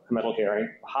have a committal hearing,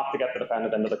 we have to get the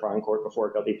defendant into the Crown Court before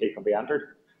a guilty plea can be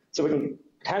entered. So we can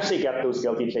potentially get those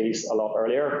guilty pleas a lot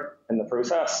earlier in the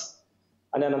process.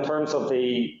 And then in terms of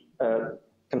the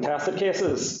contested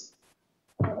cases,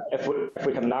 if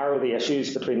we can narrow the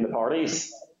issues between the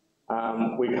parties,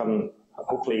 we can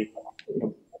hopefully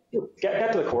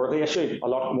get to the core of the issue a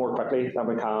lot more quickly than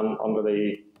we can under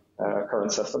the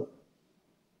current system.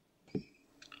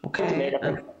 Okay.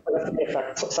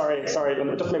 Sorry,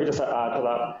 just maybe just to add to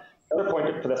that. The other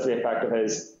point for this to be effective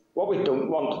is what we don't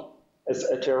want is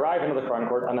to arrive into the Crown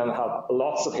Court and then have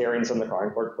lots of hearings in the Crown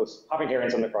Court, because having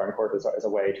hearings in the Crown Court is a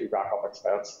way to rack up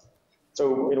expense. So,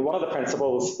 one of the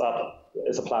principles that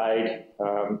is applied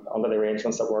under the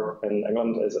arrangements that work in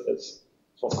England is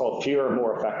what's called fewer,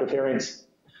 more effective hearings.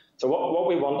 So what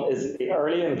we want is the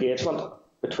early engagement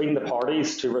between the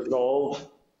parties to resolve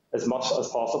as much as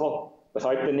possible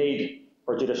without the need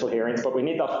for judicial hearings. But we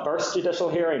need that first judicial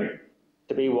hearing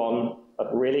to be one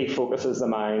that really focuses the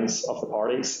minds of the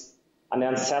parties and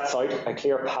then sets out a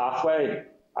clear pathway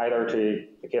either to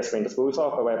the case being disposed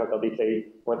of by way of a guilty plea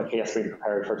or the case being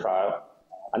prepared for trial.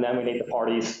 And then we need the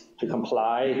parties to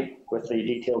comply with the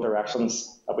detailed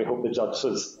directions that we hope the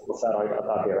judges will set out at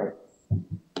that hearing.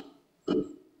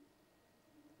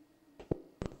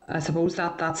 I suppose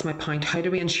that's my point. How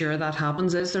do we ensure that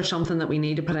happens? Is there something that we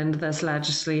need to put into this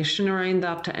legislation around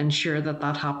that to ensure that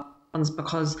happens?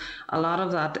 Because a lot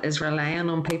of that is relying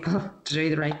on people to do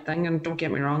the right thing. And don't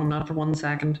get me wrong, I'm not for 1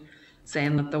 second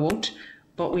saying that they won't.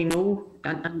 But we know,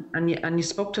 and you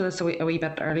spoke to this a wee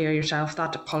bit earlier yourself,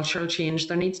 that cultural change.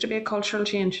 There needs to be a cultural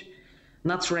change.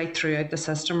 And that's right throughout the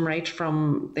system, right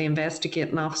from the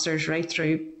investigating officers, right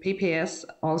through PPS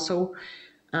also,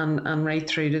 and right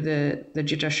through to the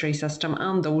judiciary system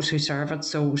and those who serve it,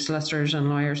 so solicitors and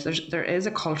lawyers. There is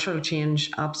a cultural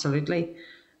change, absolutely,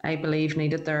 I believe,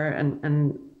 needed there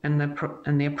in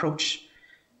the approach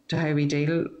to how we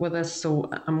deal with this. So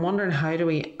I'm wondering, how do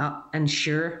we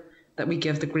ensure that we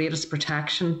give the greatest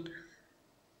protection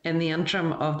in the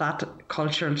interim of that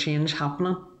cultural change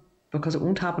happening? Because it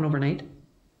won't happen overnight.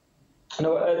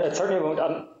 No, it certainly won't.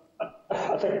 And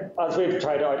I think, as we've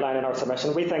tried to outline in our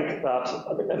submission, we think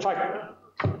that, in fact,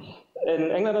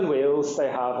 in England and Wales, they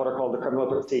have what are called the criminal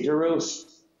procedure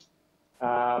rules,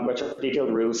 which are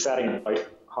detailed rules setting out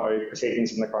how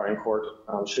proceedings in the Crown Court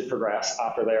should progress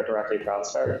after they are directly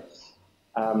transferred.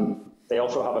 They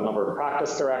also have a number of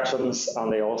practice directions,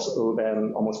 and they also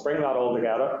then almost bring that all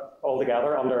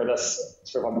together under this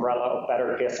sort of umbrella of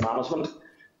better case management.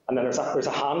 And then there's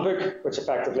a handbook which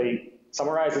effectively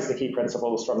summarises the key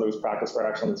principles from those practice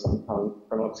directions and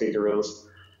criminal procedure rules,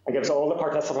 and gives all the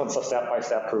participants a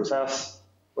step-by-step process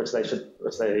which they should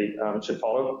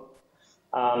follow.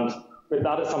 And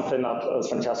that is something that, as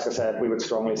Francesca said, we would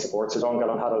strongly support. So John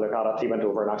Gillan had a look at it. He went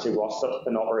over and actually watched it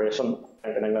in operation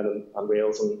in England and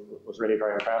Wales, and was really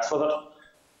very impressed with it.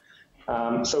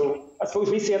 So I suppose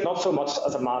we see it not so much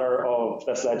as a matter of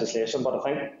this legislation, but I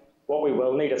think what we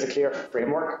will need is a clear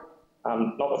framework,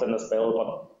 not within this bill,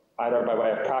 but either by way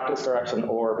of practice direction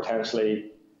or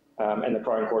potentially in the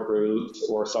Crown Court rules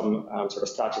or some sort of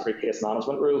statutory case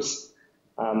management rules.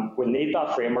 We'll need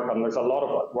that framework, and there's a lot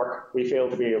of work we feel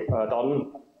to be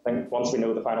done, I think, once we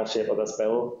know the final shape of this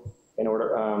bill in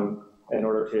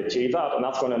order to achieve that. And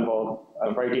that's going to involve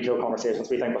very detailed conversations,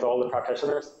 we think, with all the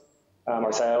practitioners,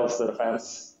 ourselves, the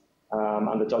defence,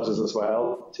 and the judges as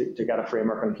well, to get a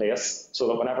framework in place so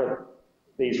that whenever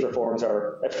if these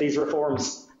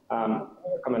reforms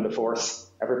come into force,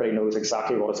 everybody knows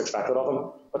exactly what is expected of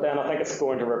them. But then I think it's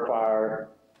going to require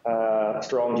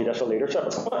strong judicial leadership.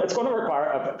 It's going to require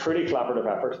a truly collaborative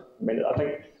effort. I mean, I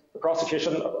think the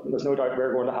prosecution, there's no doubt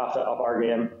we're going to have to up our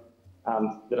game.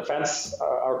 The defence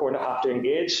are going to have to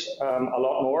engage a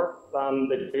lot more than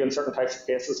they do in certain types of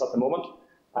cases at the moment.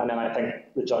 And then I think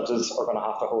the judges are going to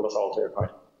have to hold us all to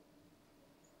account.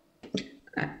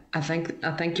 I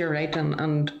think you're right,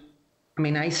 and I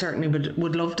mean, I certainly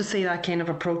would love to see that kind of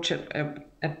approach.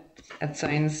 It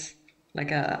sounds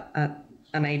like an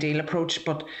ideal approach,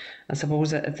 but I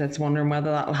suppose it's wondering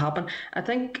whether that will happen. I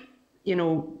think,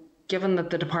 given that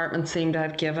the department seemed to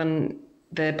have given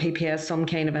the PPS some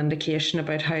kind of indication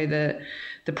about how the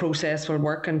process will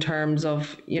work in terms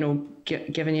of,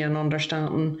 giving you an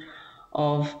understanding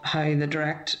of how the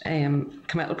direct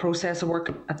committal process will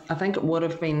work. I think it would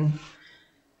have been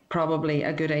probably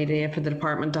a good idea for the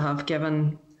department to have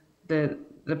given those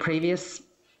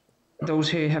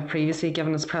who have previously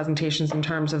given us presentations in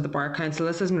terms of the Bar Council.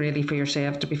 This isn't really for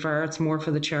yourself, to be fair, it's more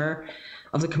for the chair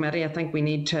of the committee. I think we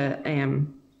need to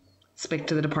speak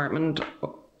to the department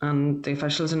and the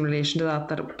officials in relation to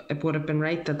that it would have been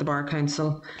right that the Bar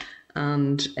Council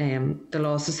and the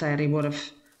Law Society would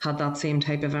have had that same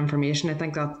type of information. I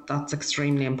think that's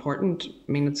extremely important.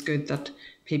 I mean, it's good that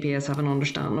PPS have an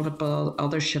understanding of it, but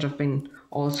others should have been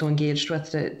also engaged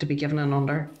with to be given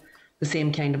under the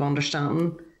same kind of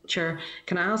understanding. Chair,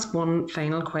 can I ask one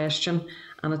final question?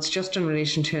 And it's just in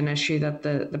relation to an issue that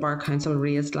the Bar Council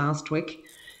raised last week.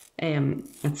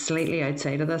 It's slightly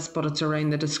outside of this, but it's around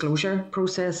the disclosure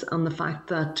process and the fact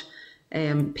that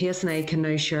PSNI can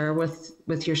now share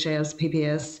with yourselves,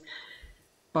 PPS,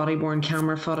 body-worn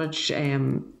camera footage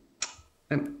in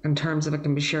terms of it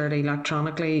can be shared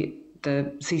electronically,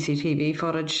 the CCTV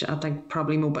footage, I think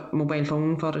probably mobile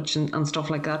phone footage and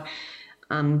stuff like that.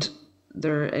 And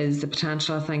there is the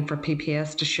potential, I think, for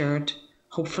PPS to share it,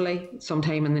 hopefully,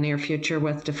 sometime in the near future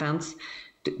with Defence.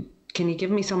 Can you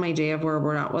give me some idea of where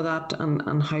we're at with that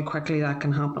and how quickly that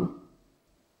can happen?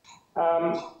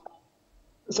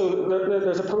 So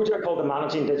there's a project called the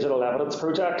Managing Digital Evidence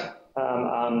Project,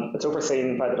 and it's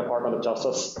overseen by the Department of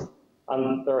Justice.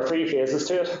 And there are 3 phases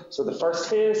to it. So the first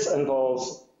phase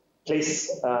involves police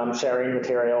sharing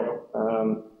material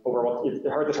over what you've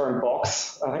heard the term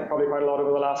box, I think probably quite a lot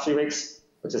over the last few weeks,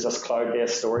 which is this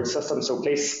cloud-based storage system. So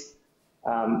police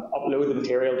upload the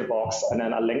material to Box, and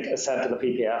then a link is sent to the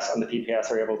PPS, and the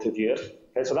PPS are able to view it.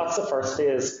 Okay, so that's the first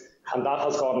phase, and that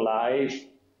has gone live.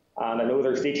 And I know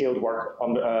there's detailed work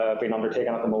being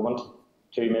undertaken at the moment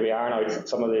to maybe iron out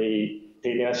some of the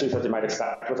teething issues that you might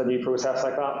expect with a new process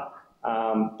like that.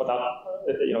 But that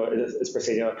is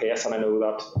proceeding at pace, and I know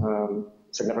that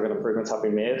significant improvements have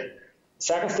been made. The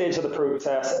second stage of the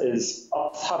process is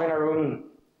us having our own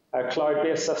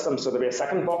cloud-based system, so there'll be a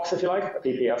second box, if you like, a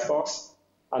PPS box,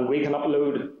 and we can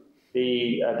upload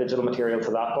the digital material to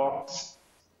that box.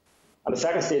 And the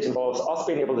second stage involves us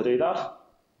being able to do that,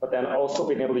 but then also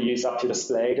being able to use that to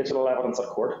display digital evidence at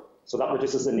court. So that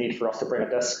reduces the need for us to bring a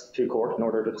disc to court in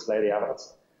order to display the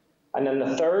evidence. And then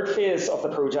the third phase of the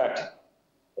project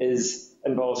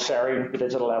involves sharing the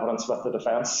digital evidence with the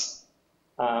Defence.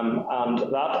 And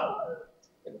that,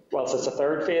 whilst it's a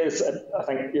third phase, I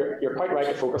think you're quite right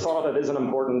to focus on it. It is an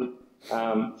important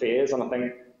phase, and I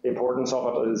think the importance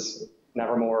of it is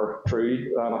never more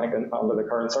true than I think under the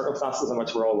current circumstances in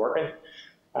which we're all working.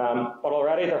 But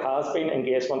already there has been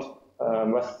engagement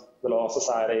with the Law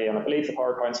Society, and I believe the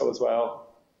Power Council as well,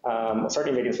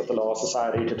 certainly meetings with the Law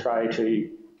Society to try to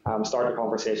start the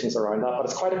conversations around that. But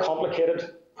it's quite a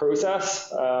complicated process.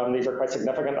 These are quite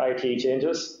significant IT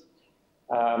changes.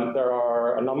 There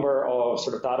are a number of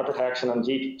sort of data protection and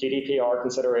GDPR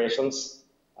considerations.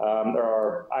 There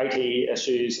are IT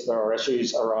issues. There are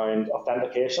issues around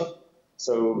authentication.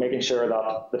 So making sure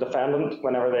that the defendant,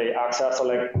 whenever they access a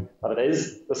link, that it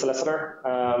is the solicitor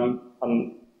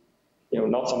and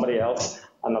not somebody else,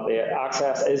 and that the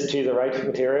access is to the right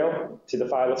material, to the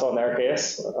file that's on their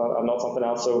case, and not something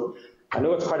else. So I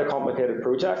know it's quite a complicated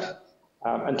project.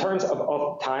 In terms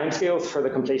of timescales for the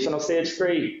completion of stage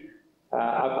 3,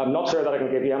 I'm not sure that I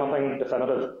can give you anything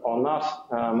definitive on that,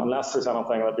 unless there's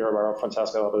anything that you're aware of,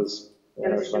 Francesca, that is...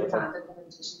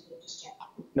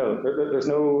 No, there's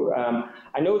no...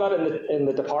 I know that in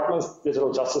the Department's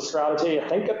Digital Justice Strategy, I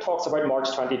think it talks about March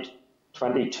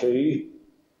 2022,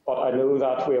 but I know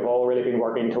that we have all really been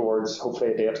working towards,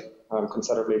 hopefully, a date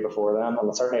considerably before then,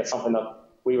 and certainly it's something that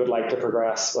we would like to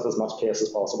progress with as much pace as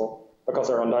possible, because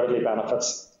there are undoubtedly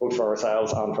benefits both for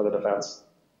ourselves and for the Defence.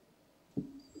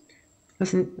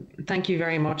 Listen, thank you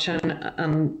very much,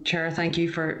 and Chair, thank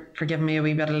you for giving me a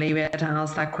wee bit of leeway to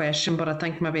ask that question, but I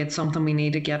think maybe it's something we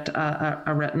need to get a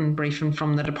written briefing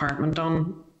from the department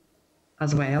on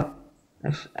as well,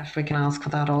 if we can ask for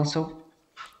that also.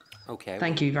 Okay.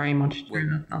 Thank you very much.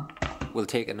 We'll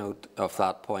take a note of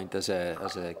that point as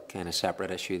a kind of separate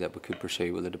issue that we could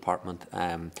pursue with the department.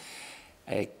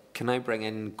 Can I bring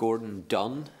in Gordon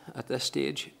Dunn at this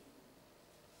stage?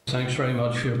 Thanks very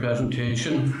much for your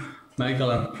presentation,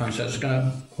 Michael and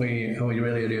Francesca. We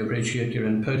really do appreciate your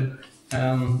input.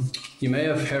 You may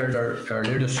have heard our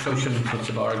earlier discussion with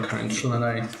the Bar Council, and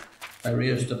I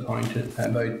raised the point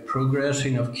about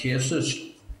progressing of cases.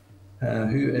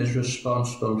 Who is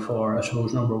responsible for, I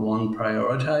suppose, number one,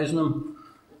 prioritising them,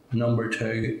 number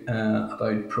two,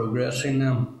 about progressing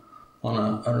them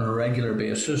on a regular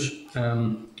basis.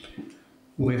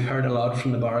 we've heard a lot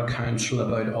from the Bar Council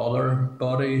about other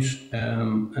bodies,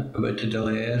 about the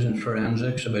delays in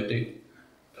forensics, about the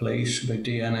police, about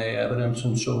DNA evidence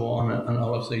and so on, and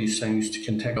all of these things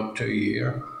can take up to a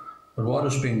year. But what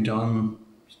has been done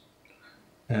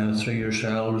through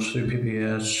yourselves, through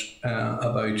PPS,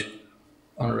 about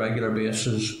on a regular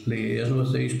basis liaison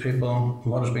with these people?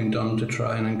 What has been done to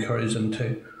try and encourage them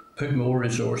to put more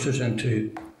resources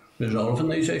into resolving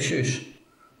these issues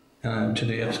to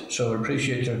date? So I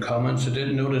appreciate your comments. I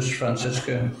did notice,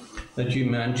 Francisca, that you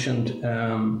mentioned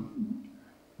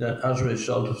that as a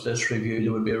result of this review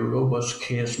there would be a robust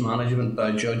case management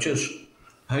by judges.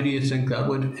 How do you think that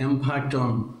would impact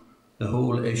on the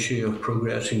whole issue of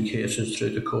progressing cases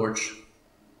through the courts?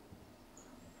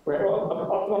 Well,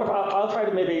 I'll try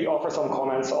to maybe offer some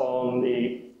comments on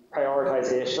the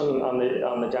prioritisation on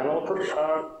the general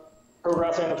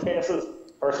progressing of cases.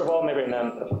 First of all, maybe, and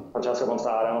then if Francesca wants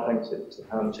to add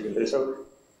anything, she can do so.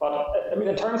 But I mean,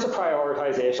 in terms of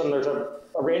prioritisation, there's a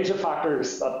range of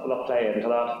factors that play into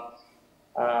that.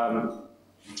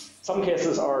 Some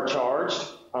cases are charged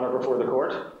and are before the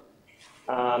court,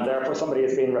 and therefore somebody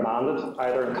is being remanded,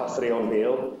 either in custody or on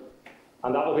bail,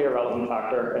 and that will be a relevant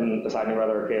factor in deciding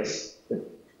whether a case,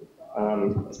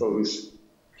 I suppose,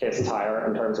 case is higher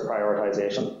in terms of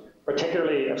prioritisation,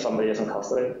 particularly if somebody is in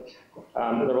custody.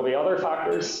 There will be other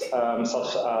factors,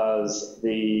 such as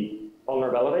the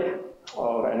vulnerability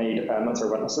of any defendants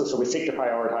or witnesses. So we seek to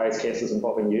prioritise cases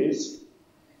involving youths,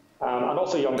 and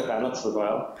also young defendants as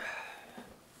well.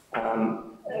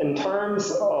 In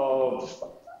terms of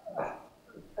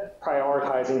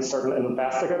prioritising certain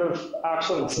investigative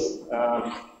actions,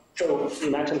 so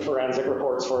you mentioned forensic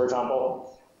reports, for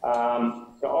example.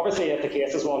 Obviously, if the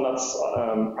case is one that's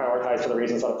prioritised for the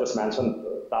reasons that I've just mentioned,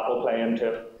 that will play into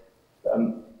it.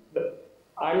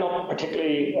 I'm not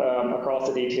particularly across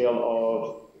the detail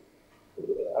of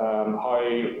how,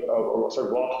 or sort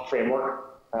of what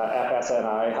framework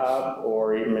FSNI have,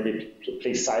 or even maybe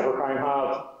police cybercrime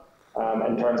have,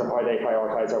 in terms of how they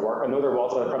prioritise their work. I know there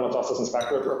was a Criminal Justice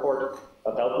Inspectorate report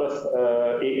that dealt with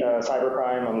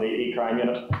cybercrime on the e-crime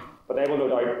unit, but they will no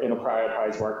doubt,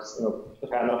 prioritise work,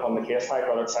 depending upon the case type,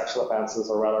 whether it's sexual offences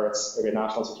or whether it's maybe a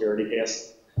national security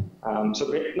case.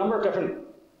 So a number of different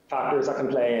factors that can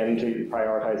play into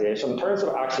prioritisation. In terms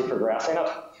of actually progressing it,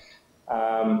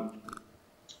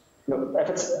 if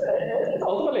it's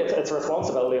ultimately it's a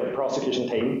responsibility of the prosecution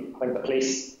team, I think the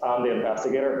police and the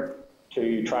investigator,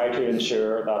 to try to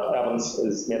ensure that evidence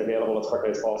is made available as quickly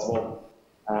as possible.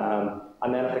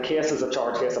 And then if the case is a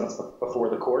charge case and it's before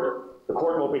the court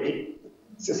will be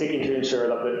seeking to ensure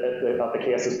that the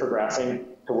case is progressing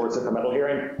towards the committal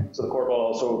hearing. So the court will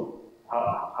also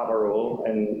have a role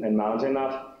in managing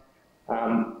that.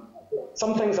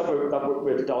 Some things that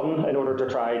we've done in order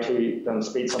to try to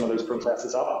speed some of those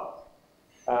processes up.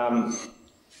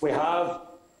 We have,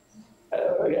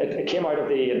 it came out of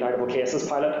the indictable cases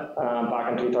pilot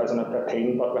back in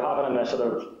 2015, but we have an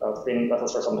initiative that's been with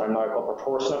us for some time now called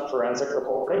proportionate forensic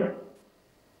reporting.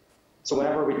 So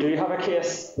whenever we do have a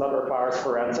case that requires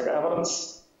forensic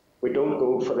evidence, we don't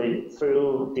go for the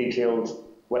full detailed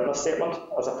witness statement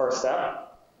as a first step.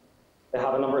 They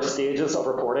have a number of stages of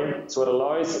reporting, so it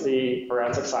allows the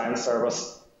Forensic Science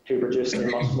Service to produce a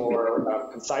much more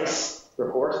concise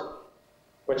report,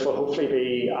 which will hopefully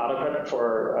be adequate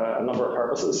for a number of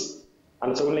purposes.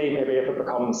 And it's only maybe if it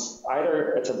becomes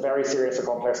either it's a very serious or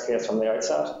complex case from the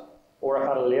outset, or if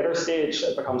at a later stage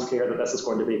it becomes clear that this is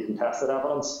going to be contested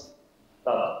evidence,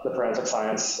 that the Forensic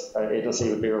Science Agency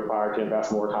would be required to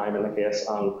invest more time in the case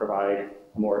and provide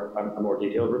a more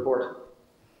detailed report.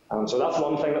 So that's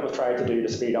one thing that we've tried to do to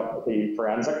speed up the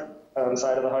forensic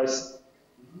side of the house.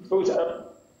 I suppose,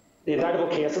 the indictable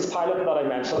cases pilot that I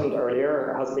mentioned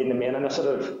earlier has been the main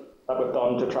initiative that we've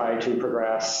done to try to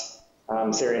progress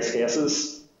serious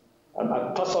cases.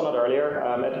 I touched on it earlier.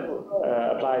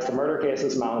 It applies to murder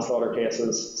cases, manslaughter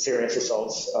cases, serious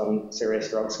assaults, and serious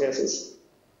drugs cases.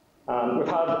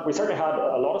 We certainly had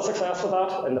a lot of success with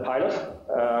that in the pilot,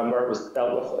 where it was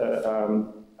dealt with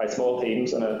by small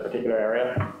teams in a particular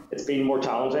area. It's been more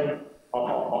challenging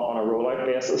on a rollout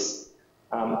basis,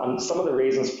 and some of the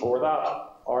reasons for that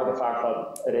are the fact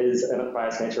that it is, by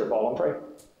its nature, voluntary.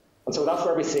 And so that's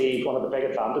where we see one of the big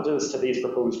advantages to these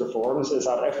proposed reforms is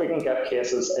that if we can get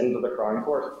cases into the Crown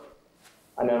Court,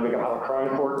 and then we can have a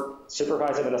Crown Court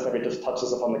supervising, and this maybe just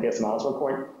touches upon the case management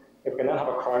point, if we can then have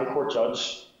a Crown Court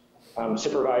judge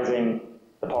supervising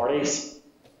the parties,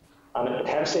 and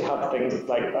potentially have things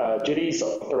like duties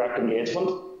of direct engagement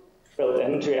built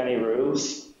into any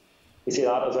rules, we see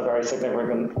that as a very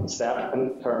significant step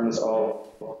in terms of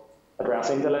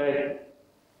addressing delay.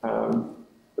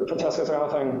 Francesca, is there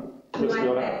anything? I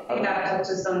think that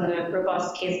touches on the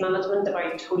robust case management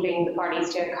about holding the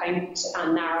parties to account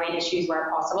and narrowing issues where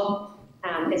possible.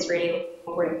 It's really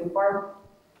what we're looking for.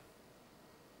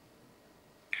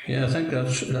 Yeah, I think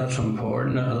that's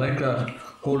important. I like that,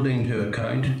 holding to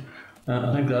account.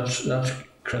 I think that's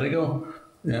critical.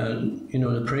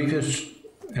 The previous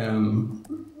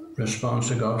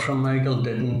response I got from Michael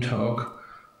didn't talk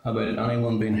about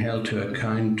anyone being held to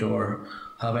account or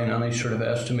having any sort of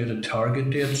estimated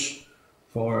target dates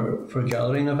for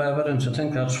gathering of evidence. I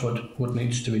think that's what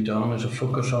needs to be done, is a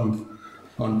focus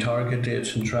on target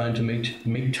dates and trying to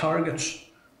meet targets.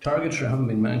 Targets haven't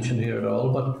been mentioned here at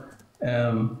all, but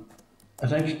I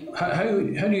think how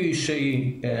do you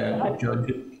see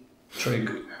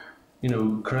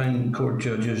Crown Court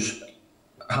judges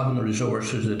having the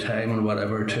resources, the time and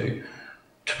whatever to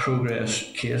progress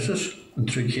cases and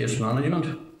through case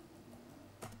management?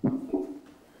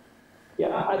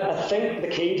 Yeah, I think the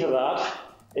key to that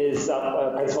is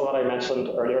that principle that I mentioned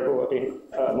earlier,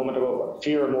 a moment ago,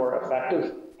 fewer, more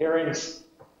effective hearings.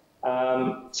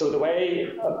 So the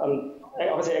way,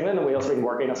 obviously England and Wales have been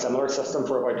working a similar system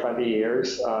for about 20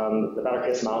 years. The Better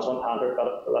Case Management Handbook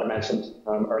that I mentioned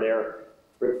earlier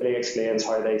really explains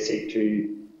how they seek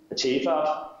to achieve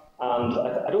that. And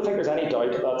I don't think there's any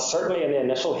doubt that certainly in the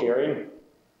initial hearing,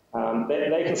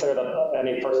 they consider that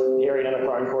any first hearing in a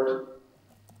Crown Court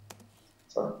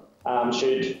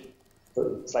should,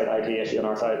 slight IT issue on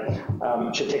our side,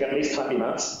 should take at least 20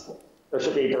 minutes. There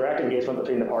should be direct engagement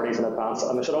between the parties in advance,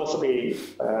 and there should also be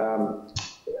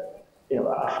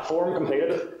a form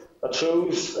completed that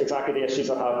shows exactly the issues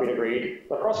that have been agreed.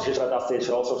 The prosecution at that stage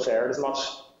should also share as much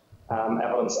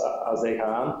evidence as they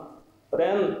can. But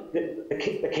then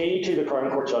the key to the Crown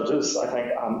Court judges, I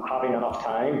think, having enough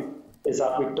time, is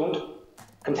that we don't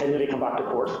continually come back to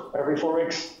court every 4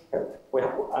 weeks. We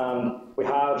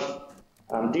have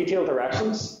detailed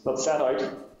directions that set out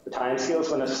the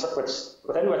timescales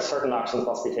within which certain actions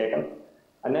must be taken.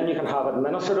 And then you can have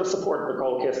administrative support, they're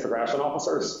called case progression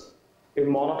officers, who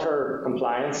monitor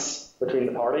compliance between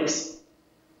the parties.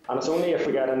 And it's only if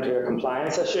we get into a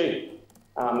compliance issue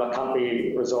that can't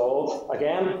be resolved.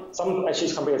 Again, some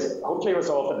issues can be hopefully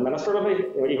resolved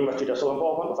administratively, even with judicial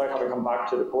involvement, without having to come back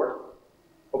to the court.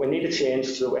 But we need to change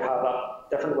so that we have that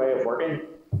different way of working,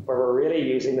 where we're really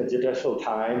using the judicial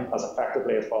time as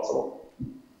effectively as possible.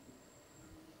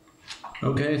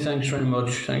 Okay, thanks very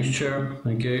much. Thanks, Chair.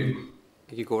 Thank you.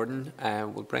 Thank you, Gordon.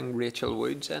 We'll bring Rachel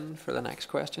Woods in for the next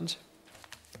questions.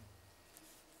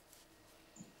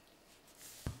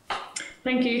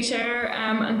 Thank you, Chair,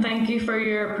 and thank you for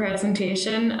your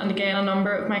presentation. And again, a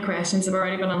number of my questions have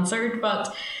already been answered,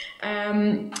 but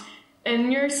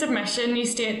in your submission, you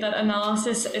state that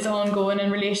analysis is ongoing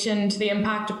in relation to the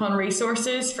impact upon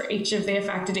resources for each of the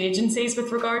affected agencies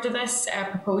with regard to this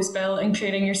proposed bill,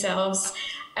 including yourselves.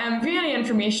 Have you any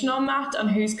information on that and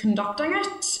who's conducting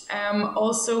it?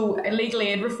 Also, legal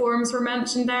aid reforms were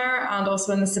mentioned there and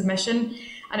also in the submission,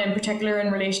 and in particular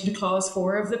in relation to Clause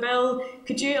 4 of the bill.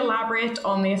 Could you elaborate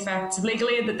on the effects of legal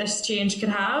aid that this change could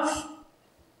have?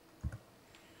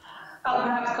 I'll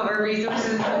perhaps cover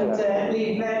resources and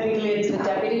leave legal aid to the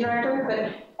Deputy Director,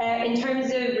 but in terms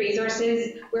of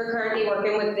resources, we're currently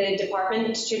working with the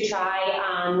department to try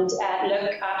and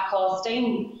look at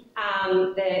costing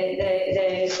the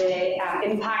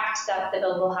impact that the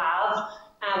bill will have.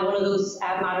 One of those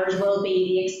matters will be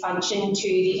the expansion to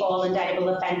the all-indictable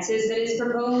offences that is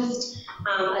proposed,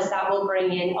 as that will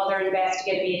bring in other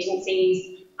investigative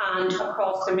agencies and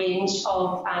across the range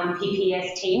of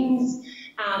PPS teams.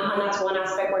 And that's one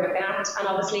aspect we're looking at. And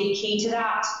obviously key to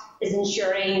that is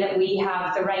ensuring that we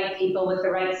have the right people with the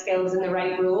right skills in the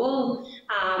right role,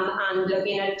 and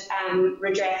looking at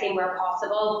redressing where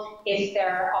possible if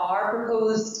there are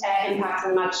proposed impacts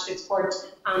on magistrate court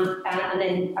and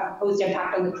then a proposed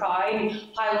impact on the Crown.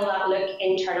 How will that look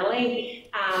internally?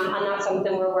 And that's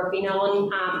something we're working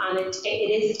on, and it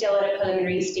is still at a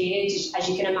preliminary stage. As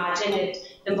you can imagine, it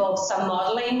involves some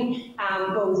modelling,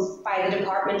 both by the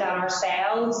department and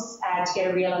ourselves, to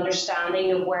get a real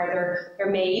understanding of where there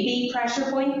may be pressure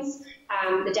points.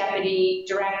 The Deputy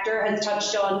Director has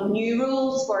touched on new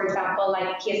rules, for example,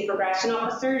 like case progression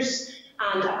officers,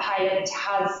 and a pilot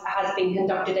has been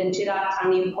conducted into that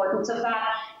and the importance of that.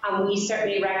 And we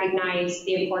certainly recognise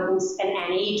the importance in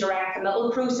any direct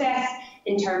committal process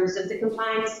in terms of the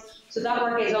compliance. So that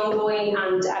work is ongoing,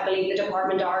 and I believe the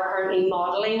department are currently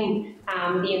modelling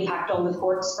the impact on the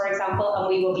courts, for example, and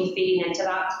we will be feeding into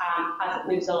that as it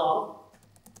moves along.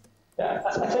 Yeah,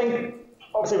 I think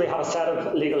obviously we have a set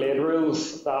of legal aid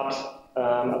rules that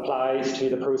applies to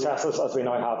the processes as we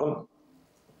now have them.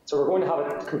 So we're going to have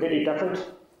a completely different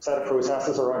set of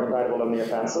processes around indictable only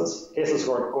offences. Cases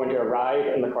are going to arrive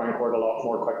in the Crown Court a lot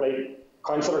more quickly.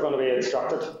 Counsel are going to be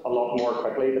instructed a lot more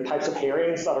quickly. The types of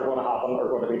hearings that are going to happen are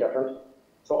going to be different.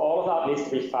 So all of that needs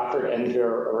to be factored into a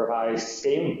revised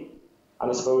scheme.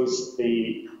 And I suppose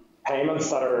the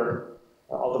payments that are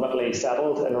ultimately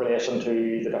settled in relation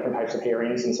to the different types of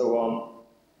hearings and so on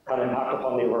can impact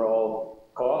upon the overall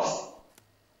cost.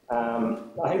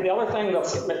 I think the other thing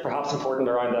that's perhaps important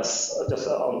around this, just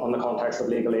on the context of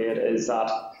legal aid, is that,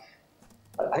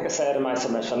 I think I said in my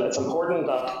submission, it's important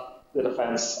that the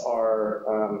defence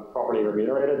are properly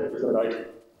remunerated, there's no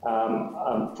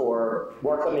doubt, for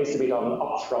work that needs to be done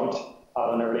up front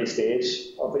at an early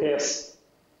stage of the case.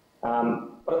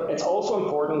 But it's also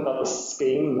important that the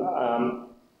scheme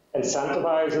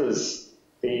incentivises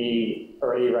the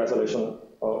early resolution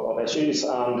of issues.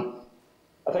 And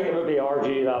I think it would be our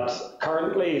view that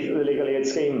currently the legal aid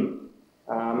scheme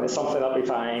is something that we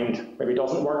find maybe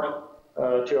doesn't work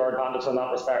to our advantage in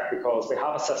that respect, because we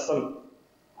have a system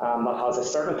that has a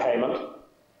certain payment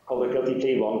called the guilty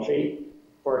plea 1 fee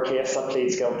for a case that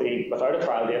pleads guilty without a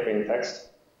trial date being fixed.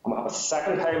 And we have a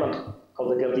second payment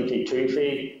called the guilty plea 2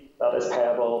 fee that is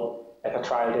payable if a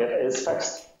trial date is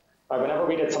fixed. Now, whenever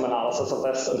we did some analysis of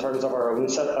this in terms of our own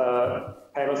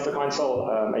payments to counsel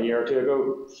a year or two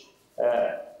ago,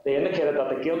 they indicated that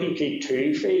the guilty plea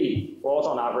 2 fee was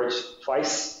on average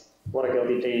twice what a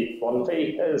guilty plea 1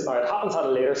 fee is. Now, it happens at a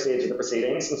later stage of the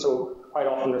proceedings, and so quite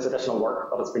often there's additional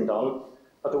work that has been done.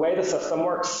 But the way the system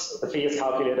works, the fee is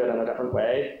calculated in a different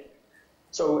way.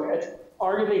 So it's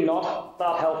arguably not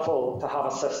that helpful to have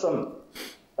a system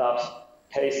that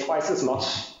pays twice as much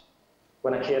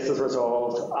when a case is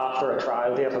resolved after a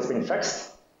trial date has been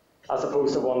fixed, as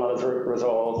opposed to one that is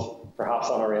resolved perhaps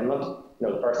on arraignment,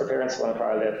 the first appearance when a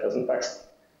trial date isn't fixed.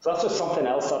 So that's just something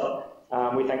else that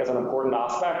we think is an important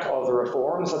aspect of the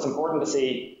reforms. It's important to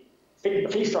see the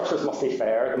fee structures must be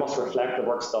fair, they must reflect the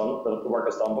work is done,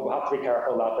 but we have to be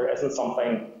careful that there isn't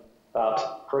something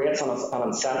that creates an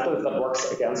incentive that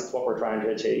works against what we're trying to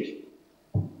achieve.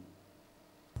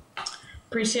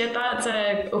 Appreciate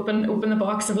that. Open the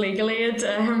box of legal aid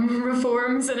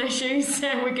reforms and issues.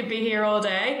 We could be here all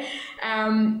day.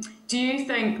 Do you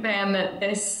think then that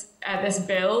this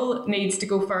bill needs to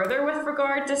go further with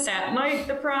regard to setting out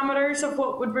the parameters of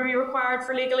what would be required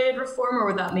for legal aid reform, or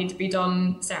would that need to be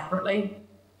done separately?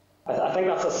 I think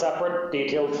that's a separate,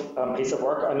 detailed piece of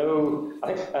work. I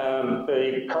think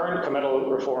the current Committal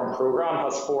reform programme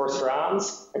has 4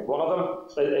 strands. I think one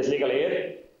of them is legal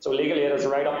aid. So legal aid is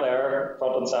right up there,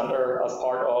 front and centre, as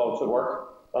part of the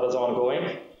work that is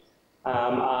ongoing.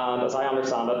 And as I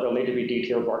understand it, there'll need to be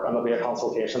detailed work, and there'll be a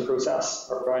consultation process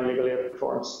around legal aid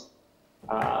reforms.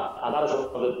 And that is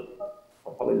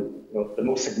probably the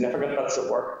most significant bits of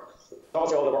work.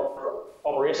 Obviously, all the work,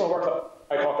 operational work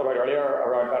that I talked about earlier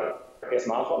around better case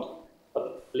management,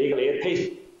 but legal aid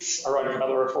piece around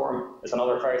Committal reform is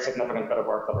another very significant bit of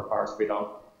work that requires to be done.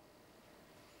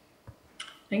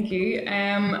 Thank you.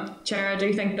 Chair, I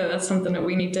do think that that's something that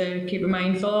we need to keep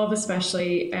mindful of,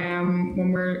 especially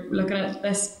when we're looking at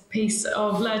this piece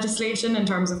of legislation in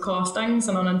terms of costings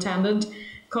and unintended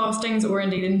costings, or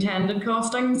indeed intended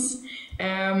costings.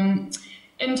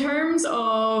 In terms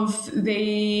of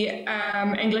the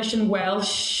English and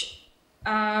Welsh,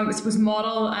 I suppose,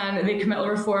 model, and the committal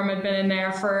reform had been in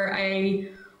there for a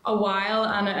while,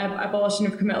 and abolition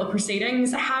of committal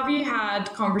proceedings. Have you had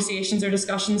conversations or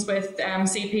discussions with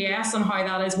CPS on how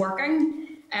that is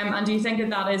working? And do you think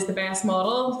that that is the best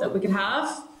model that we could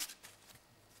have?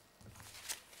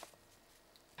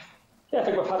 Yeah, I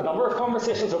think we've had a number of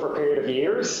conversations over a period of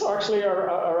years, actually,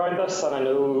 around this, and I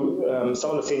know some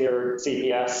of the senior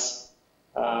CPS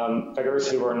figures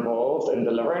who were involved in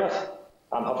delivering it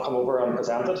have come over and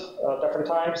presented at different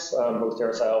times, both to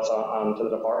yourselves and to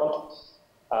the department.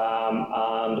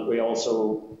 And we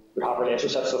have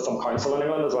relationships with some council in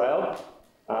England as well,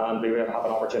 and we will have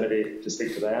an opportunity to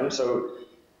speak to them. So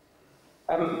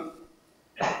I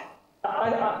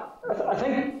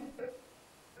think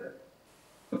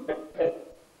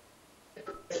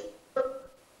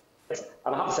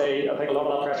and I have to say, I think a lot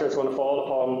of that pressure is going to fall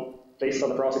upon police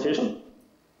and the prosecution.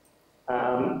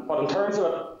 But in terms of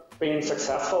it being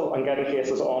successful and getting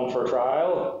cases on for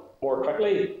trial more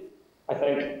quickly, I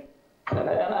think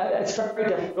it's very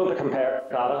difficult to compare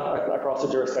data across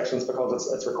the jurisdictions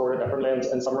because it's recorded differently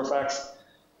in some respects.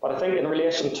 But I think in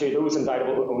relation to those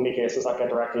indictable-only cases that get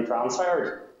directly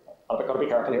transferred, I've got to be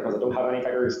careful here because I don't have any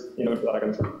figures that I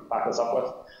can back this up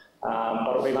with. But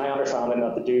it'll be my understanding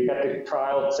that they do get to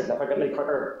trial significantly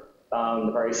quicker than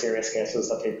the very serious cases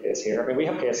that take place here. I mean, we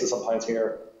have cases sometimes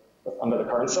here under the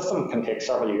current system can take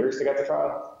several years to get to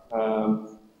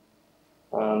trial.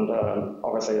 and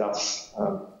obviously that's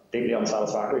deeply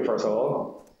unsatisfactory for us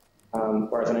all.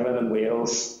 Whereas in England and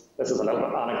Wales, this is a little bit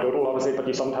anecdotal, obviously, but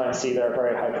you sometimes see their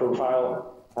very high-profile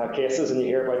cases, and you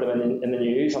hear about them in the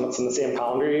news, and it's in the same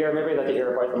calendar year maybe that you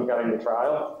hear about them getting the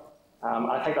trial.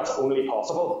 I think that's only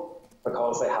possible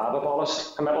because they have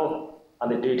abolished committal,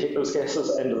 and they do take those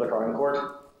cases into the Crown Court,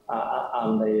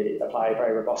 and they apply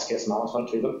very robust case management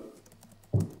to them.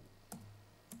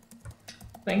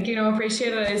 Thank you. No, I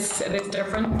appreciate it. It is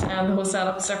different, and the whole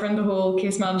setup is different. The whole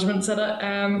case management setup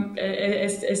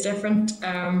is different.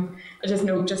 I just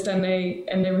know, just in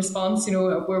the response,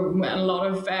 we're in a lot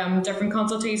of different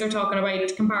consultees are talking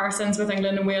about comparisons with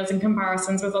England and Wales and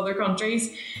comparisons with other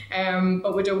countries,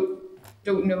 but we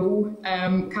don't know,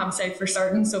 can't say for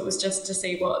certain. So it was just to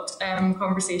see what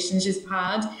conversations you've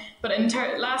had. But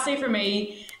lastly, for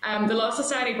me, the Law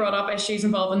Society brought up issues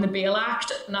involving the Bail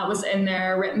Act, and that was in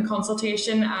their written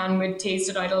consultation, and we'd teased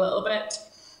it out a little bit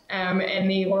in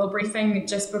the oral briefing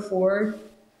just before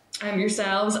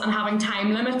yourselves, and having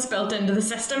time limits built into the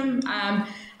system, and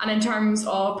in terms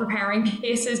of preparing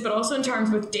cases, but also in terms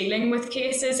with dealing with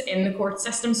cases in the court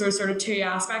system. So there's sort of two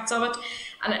aspects of it.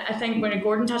 And I think when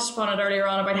Gordon touched upon it earlier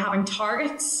on about having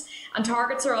targets, and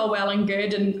targets are all well and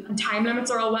good, and time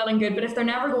limits are all well and good, but if they're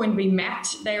never going to be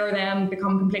met, they are then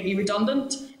become completely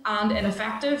redundant and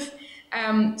ineffective.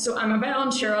 So I'm a bit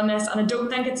unsure on this, and I don't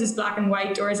think it's as black and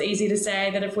white or as easy to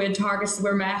say that if we had targets that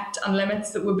were met and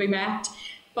limits that would be met,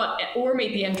 or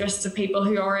meet the interests of people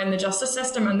who are in the justice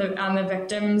system and the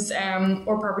victims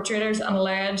or perpetrators and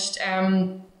alleged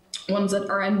ones that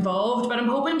are involved. But I'm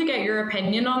hoping to get your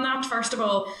opinion on that, first of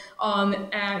all, on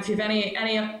if you have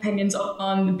any opinions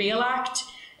on the Bail Act,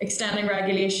 extending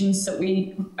regulations that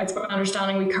it's my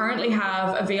understanding we currently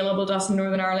have available to us in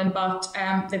Northern Ireland, but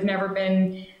they've never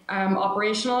been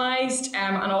operationalised,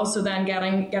 and also then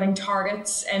getting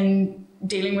targets in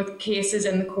dealing with cases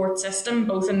in the court system,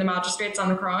 both in the magistrates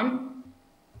and the Crown.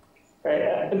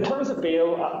 In terms of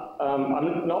bail,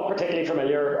 I'm not particularly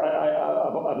familiar.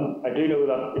 I do know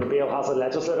that bail has a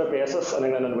legislative basis in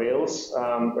England and Wales,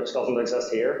 which doesn't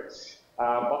exist here.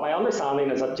 But my understanding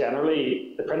is that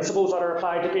generally the principles that are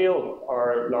applied to bail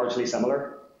are largely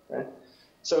similar. Okay?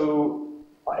 So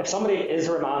if somebody is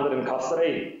remanded in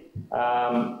custody,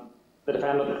 the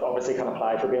defendant obviously can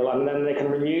apply for bail, and then they can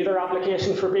renew their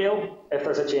application for bail if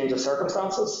there's a change of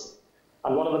circumstances.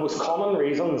 And one of the most common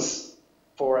reasons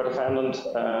for a defendant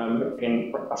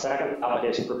in a second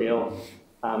application for bail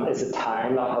is the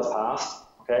time that has passed.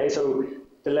 Okay, so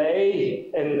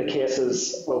delay in the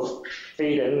cases will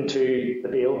feed into the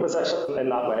bail position in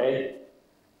that way.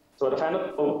 So a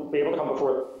defendant will be able to come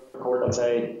before the court and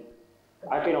say,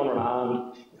 I've been on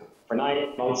remand for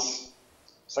 9 months,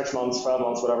 6 months, 12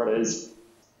 months, whatever it is,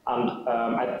 and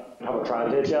I don't have a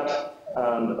trial date yet.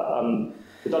 And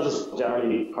the judges are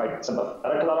generally quite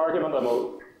sympathetic to that argument and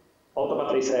will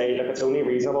ultimately say, look, it's only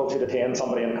reasonable to detain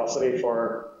somebody in custody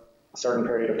for a certain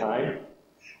period of time.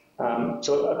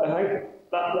 So I think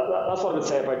that's what I would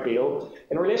say about bail.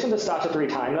 In relation to statutory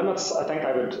time limits, I think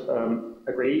I would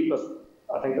agree with,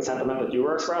 I think, the sentiment that you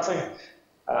were expressing.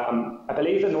 I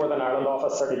believe the Northern Ireland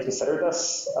office certainly considered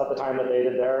this at the time that they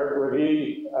did their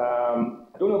review.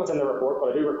 I don't know if it's in the report, but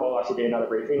I do recall actually being at a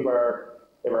briefing where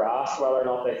they were asked whether or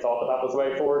not they thought that was the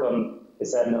way forward, and they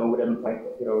said no, we didn't think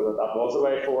that was the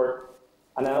way forward.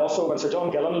 And then also when Sir John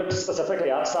Gillan looked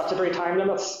specifically at statutory time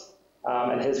limits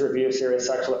in his review of serious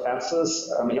sexual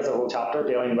offences, he has a whole chapter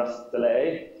dealing with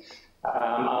delay,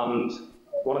 and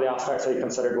one of the aspects that he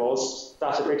considered was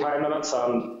statutory time limits.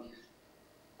 And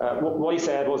what he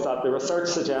said was that the research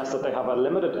suggests that they have a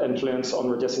limited influence on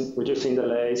reducing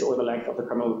delays or the length of the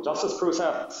criminal justice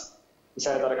process. He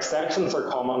said that extensions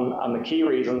are common, and the key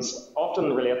reason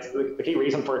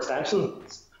for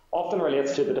extensions often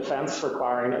relates to the defence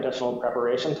requiring additional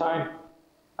preparation time.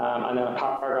 And then in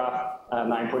paragraph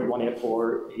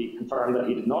 9.184, he confirmed that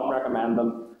he did not recommend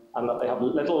them and that they have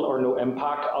little or no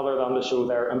impact other than to show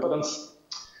their impotence.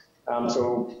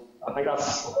 So I think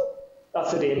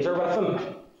that's the danger with them.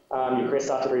 You create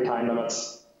statutory time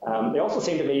limits. They also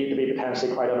seem to me to be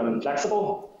potentially quite an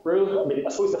inflexible rule. I mean, I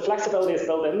suppose the flexibility is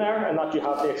built in there, and that you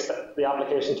have the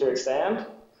application to extend.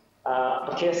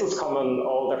 But cases come in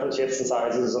all different shapes and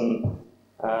sizes and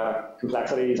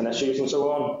complexities and issues and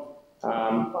so on.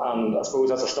 And I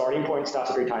suppose as a starting point,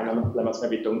 statutory time limits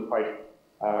maybe don't quite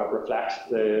reflect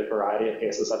the variety of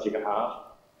cases that you can have.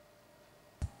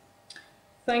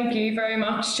 Thank you very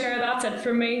much, Chair. That's it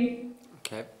from me.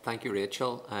 Okay, thank you,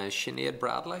 Rachel. Sinead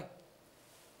Bradley.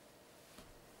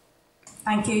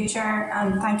 Thank you, Chair,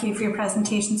 and thank you for your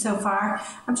presentation so far.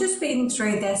 I'm just reading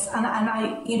through this, and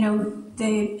I,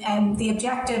 the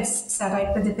objectives set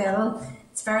out by the bill.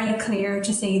 It's very clear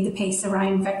to see the piece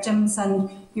around victims and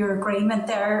your agreement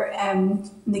there in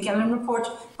the Gillen report.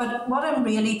 But what I'm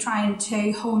really trying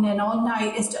to hone in on now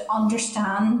is to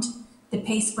understand the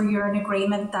piece where you're in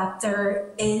agreement that there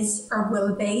is or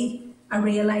will be a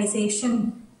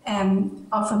realisation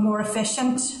of a more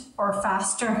efficient or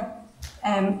faster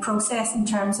process in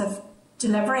terms of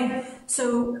delivery.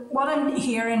 So what I'm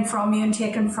hearing from you and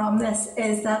taking from this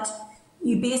is that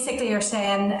you basically are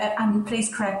saying, and please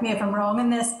correct me if I'm wrong in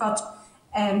this, but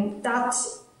that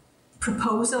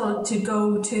proposal to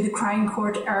go to the Crown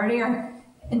Court earlier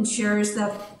ensures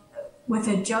that with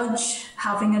a judge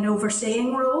having an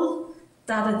overseeing role,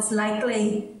 that it's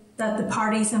likely that the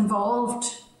parties involved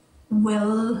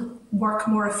will work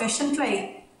more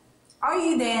efficiently. Are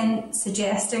you then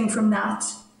suggesting from that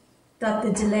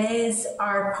the delays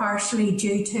are partially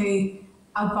due to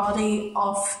a body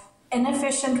of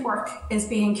inefficient work is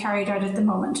being carried out at the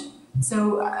moment?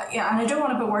 So, and I don't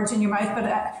want to put words in your mouth, but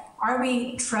are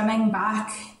we trimming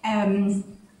back on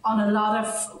a lot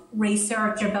of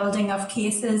research or building of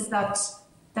cases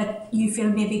that you feel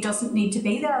maybe doesn't need to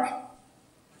be there?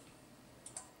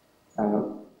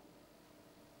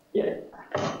 Yeah.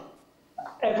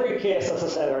 Every case, as I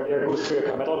said earlier, goes through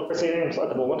a committal proceedings at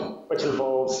the moment, which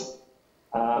involves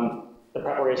the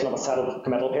preparation of a set of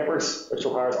committal papers, which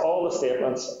requires all the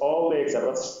statements, all the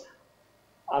exhibits.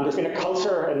 And there's been a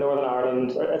culture in Northern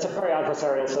Ireland, it's a very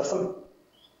adversarial system,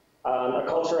 and a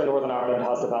culture in Northern Ireland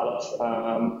has developed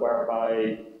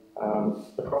whereby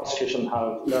the prosecution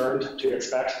have learned to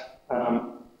expect,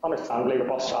 understandably,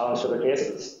 robust challenge to their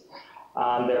cases.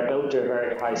 And they're built to a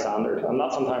very high standard, and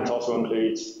that sometimes also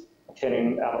includes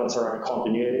obtaining evidence around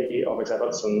continuity of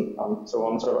exhibits and so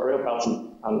on, so a real belts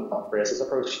and braces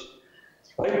approach.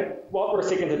 I think what we're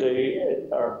seeking to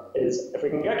do is, if we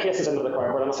can get cases into the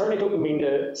Crown Court, and I certainly don't mean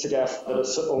to suggest that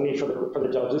it's only for the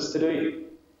judges to do.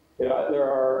 There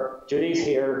are duties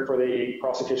here for the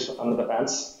prosecution and the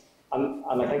defence, and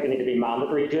I think they need to be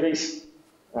mandatory duties.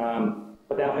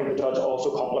 But then I think the judge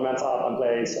also complements that and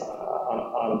plays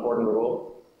an important role.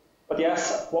 But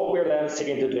yes, what we're then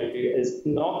seeking to do is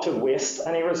not to waste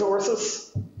any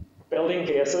resources building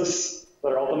cases that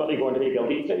are ultimately going to be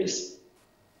guilty pleas.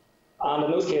 And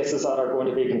in those cases that are going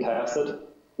to be contested,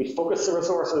 we focus the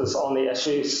resources on the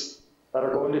issues that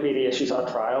are going to be the issues at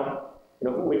trial.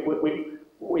 We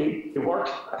work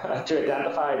to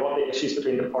identify what the issues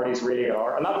between the parties really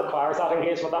are, and that requires that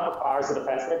engagement. That requires the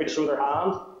defence maybe to show their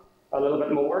hand a little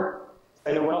bit more.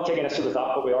 I know we're not taking issue with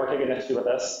that, but we are taking issue with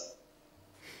this.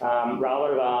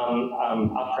 Rather than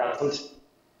at present,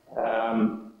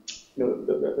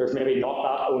 there's maybe not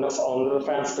that onus on the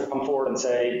defence to come forward and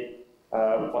say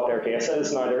what their case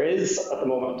is. Now, there is at the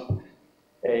moment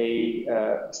a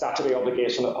statutory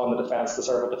obligation upon the defence to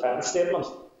serve a defence statement,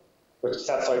 which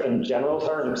sets out in general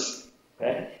terms.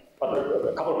 Okay? But there are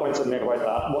a couple of points to make about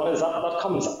that. One is that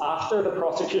comes after the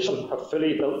prosecution have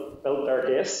fully built their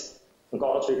case and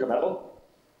got it through committal.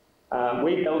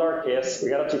 We build our case, we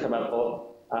get it through committal.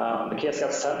 The case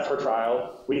gets sent for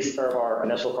trial. We serve our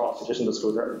initial prosecution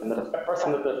disclosure, and the first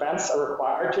time that the defence are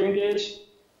required to engage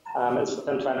is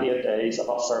within 28 days of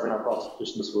us serving our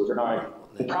prosecution disclosure. Now,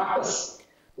 in practice,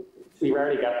 we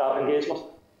rarely get that engagement.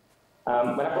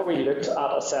 Whenever we looked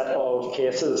at a set of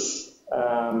cases,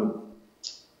 I'm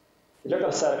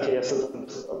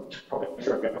probably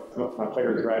sure I get my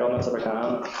figures right on this if I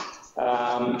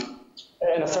can.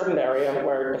 In a certain area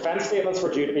where defence statements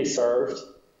were due to be served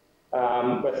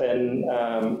within,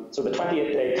 so the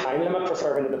 28-day time limit for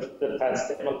serving the defence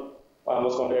statement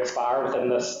was going to expire within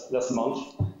this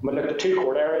month. We looked at two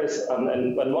court areas, and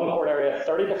in one court area,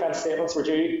 30 defence statements were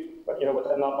due,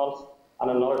 within that month, and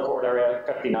in another court area,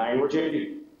 59 were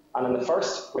due. And in the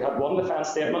first, we had one defence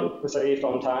statement received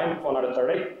on time, 1 out of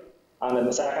 30, and in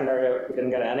the second area, we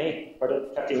didn't get any, or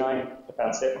 59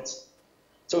 defence statements.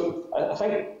 So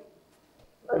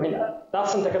I mean,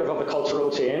 that's indicative of the cultural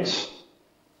change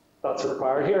that's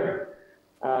required here.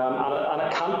 And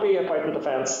it can't be about the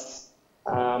defence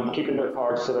keeping their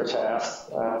cards to their chest,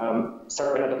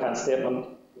 serving a defence statement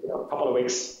a couple of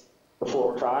weeks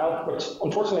before trial, which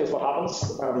unfortunately is what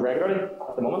happens regularly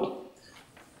at the moment.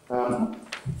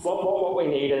 What we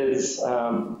need is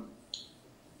the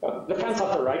defence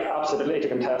have the right, absolutely, to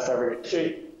contest every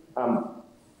issue,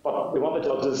 but we want the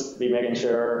judges to be making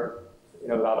sure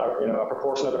that a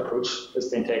proportionate approach is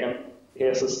being taken to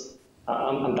cases.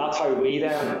 And that's how we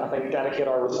then, I think, dedicate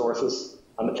our resources,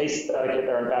 and the police dedicate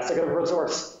their investigative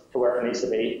resource to where it needs to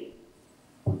be.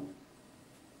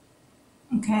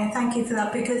 Okay, thank you for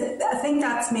that, because I think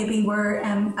that's maybe where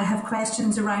I have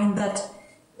questions around that.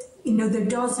 You know, there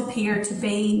does appear to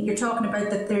be, you're talking about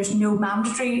that there's no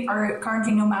mandatory or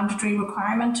currently no mandatory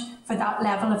requirement for that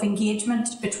level of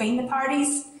engagement between the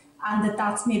parties, and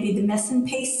that's maybe the missing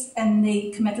piece in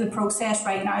the committal process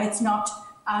right now. It's not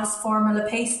as formal a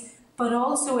piece, but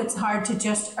also it's hard to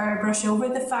just airbrush over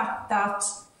the fact that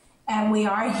we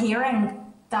are hearing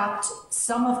that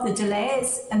some of the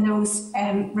delays in those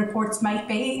reports might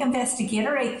be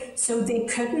investigatory, so they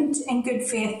couldn't in good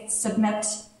faith submit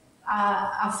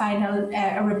a final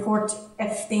report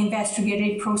if the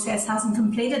investigatory process hasn't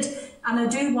completed. And I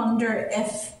do wonder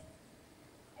if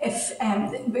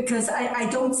because I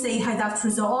don't see how that's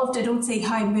resolved. I don't see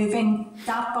how moving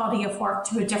that body of work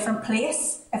to a different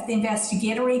place, if the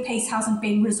investigatory piece hasn't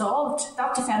been resolved,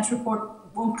 that defence report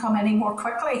won't come any more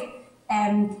quickly.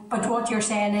 But what you're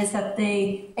saying is that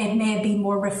it may be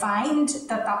more refined,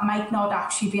 that might not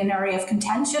actually be an area of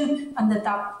contention, and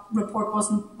that report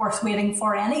wasn't worth waiting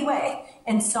for anyway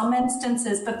in some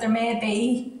instances. But there may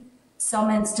be some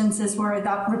instances where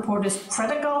that report is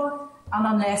critical, and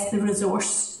unless the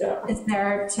resource is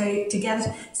there to get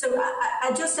it. So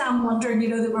I just am wondering,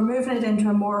 that we're moving it into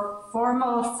a more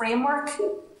formal framework,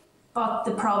 but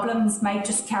the problems might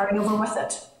just carry over with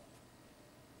it.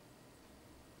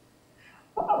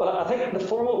 Well, I think the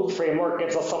formal framework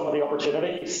gives us some of the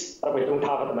opportunities that we don't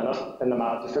have at the minute in the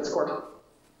Magistrates Court.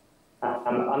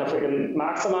 And if we can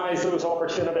maximise those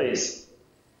opportunities,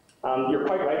 you're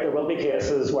quite right, there will be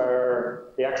cases where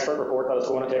the expert report that is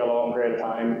going to take a long period of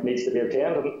time needs to be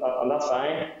obtained, and that's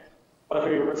fine. But if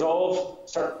we resolve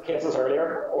certain cases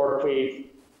earlier, or if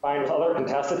we find with other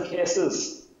contested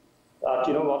cases that,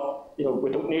 we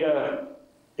don't need a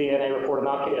DNA report in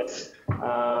that case,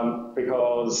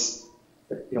 because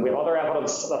we have other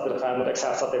evidence that the defendant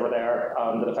accepts that they were there,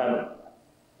 and the defendant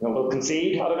will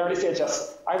concede at an early stage,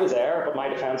 yes, I was there, but my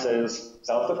defence is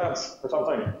self-defence or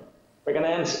something. We can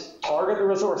then target the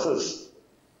resources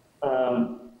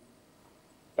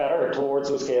better towards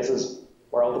those cases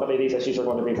where ultimately these issues are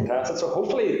going to be contested. So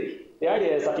hopefully the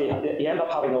idea is that you end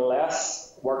up having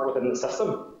less work within the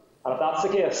system, and if that's the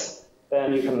case,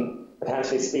 then you can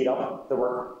potentially speed up the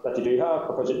work that you do have,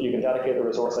 because you can dedicate the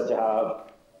resource that you have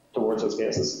towards those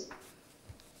cases.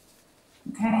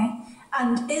 Okay.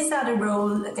 And is that a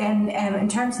role then in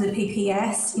terms of the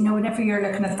PPS, whenever you're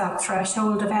looking at that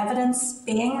threshold of evidence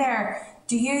being there,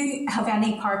 do you have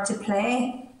any part to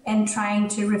play in trying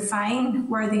to refine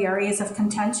where the areas of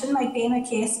contention might be in a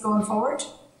case going forward?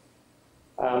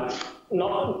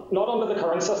 Not under the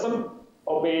current system.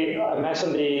 I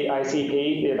mentioned the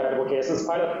ICP, the Available Cases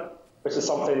Pilot, which is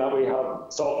something that we have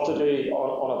sought to do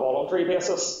on a voluntary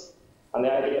basis. And the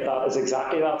idea of that is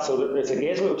exactly that. So there's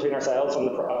engagement between ourselves and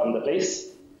the police,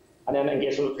 and then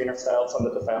engagement between ourselves and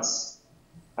the defence.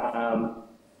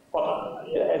 But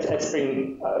it's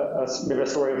been maybe a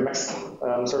story of mixed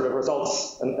sort of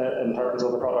results in terms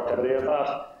of the productivity of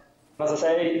that. As I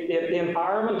say, the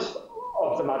environment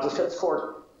of the Magistrates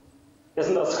Court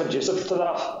isn't as conducive to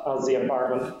that as the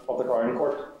environment of the Crown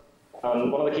Court. And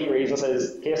one of the key reasons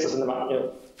is cases in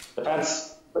the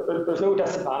defence. There's no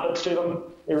disadvantage to them.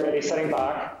 You're really sitting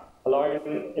back,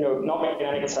 allowing, not making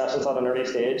any concessions at an early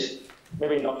stage,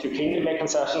 maybe not too keen to make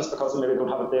concessions because they maybe don't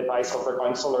have the advice of their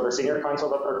counsel or their senior counsel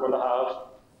that they're going to have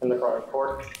in the Crown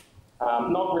Court.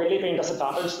 Not really being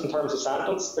disadvantaged in terms of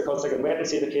sentence, because they can wait and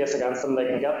see the case against them, they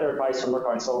can get their advice from their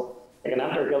counsel, they can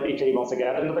enter a guilty plea once they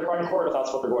get into the Crown Court if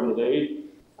that's what they're going to do.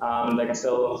 They can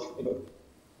still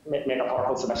make a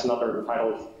powerful submission that they're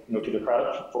entitled to the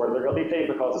credit for their guilty plea,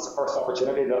 because it's the first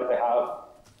opportunity that they have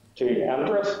to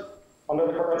enter it under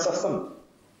the current system.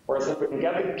 Whereas if we can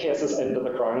get the cases into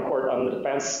the Crown Court and the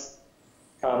defence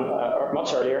can, or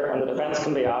much earlier, and the defence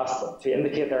can be asked to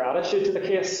indicate their attitude to the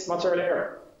case much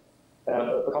earlier,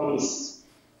 there's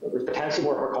potentially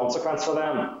more of a consequence for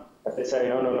them if they say,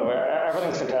 no,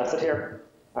 everything's contested here.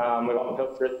 We want to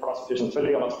put through the prosecution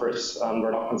fully on its proofs and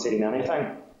we're not conceding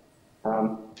anything.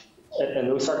 In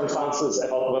those circumstances,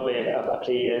 if ultimately a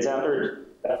plea is entered,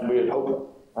 then we would hope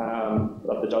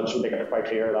that the judge would make it quite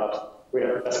clear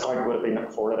that this point would have been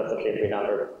afforded if the plea had been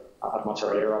entered at a much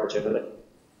earlier opportunity.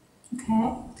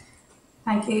 Okay,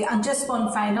 thank you. And just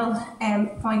one final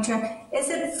pointer. Is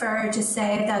it fair to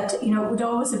say that, it would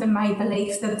always have been my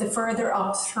belief that the further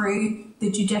up through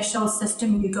the judicial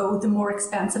system you go, the more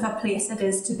expensive a place it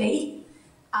is to be?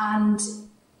 And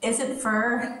is it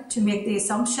fair to make the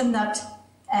assumption that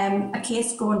a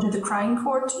case going to the Crown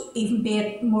Court, even be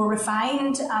it more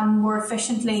refined and more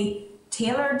efficiently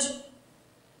tailored,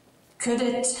 could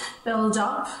it build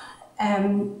up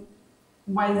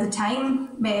while the time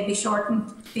may be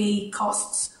shortened, the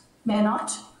costs may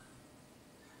not?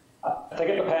 I think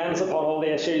it depends upon all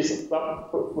the issues that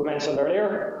we mentioned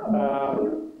earlier.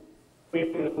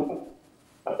 We don't know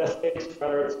at this stage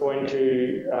whether it's going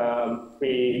to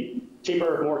be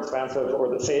cheaper, more expensive, or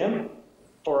the same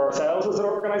for ourselves as an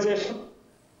organisation.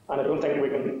 And I don't think we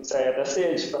can say at this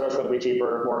stage whether it's going to be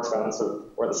cheaper, more expensive,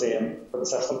 or the same for the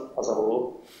system as a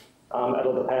whole.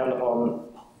 It'll depend upon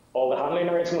all the handling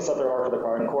arrangements that there are for the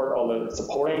Crown Court, all the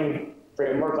supporting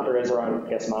framework that there is around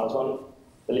case management,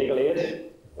 the legal aid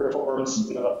reforms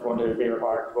that are going to be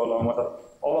required to go along with it.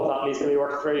 All of that needs to be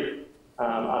worked through,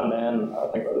 and then I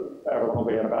think everyone will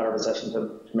be in a better position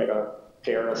to make a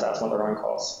clear assessment around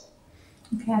costs.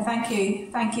 Okay, thank you.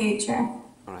 Thank you, Chair.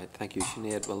 All right, thank you,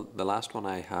 Sinead. Well, the last one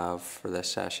I have for this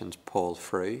session is Paul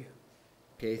Frew.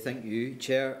 Okay, thank you,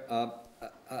 Chair.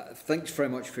 Thanks very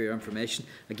much for your information.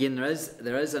 Again,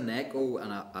 there is an echo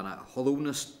and a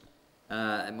hollowness.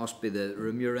 It must be the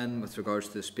room you're in with regards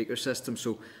to the speaker system.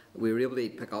 So we were able to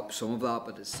pick up some of that,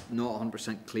 but it's not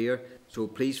 100% clear. So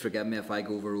please forgive me if I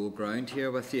go over old ground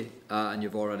here with you, and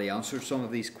you've already answered some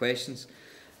of these questions,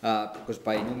 because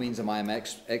by no means am I an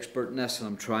expert in this, and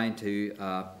I'm trying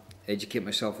to educate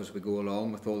myself as we go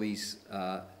along with all these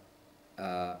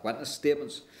witness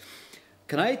statements.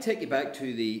 Can I take you back to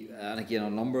and again, a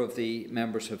number of the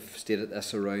members have stated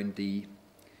this around the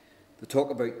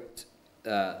talk about,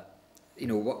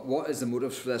 what is the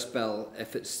motives for this bill?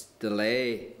 If it's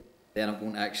delay, then it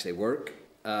won't actually work.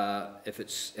 If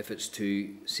it's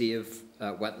to save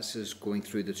witnesses going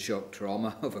through the shock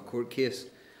trauma of a court case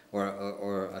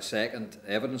or a second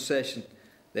evidence session,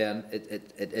 then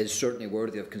it is certainly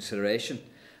worthy of consideration.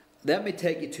 Let me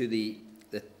take you to the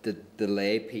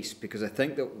delay piece, because I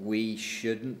think that we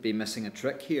shouldn't be missing a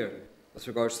trick here with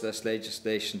regards to this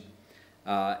legislation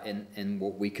in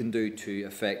what we can do to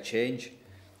affect change.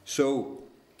 So,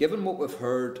 given what we've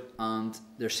heard, and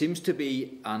there seems to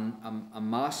be a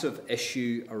massive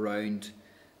issue around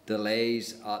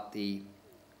delays at the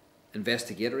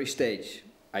investigatory stage,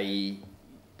 i.e.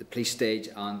 the police stage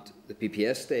and the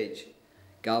PPS stage,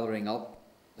 gathering up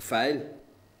the file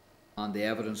and the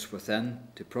evidence within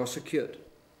to prosecute.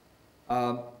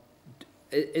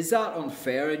 Is that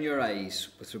unfair in your eyes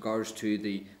with regards to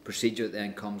the procedure that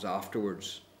then comes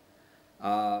afterwards?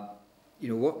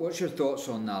 What's your thoughts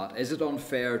on that? Is it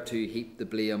unfair to heap the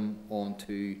blame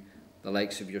onto the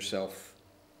likes of yourself?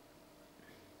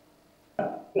 I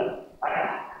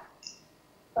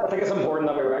think it's important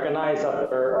that we recognise that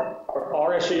there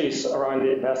are issues around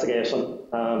the investigation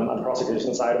and the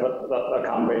prosecution side of it that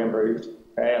can be improved.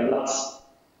 Okay? And that's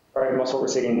very much what we're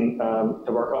seeking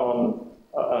to work on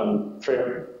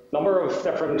through a number of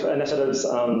different initiatives,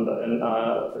 and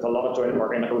there's a lot of joint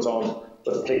working that goes on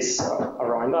with the police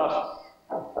around that.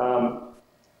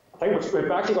 I think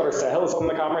we've actually got ourselves on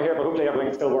the camera here, but hopefully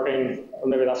everything's still working.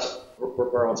 Maybe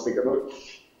we're on speaker mode.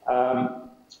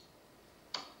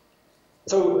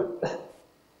 So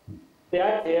the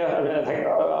idea, I think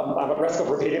I'm at risk of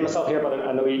repeating myself here, but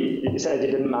I know you said you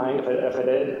didn't mind if I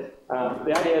did.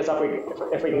 The idea is that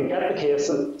if we can get the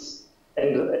cases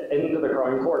into the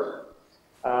Crown Court,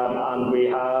 and we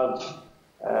have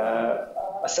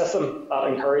a system that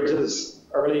encourages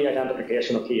early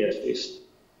identification of key issues,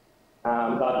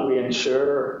 that we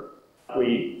ensure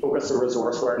we focus the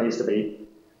resource where it needs to be.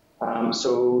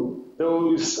 So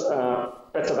those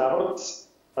bits of evidence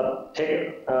that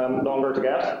take longer to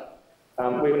get,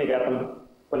 we only get them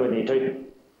when we need to.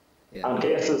 Yeah. And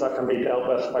cases that can be dealt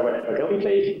with by way of a guilty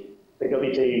plea, the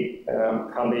guilty plea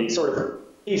can be sort of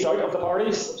eased out of the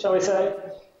parties, shall we say,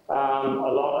 a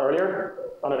lot earlier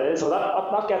than it is. So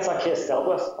that gets that case dealt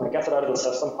with, and it gets it out of the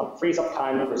system and frees up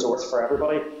time and resource for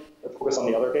everybody to focus on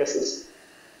the other cases.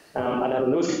 And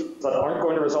then those that aren't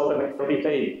going to result in a guilty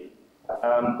plea,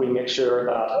 we make sure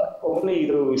that only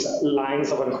those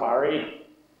lines of inquiry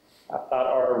that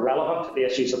are relevant to the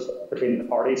issues between the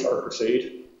parties are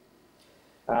pursued,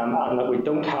 and that we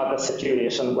don't have this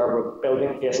situation where we're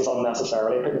building cases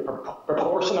unnecessarily.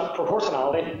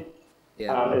 Proportionality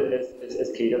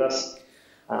is key to this.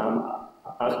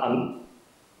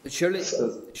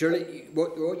 Surely,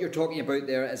 what you're talking about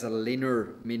there is a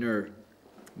leaner, meaner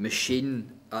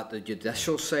machine at the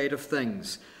judicial side of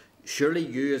things. Surely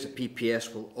you as a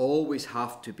PPS will always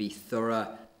have to be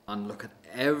thorough and look at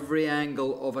every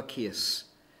angle of a case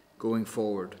going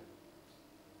forward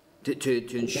to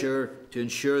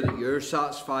ensure that you're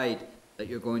satisfied that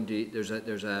you're going to there's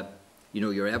a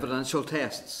your evidential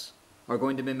tests are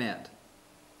going to be met.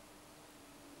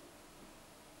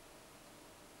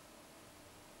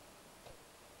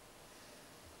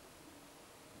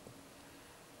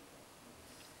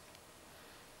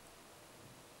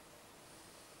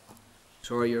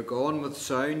 Sorry, you're gone with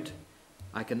sound.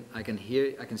 I can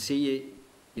hear, I can see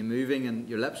you moving and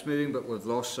your lips moving, but we've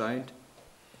lost sound.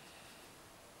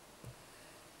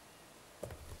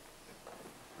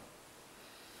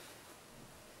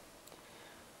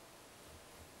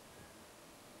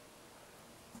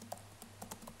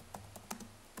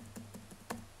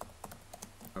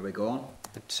 Are we gone?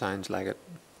 It sounds like it.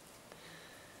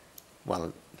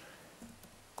 Well,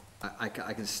 I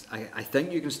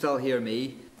think you can still hear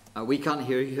me. We can't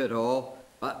hear you at all.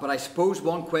 But I suppose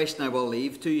one question I will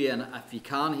leave to you, and if you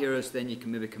can hear us, then you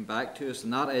can maybe come back to us,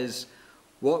 and that is,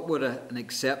 what would an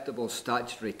acceptable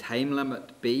statutory time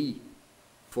limit be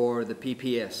for the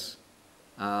PPS?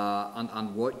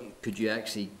 And what could you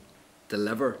actually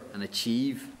deliver and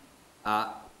achieve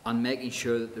on making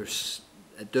sure that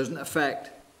it doesn't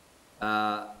affect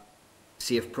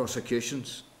safe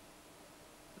prosecutions?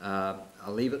 I'll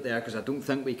leave it there because I don't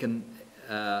think we can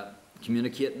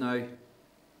communicate now.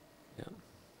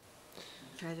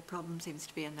 Sorry, the problem seems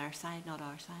to be on their side, not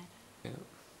our side. Yeah.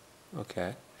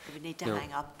 Okay. We need to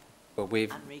hang up and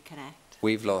reconnect.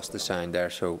 We've lost the sound there,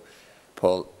 so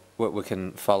Paul, we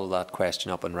can follow that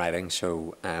question up in writing.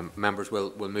 So members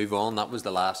will move on. That was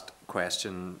the last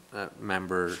question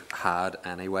member had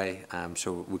anyway.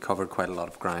 So we covered quite a lot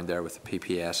of ground there with the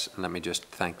PPS. And let me just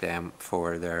thank them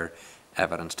for their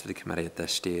evidence to the committee at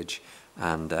this stage.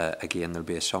 And again, there'll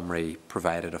be a summary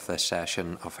provided of this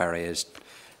session of areas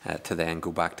to then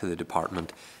go back to the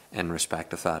department in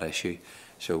respect of that issue.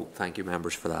 So thank you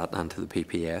members for that, and to the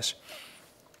PPS.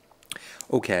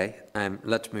 Okay,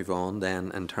 let's move on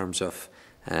then in terms of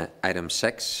item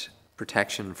 6,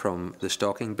 protection from the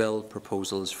stalking bill,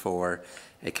 proposals for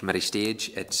a committee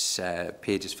stage. It's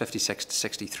pages 56 to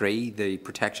 63. The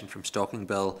protection from stalking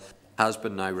bill has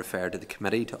been now referred to the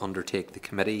committee to undertake the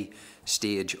committee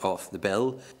stage of the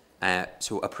bill.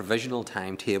 So a provisional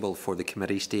timetable for the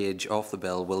committee stage of the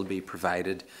bill will be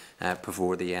provided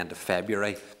before the end of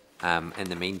February. In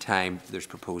the meantime, there's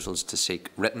proposals to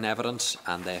seek written evidence,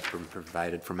 and they have been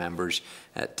provided for members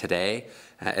today.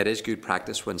 It is good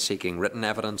practice when seeking written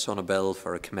evidence on a bill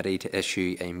for a committee to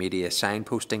issue a media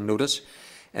signposting notice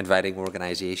inviting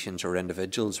organisations or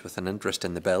individuals with an interest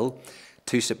in the bill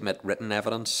to submit written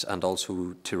evidence, and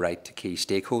also to write to key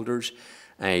stakeholders.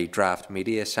 A draft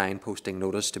media signposting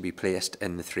notice to be placed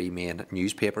in the 3 main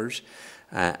newspapers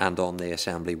and on the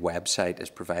Assembly website is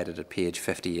provided at page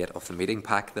 58 of the meeting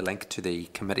pack. The link to the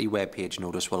committee webpage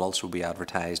notice will also be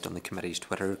advertised on the committee's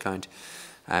Twitter account.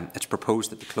 It's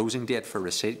proposed that the closing date for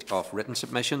receipt of written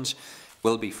submissions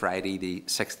will be Friday the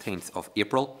 16th of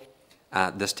April.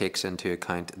 This takes into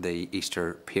account the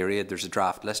Easter period. There's a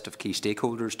draft list of key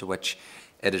stakeholders to which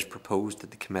it is proposed that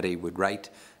the committee would write,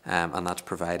 and that's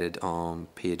provided on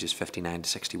pages 59 to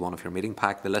 61 of your meeting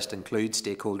pack. The list includes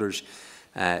stakeholders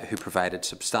who provided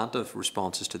substantive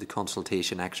responses to the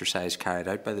consultation exercise carried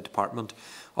out by the Department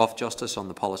of Justice on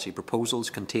the policy proposals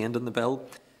contained in the bill,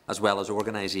 as well as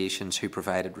organisations who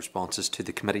provided responses to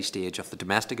the committee stage of the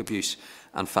Domestic Abuse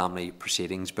and Family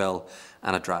Proceedings Bill.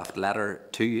 And a draft letter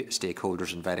to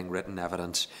stakeholders inviting written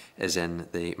evidence is in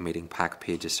the meeting pack,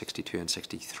 pages 62 and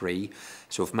 63.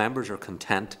 So if members are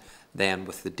content then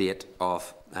with the date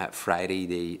of Friday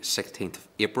the 16th of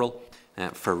April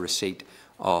for receipt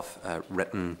of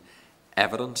written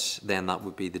evidence, then that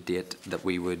would be the date that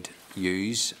we would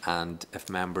use. And if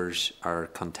members are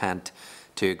content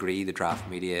to agree the draft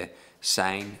media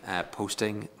sign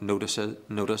posting notice,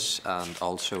 and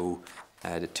also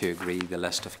to agree the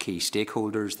list of key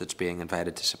stakeholders that's being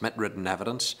invited to submit written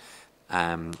evidence,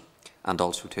 and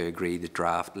also to agree the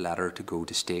draft letter to go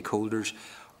to stakeholders.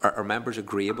 Are members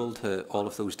agreeable to all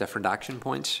of those different action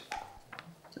points?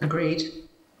 Agreed.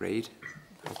 Agreed.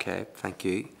 Okay, thank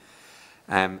you.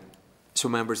 So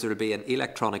members, there will be an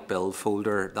electronic bill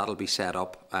folder that will be set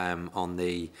up on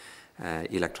the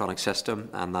electronic system,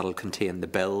 and that will contain the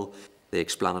bill, the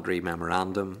explanatory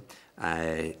memorandum,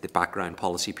 the background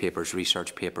policy papers,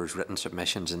 research papers, written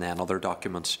submissions, and then other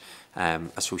documents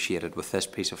associated with this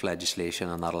piece of legislation,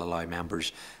 and that will allow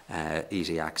members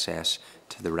easy access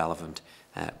to the relevant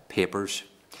papers.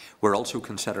 We're also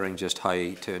considering just how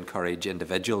to encourage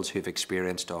individuals who've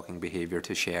experienced stalking behaviour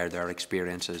to share their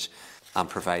experiences and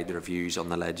provide their views on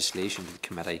the legislation to the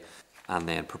committee, and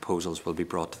then proposals will be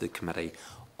brought to the committee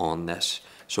on this.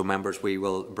 So members, we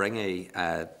will bring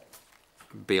a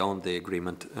beyond the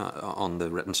agreement on the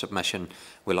written submission,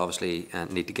 we'll obviously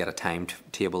need to get a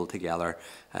timetable together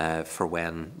for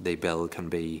when the bill can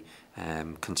be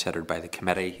considered by the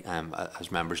committee.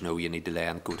 As members know, you need to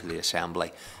then go to the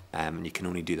Assembly, and you can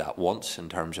only do that once in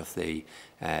terms of the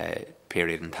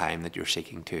period in time that you're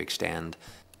seeking to extend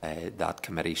that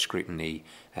committee scrutiny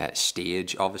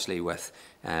stage. Obviously, with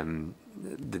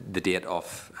the date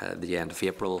of the end of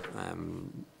April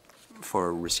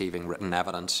for receiving written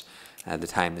evidence, the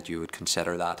time that you would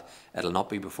consider that, it'll not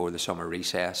be before the summer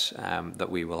recess that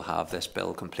we will have this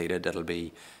bill completed. It'll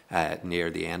be near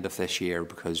the end of this year,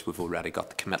 because we've already got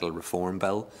the Committal reform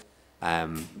bill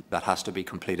that has to be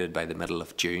completed by the middle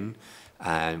of June.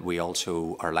 We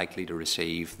also are likely to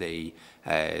receive the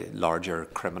larger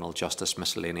criminal justice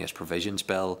miscellaneous provisions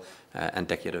bill,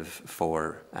 indicative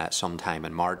for some time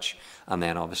in March, and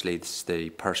then obviously it's the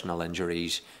personal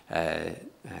injuries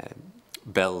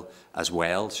bill as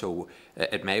well. So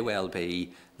it may well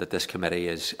be that this committee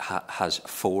has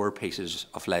 4 pieces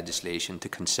of legislation to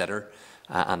consider,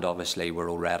 and obviously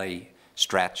we're already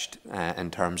stretched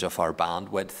in terms of our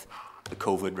bandwidth. The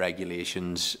COVID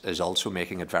regulations is also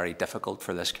making it very difficult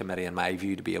for this committee, in my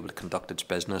view, to be able to conduct its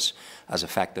business as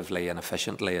effectively and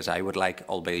efficiently as I would like,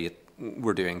 albeit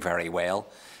we're doing very well.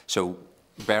 So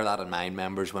bear that in mind,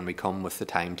 members, when we come with the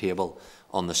timetable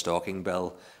on the stalking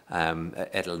bill.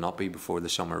 It'll not be before the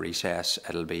summer recess.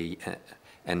 It'll be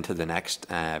into the next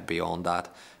beyond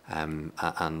that.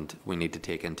 And we need to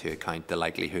take into account the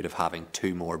likelihood of having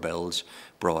 2 more bills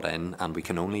brought in, and we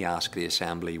can only ask the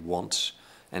Assembly once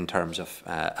in terms of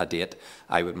a date.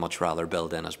 I would much rather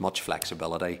build in as much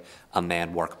flexibility and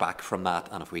then work back from that,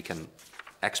 and if we can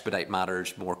expedite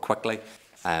matters more quickly.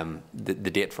 The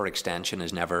date for extension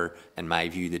is never, in my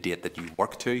view, the date that you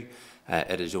work to.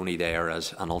 It is only there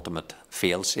as an ultimate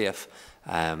fail-safe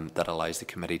that allows the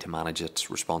committee to manage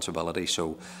its responsibility.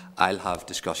 So I'll have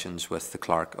discussions with the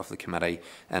clerk of the committee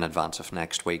in advance of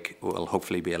next week. We'll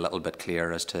hopefully be a little bit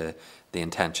clear as to the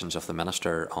intentions of the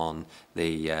Minister on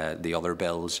the other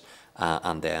bills,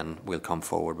 and then we'll come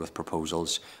forward with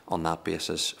proposals on that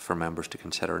basis for members to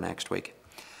consider next week.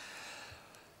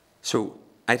 So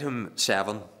item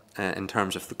 7. In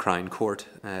terms of the Crown Court,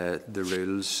 the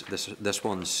rules, this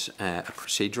one's a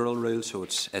procedural rule, so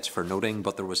it's for noting,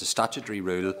 but there was a statutory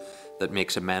rule that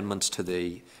makes amendments to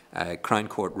the Crown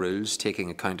Court rules,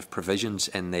 taking account of provisions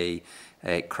in the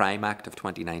Crime Act of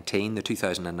 2019. The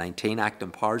 2019 Act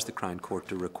empowers the Crown Court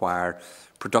to require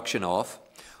production of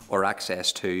or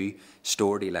access to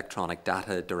stored electronic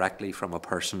data directly from a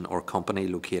person or company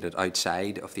located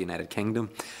outside of the United Kingdom,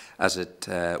 as it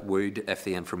would if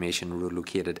the information were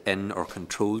located in or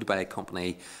controlled by a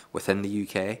company within the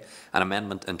UK. An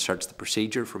amendment inserts the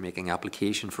procedure for making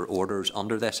application for orders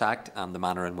under this Act and the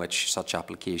manner in which such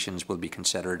applications will be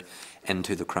considered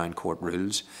into the Crown Court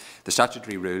rules. The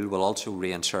statutory rule will also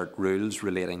reinsert rules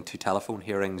relating to telephone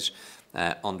hearings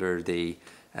under the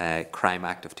Crime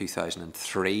Act of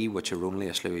 2003, which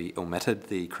erroneously omitted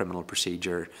the criminal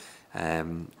procedure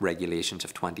regulations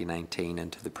of 2019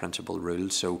 into the principal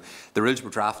rules. So the rules were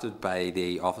drafted by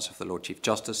the Office of the Lord Chief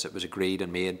Justice. It was agreed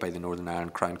and made by the Northern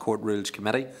Ireland Crown Court Rules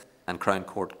Committee, and Crown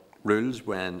Court rules,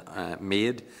 when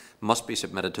made, must be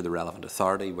submitted to the relevant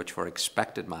authority, which for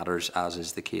expected matters, as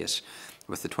is the case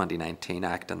with the 2019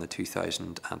 Act and the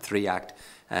 2003 Act,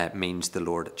 means the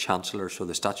Lord Chancellor. So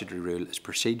the statutory rule is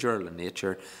procedural in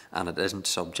nature, and it isn't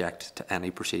subject to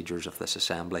any procedures of this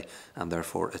Assembly, and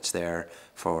therefore it's there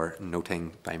for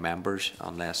noting by members.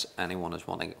 Unless anyone is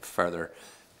wanting further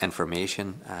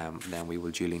information, then we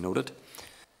will duly note it.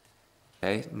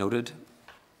 Okay, noted.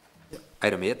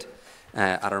 Item 8.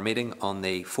 At our meeting on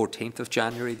the 14th of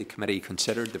January, the committee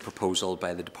considered the proposal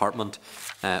by the Department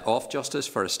of Justice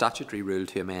for a statutory rule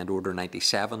to amend Order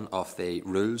 97 of the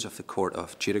Rules of the Court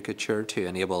of Judicature to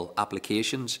enable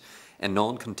applications in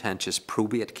non-contentious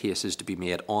probate cases to be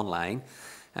made online,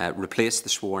 replace the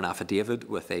sworn affidavit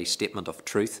with a statement of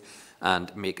truth,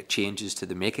 and make changes to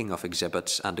the making of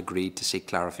exhibits, and agreed to seek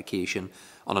clarification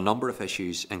on a number of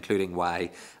issues, including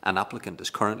why an applicant is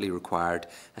currently required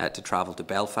to travel to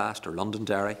Belfast or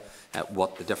Londonderry,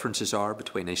 what the differences are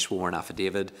between a sworn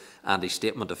affidavit and a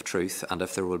statement of truth, and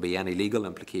if there will be any legal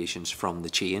implications from the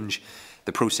change,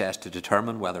 the process to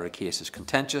determine whether a case is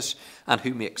contentious and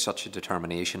who makes such a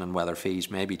determination, and whether fees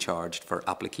may be charged for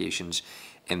applications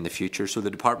in the future. So the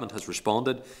Department has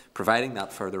responded, providing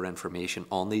that further information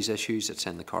on these issues. It's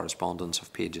in the correspondence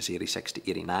of pages 86 to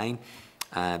 89.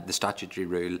 The statutory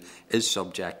rule is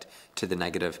subject to the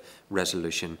negative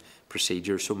resolution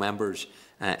procedure. So members,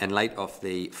 in light of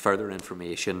the further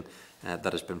information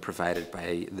that has been provided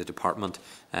by the Department,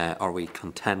 are we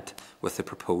content with the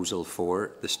proposal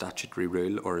for the statutory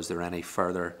rule, or is there any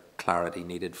further clarity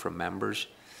needed from members?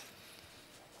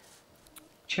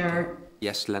 Chair.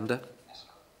 Yes, Linda.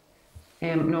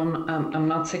 No, I'm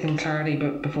not seeking clarity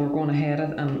but before going ahead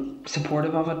and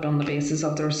supportive of it on the basis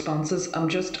of the responses. I'm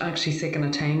just actually seeking a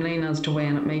timeline as to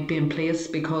when it might be in place,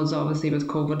 because obviously with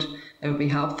COVID it would be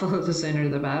helpful the sooner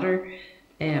the better.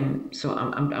 So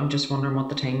I'm just wondering what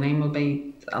the timeline will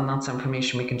be, and that's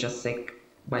information we can just seek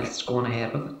whilst going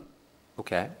ahead with it.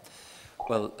 Okay.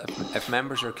 Well, if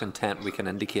members are content, we can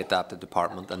indicate that to the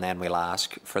department, and then we'll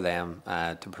ask for them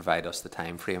to provide us the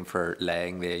time frame for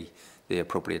laying the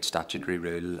appropriate statutory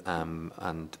rule,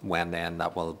 and when then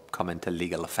that will come into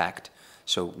legal effect.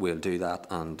 So we'll do that,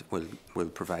 and we'll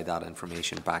provide that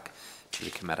information back to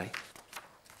the committee.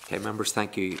 Okay, members,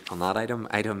 thank you on that item.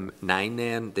 Item 9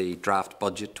 then, the draft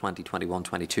budget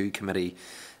 2021-22 committee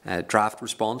draft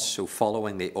response. So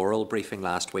following the oral briefing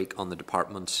last week on the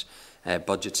department's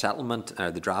budget settlement,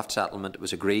 the draft settlement, it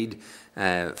was agreed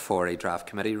for a draft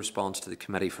committee response to the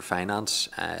Committee for Finance,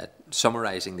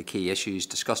 summarising the key issues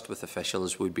discussed with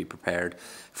officials would be prepared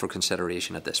for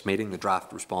consideration at this meeting. The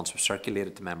draft response was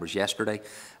circulated to members yesterday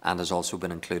and has also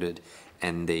been included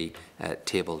in the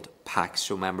tabled pack.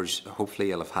 So members, hopefully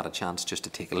you'll have had a chance just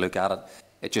to take a look at it.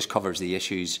 It just covers the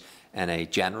issues in a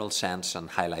general sense and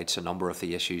highlights a number of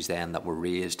the issues then that were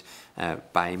raised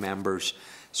by members.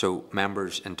 So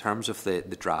members, in terms of the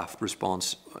draft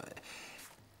response,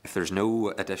 if there's no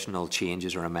additional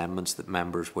changes or amendments that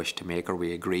members wish to make, are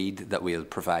we agreed that we'll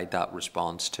provide that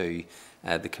response to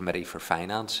the Committee for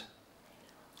Finance?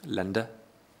 Linda?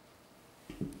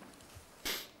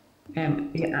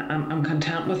 Yeah, I'm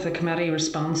content with the committee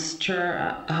response,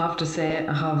 Chair. I have to say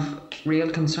I have real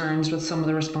concerns with some of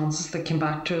the responses that came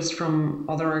back to us from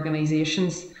other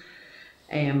organisations.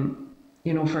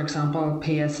 You know, for example,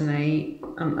 PSNI,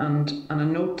 and I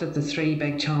note that the three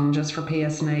big challenges for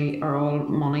PSNI are all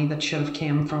money that should have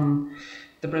came from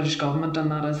the British government,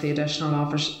 and that is the additional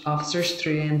officers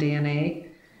through NDNA,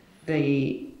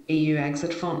 the EU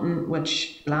exit funding,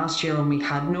 which last year when we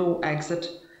had no exit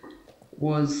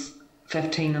was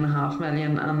 15.5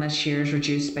 million, and this year is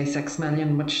reduced by 6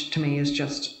 million, which to me is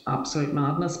just absolute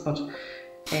madness. But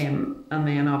and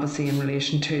then obviously in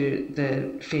relation to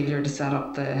the failure to set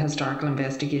up the Historical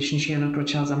Investigations Unit,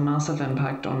 which has a massive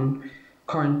impact on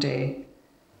current day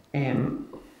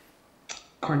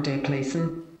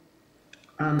policing.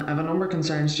 And I have a number of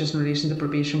concerns just in relation to the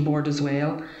probation board as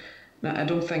well. Now, I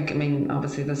don't think, I mean,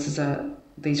 obviously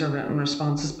these are written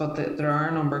responses, but there are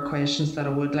a number of questions that I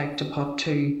would like to put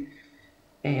to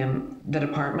the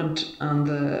department and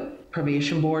the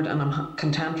probation board, and I'm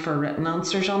content for written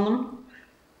answers on them.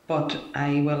 But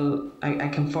I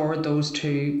can forward those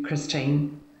to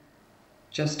Christine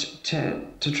just to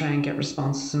try and get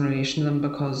responses in relation to them,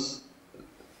 because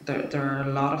there are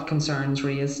a lot of concerns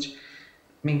raised.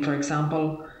 I mean, for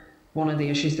example, one of the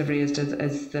issues they've raised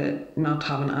is the not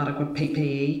having adequate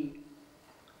PPE.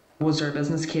 Was there a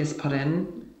business case put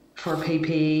in for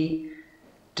PPE?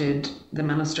 Did the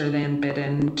Minister then bid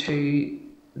into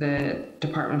the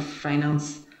Department of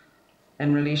Finance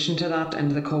in relation to that,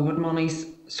 into the COVID monies?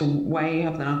 So why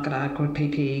have they not got adequate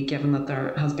PPE, given that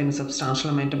there has been a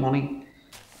substantial amount of money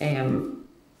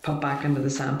put back into the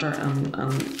centre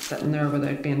and sitting there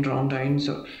without being drawn down?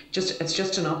 So it's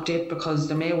just an update, because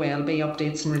there may well be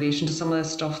updates in relation to some of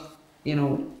this stuff. You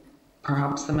know,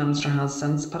 perhaps the Minister has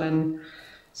since put in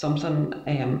something,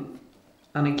 and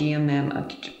again then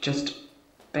just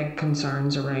big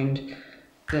concerns around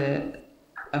the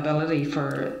ability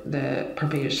for the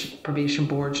probation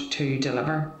board to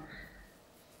deliver.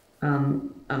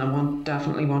 And I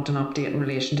definitely want an update in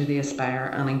relation to the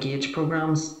Aspire and Engage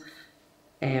programmes,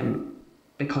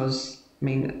 because, I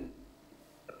mean,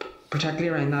 particularly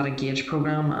around that Engage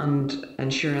programme and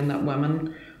ensuring that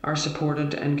women are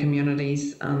supported in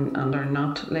communities and are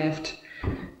not left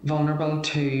vulnerable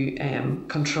to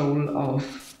control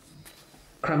of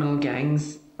criminal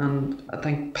gangs. And I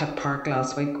think Pitt Park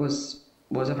last week was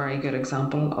a very good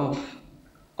example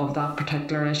of that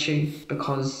particular issue,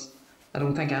 because I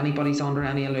don't think anybody's under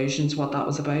any illusions what that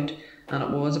was about. And it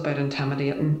was about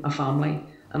intimidating a family,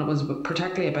 and it was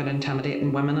particularly about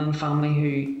intimidating women in a family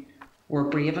who were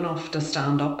brave enough to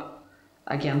stand up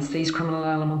against these criminal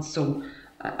elements. So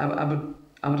I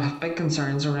would have big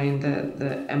concerns around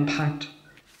the impact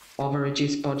of a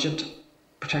reduced budget,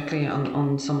 particularly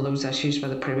on some of those issues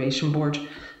with the probation board.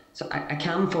 So I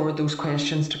can forward those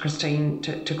questions to Christine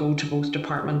to go to both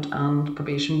department and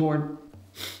probation board.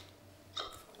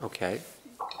 Okay,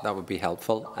 that would be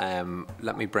helpful.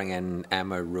 Let me bring in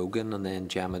Emma Rogan and then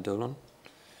Gemma Dolan.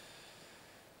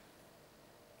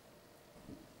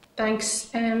 Thanks,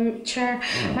 Chair.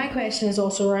 My question is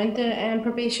also around the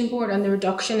probation board and the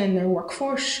reduction in their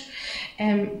workforce.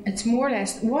 It's more or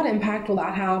less, what impact will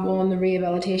that have on the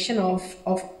rehabilitation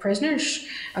of prisoners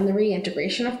and the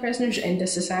reintegration of prisoners into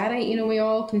society? You know, we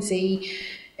all can see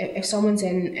if someone's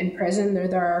in prison, they're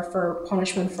there for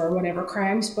punishment for whatever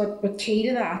crimes, but key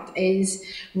to that is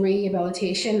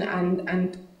rehabilitation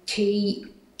and key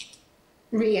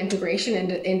reintegration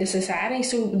into society.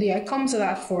 So the outcomes of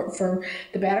that for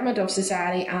the betterment of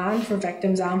society and for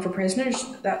victims and for prisoners,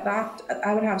 that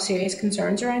I would have serious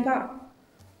concerns around that.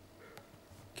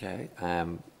 Okay.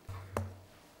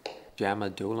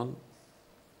 Gemma Dolan.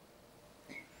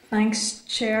 Thanks,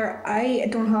 Chair. I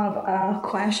don't have a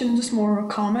question, just more of a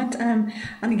comment. And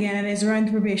again, it is around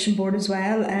the probation board as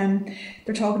well.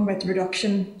 They're talking about the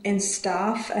reduction in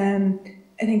staff.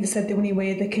 I think they said the only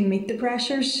way they can meet the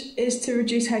pressures is to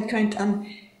reduce headcount, and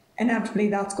inevitably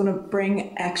that's going to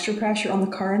bring extra pressure on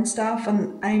the current staff.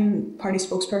 And I'm party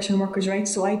spokesperson in Workers'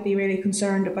 Rights, so I'd be really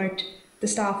concerned about the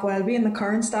staff wellbeing, the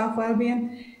current staff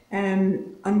wellbeing.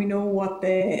 And we know what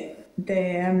the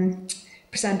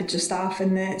percentage of staff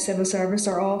in the civil service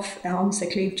are off on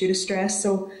sick leave due to stress.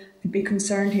 So I'd be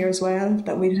concerned here as well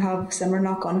that we'd have a similar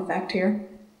knock-on effect here.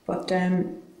 But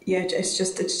yeah,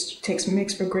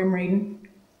 makes for grim reading.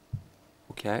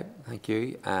 Okay, thank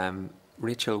you.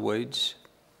 Rachel Woods.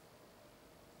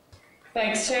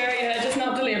 Thanks, Chair. Yeah, just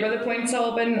not to labour the points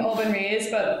all been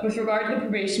raised, but with regard to the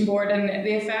probation board and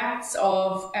the effects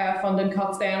of funding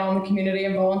cuts then on the community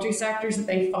and voluntary sectors that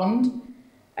they fund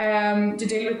to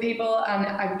deal with people,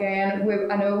 and again,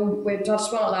 I know we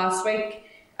touched on it last week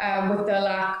with the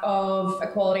lack of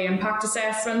equality impact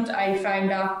assessment. I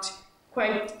find that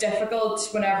quite difficult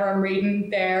whenever I'm reading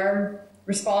their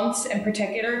response in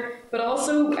particular, but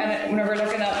also whenever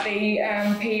looking at the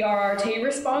PRRT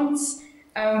response.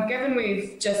 Given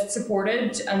we've just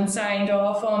supported and signed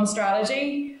off on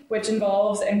strategy which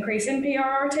involves increasing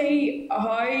PRRT,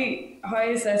 how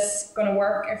is this going to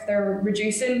work if they're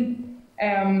reducing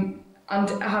and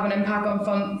have an impact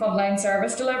on frontline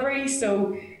service delivery?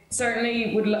 So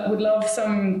certainly would love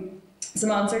some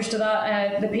answers to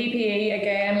that. The PPE,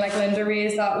 again, like Linda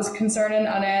raised, that was concerning,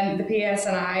 and then the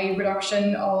PSNI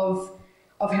reduction of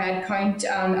headcount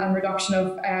and reduction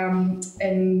of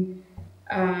in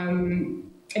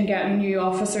getting new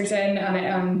officers in,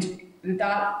 and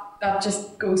that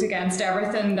just goes against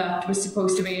everything that was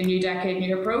supposed to be a new decade,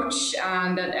 new approach,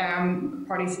 and that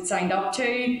parties had signed up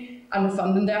to, and the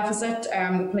funding deficit,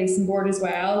 the policing board as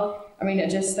well. I mean, I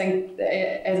just think,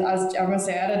 as everyone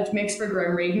said, it makes for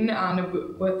grim reading, and I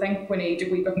would think we need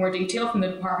a wee bit more detail from the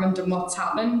department on what's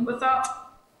happening with that.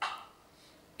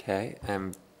 Okay,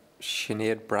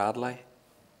 Sinead Bradley.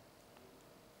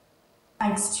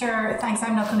 Thanks, Chair. Thanks.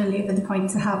 I'm not going to labour the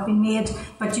points that have been made,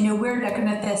 but you know, we're looking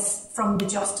at this from the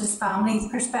justice family's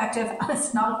perspective, and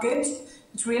it's not good.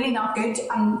 It's really not good.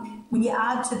 And when you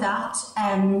add to that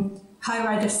how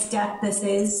out of step this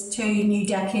is to new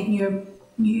decade, new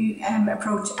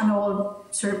approach, and all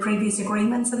sort of previous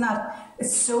agreements, and that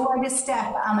is so out of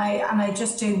step. And I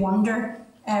just do wonder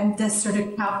this sort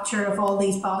of capture of all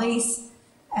these bodies.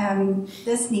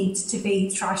 This needs to be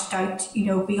thrashed out, you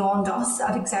know, beyond us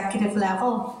at executive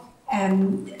level,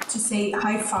 to see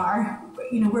how far,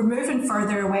 you know, we're moving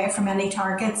further away from any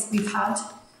targets we've had,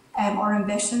 or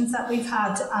ambitions that we've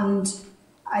had, and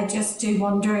I just do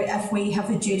wonder if we have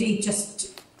a duty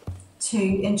just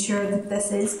to ensure that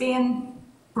this is being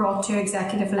brought to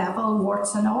executive level,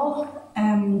 warts and all,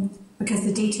 because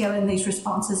the detail in these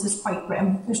responses is quite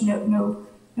grim. There's no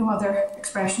other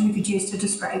expression we could use to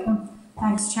describe them.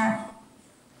 Thanks, Chair.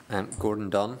 Gordon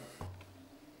Dunn.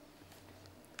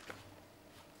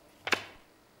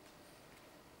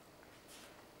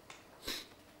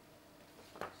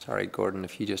 Sorry, Gordon,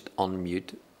 if you just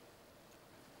unmute.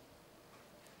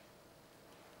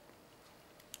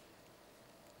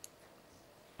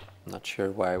 I'm not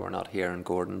sure why we're not hearing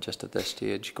Gordon just at this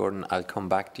stage. Gordon, I'll come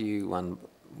back to you and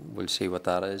we'll see what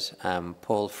that is.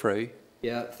 Paul Frew.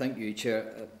 Yeah, thank you,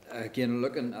 Chair. Again,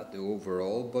 looking at the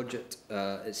overall budget,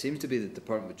 it seems to be the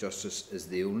Department of Justice is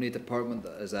the only department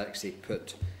that has actually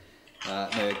put, now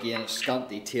again, it's scant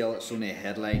detail, it's only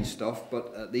headline stuff,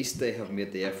 but at least they have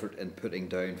made the effort in putting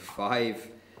down 5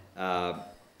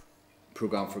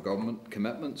 programme for government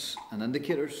commitments and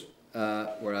indicators,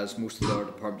 whereas most of the other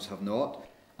departments have not.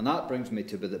 And that brings me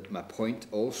to my point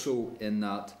also, in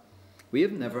that we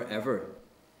have never ever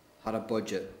had a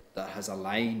budget that has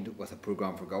aligned with a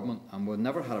programme for government, and we've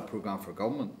never had a programme for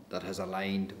government that has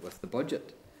aligned with the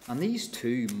budget. And these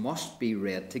two must be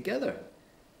read together,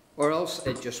 or else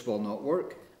it just will not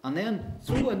work. And then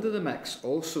throw into the mix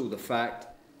also the fact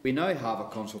we now have a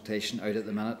consultation out at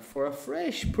the minute for a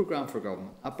fresh programme for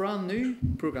government, a brand new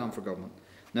programme for government.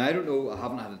 Now, I don't know, I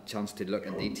haven't had a chance to look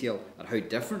in detail at how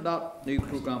different that new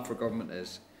programme for government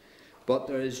is, but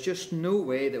there is just no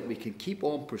way that we can keep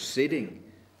on proceeding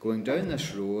going down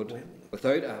this road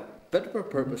without a fit for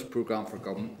purpose programme for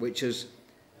government which is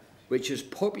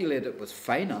populated with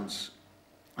finance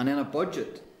and in a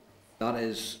budget that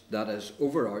is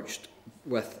overarched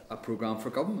with a programme for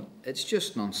government. It's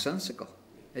just nonsensical.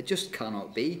 It just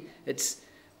cannot be. It's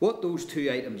what those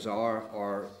two items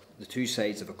are the two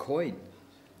sides of a coin.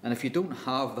 And if you don't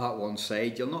have that one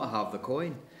side, you'll not have the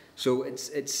coin. So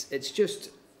it's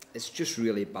just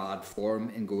really bad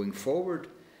form in going forward,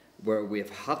 where we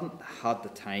hadn't had the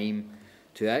time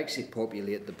to actually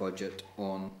populate the budget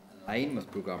on line with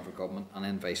programme for government, and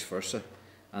then vice versa.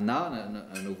 And that,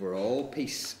 an overall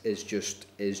piece, is just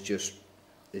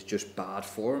bad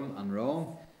form and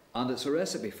wrong, and it's a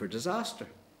recipe for disaster.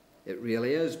 It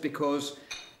really is, because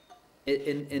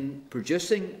in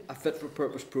producing a fit for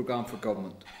purpose programme for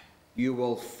government, you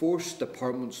will force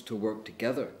departments to work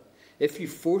together. If you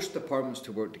force departments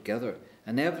to work together,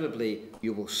 inevitably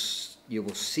you will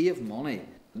save money.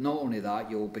 Not only that,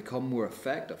 you will become more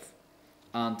effective.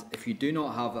 And if you do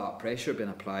not have that pressure being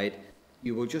applied,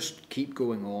 you will just keep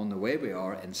going on the way we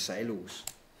are in silos.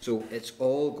 So it's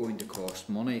all going to cost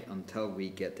money until we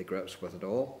get to grips with it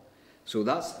all. So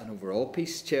that's an overall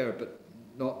piece, Chair, but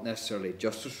not necessarily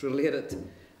justice related.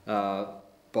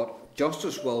 But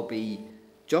justice will be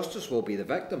the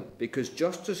victim, because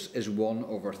justice is one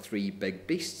of our three big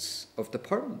beasts of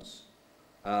departments,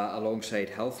 alongside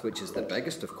health, which is the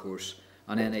biggest, of course,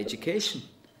 and then education.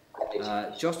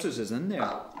 Justice is in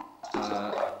there,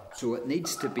 so it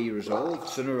needs to be resolved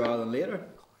sooner rather than later.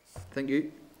 Thank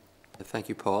you. Thank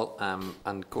you, Paul.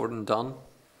 And Gordon Dunn.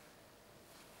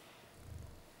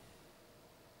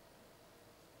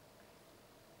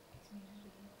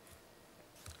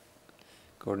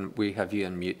 Gordon, we have you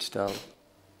on mute still.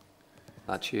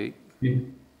 That's you.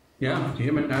 Yeah, do you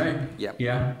hear me now? Yep.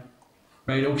 Yeah.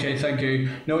 Right, okay, thank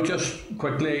you. No, just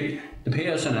quickly, the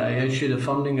PSNI issue, the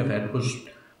funding of it was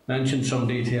mentioned some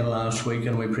detail last week,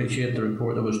 and we appreciate the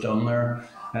report that was done there.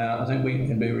 I think we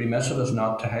can be remiss of us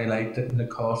not to highlight the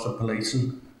cost of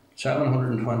policing.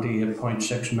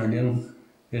 728.6 million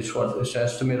is what is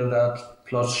estimated at,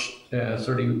 plus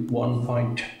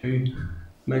 31.2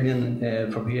 million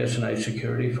for PSNI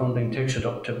security funding, takes it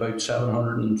up to about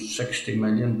 £760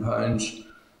 million.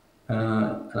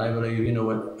 And I believe,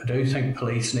 I do think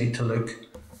police need to look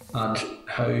at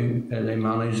how they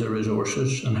manage their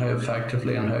resources and how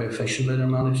effectively and how efficiently they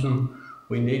manage them.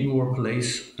 We need more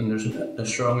police, and there's a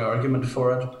strong argument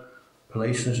for it.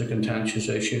 Policing is a contentious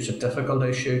issue, it's a difficult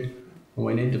issue, and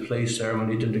we need the police there, and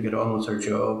we need them to get on with their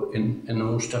job in the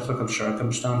most difficult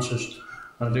circumstances.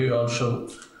 And I do also,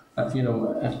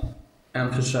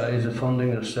 emphasise the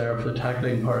funding that's there for the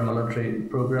tackling paramilitary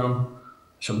programme.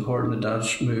 It's important that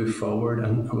that's moved forward,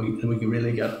 and we can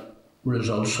really get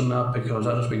results from that, because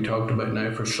that has been talked about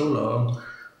now for so long,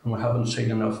 and we haven't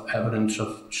seen enough evidence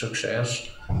of success.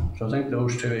 So I think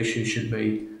those two issues should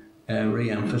be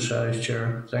re-emphasised,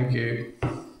 Chair. Thank you.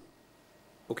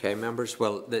 Okay, members.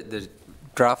 Well, the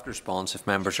draft response, if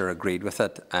members are agreed with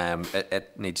it,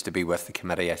 it needs to be with the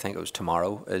committee. I think it was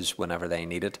tomorrow is whenever they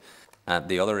need it.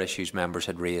 The other issues members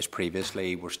had raised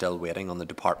previously, we're still waiting on the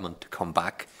department to come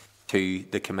back to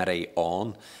the committee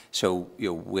on. So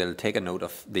we'll take a note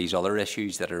of these other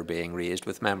issues that are being raised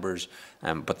with members,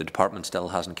 but the department still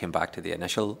hasn't come back to the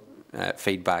initial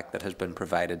feedback that has been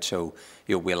provided. So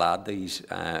we'll add these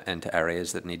into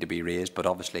areas that need to be raised, but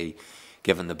obviously,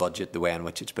 given the budget, the way in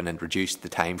which it's been introduced, the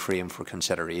time frame for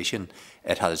consideration,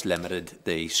 it has limited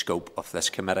the scope of this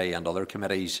committee and other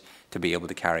committees to be able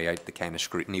to carry out the kind of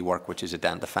scrutiny work which is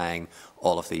identifying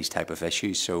all of these type of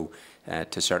issues. So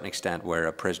to a certain extent, we're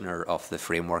a prisoner of the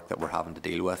framework that we're having to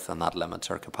deal with, and that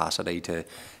limits our capacity to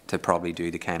probably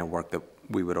do the kind of work that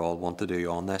we would all want to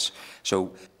do on this.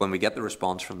 So when we get the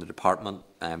response from the department,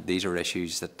 these are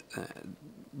issues that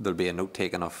there'll be a note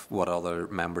taken of what other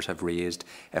members have raised.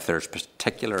 If there's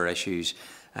particular issues,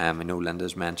 I know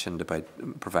Linda's mentioned about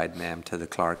providing them to the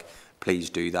clerk, please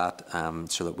do that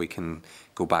so that we can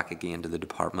go back again to the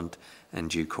department in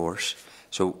due course.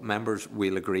 So members,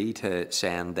 we'll agree to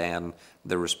send then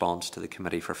the response to the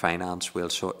Committee for Finance. We'll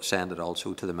send it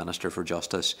also to the Minister for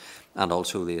Justice, and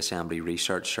also the Assembly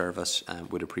Research Service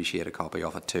would appreciate a copy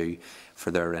of it too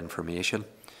for their information.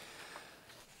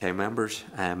 Okay, members.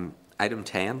 Item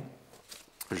 10,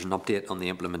 there's an update on the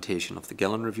implementation of the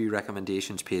Gillen Review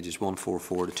recommendations, pages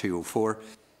 144 to 204.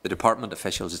 The Department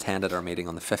officials attended our meeting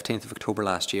on the 15th of October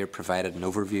last year, provided an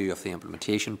overview of the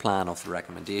implementation plan of the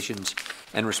recommendations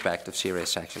in respect of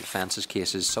serious sexual offences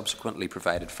cases, subsequently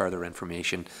provided further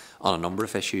information on a number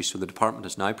of issues. So the Department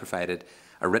has now provided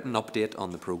a written update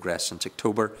on the progress since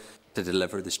October to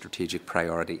deliver the strategic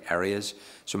priority areas.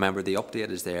 So remember, the update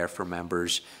is there for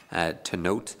members to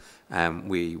note.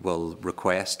 We will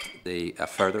request a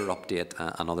further update,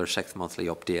 another 6th monthly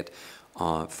update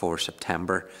for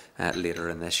September later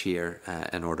in this year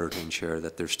in order to ensure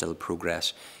that there's still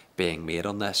progress being made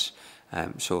on this.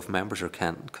 So if members are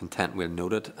content, we'll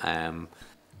note it.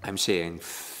 I'm seeing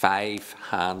 5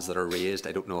 hands that are raised.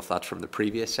 I don't know if that's from the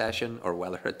previous session or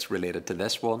whether it's related to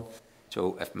this one.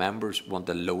 So if members want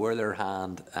to lower their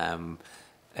hand,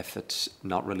 if it's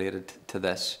not related to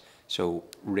this. So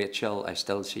Rachel, I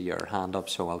still see your hand up,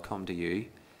 so I'll come to you.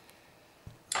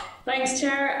 Thanks,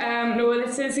 Chair. No,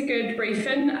 this is a good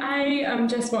briefing. I am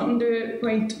just wanting to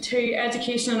point to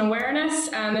education and awareness,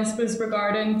 and this was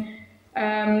regarding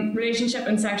relationship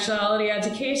and sexuality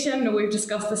education. We've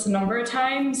discussed this a number of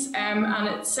times, and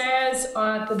it says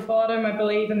at the bottom, I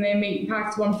believe, in the meeting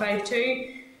packs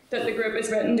 152, that the group has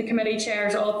written to committee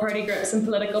chairs, all party groups and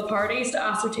political parties to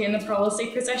ascertain the policy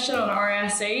position on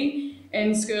RSE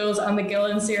in schools and the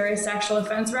Gillen serious sexual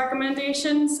offence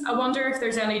recommendations. I wonder if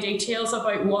there's any details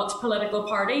about what political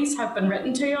parties have been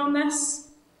written to on this.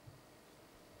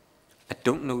 I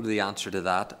don't know the answer to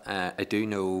that. I do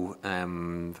know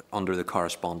under the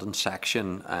correspondence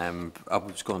section, I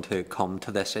was going to come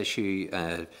to this issue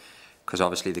because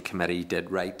obviously the committee did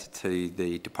write to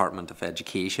the Department of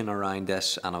Education around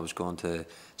this, and I was going to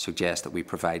suggest that we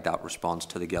provide that response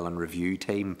to the Gillen review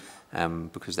team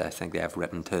because I think they have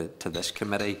written to this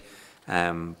committee,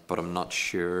 but I'm not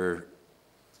sure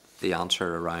the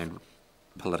answer around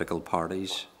political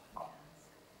parties.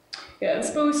 Yeah, I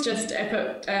suppose just if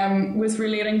it was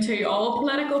relating to all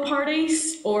political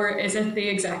parties, or is it the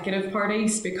executive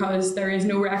parties, because there is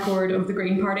no record of the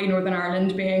Green Party Northern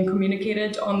Ireland being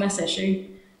communicated on this issue.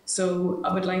 So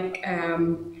I would like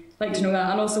to know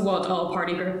that, and also what all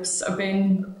party groups have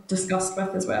been discussed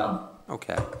with as well.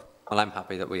 Okay. Well, I'm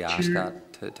happy that we asked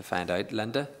that to find out.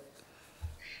 Linda?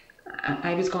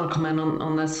 I was going to come in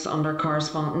on this under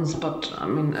correspondence, but I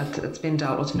mean, it's been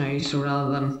dealt with now, so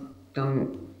rather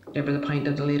than labour the point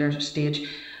at a later stage,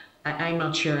 I'm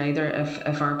not sure either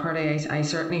if our party, I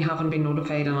certainly haven't been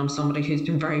notified, and I'm somebody who's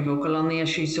been very vocal on the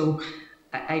issue, so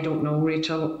I don't know,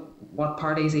 Rachel, what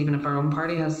parties, even if our own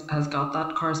party has got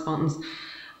that correspondence.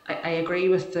 I agree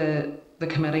with the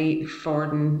committee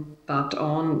forwarding that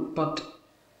on, but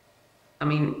I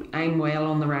mean, I'm well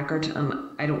on the record, and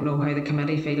I don't know how the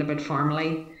committee feel about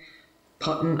formally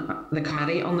putting the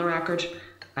committee on the record.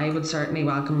 I would certainly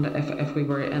welcome it if we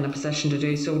were in a position to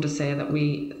do so, to say that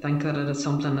we think that it is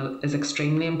something that is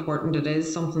extremely important. It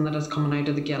is something that is coming out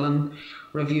of the Gillen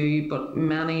review, but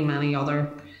many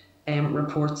other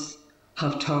reports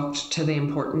have talked to the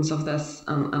importance of this,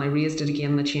 and I raised it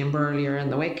again in the chamber earlier in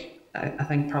the week, I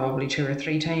think probably 2 or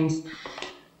 3 times,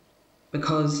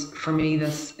 because for me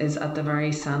this is at the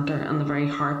very centre and the very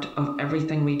heart of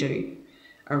everything we do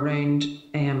around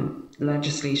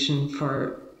legislation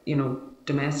for, you know,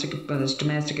 domestic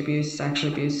abuse,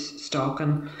 sexual abuse,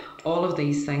 stalking, all of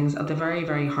these things at the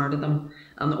very heart of them.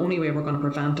 And the only way we're going to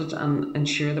prevent it and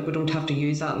ensure that we don't have to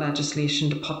use that legislation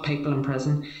to put people in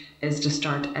prison is to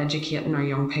start educating our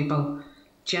young people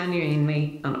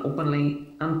genuinely and openly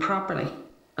and properly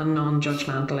and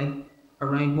non-judgmentally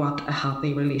around what a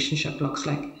healthy relationship looks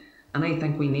like. And I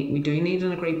think we do need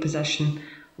an agreed position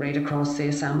right across the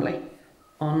Assembly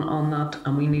on that,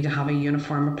 and we need to have a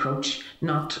uniform approach,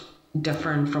 not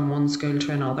different from one school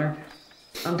to another.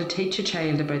 And to teach a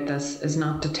child about this is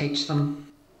not to teach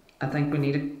them, I think we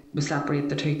need to separate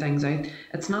the two things out.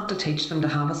 It's not to teach them to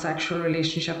have a sexual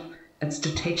relationship, it's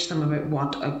to teach them about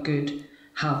what a good,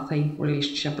 healthy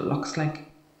relationship looks like,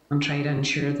 and try to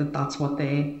ensure that that's what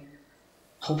they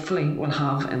hopefully will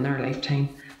have in their lifetime.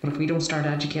 But if we don't start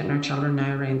educating our children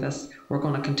now around this, we're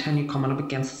going to continue coming up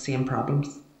against the same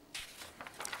problems.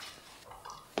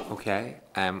 Okay.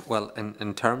 Well,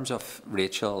 in terms of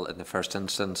Rachel, in the first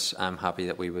instance, I'm happy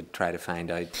that we would try to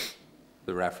find out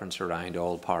the reference around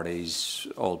all parties,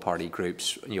 all party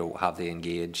groups, you know, have they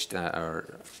engaged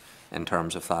or in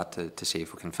terms of that to see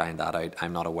if we can find that out.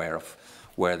 I'm not aware of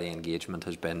where the engagement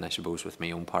has been, I suppose, with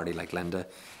my own party like Linda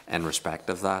in respect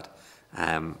of that.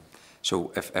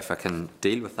 So if I can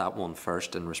deal with that one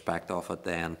first in respect of it,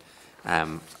 then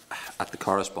at the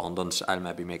correspondence, I'll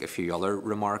maybe make a few other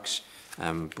remarks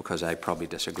because I probably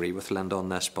disagree with Linda on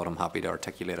this, but I'm happy to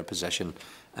articulate a position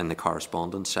in the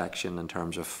correspondence section in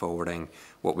terms of forwarding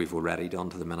what we've already done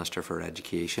to the Minister for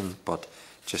Education. But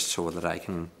just so that I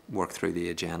can work through the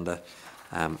agenda,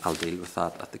 I'll deal with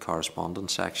that at the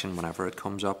correspondence section whenever it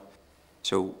comes up.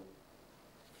 So,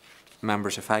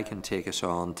 members, if I can take us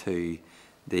on to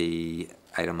the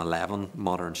item 11,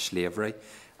 modern slavery.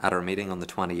 At our meeting on the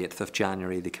 28th of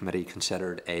January, the committee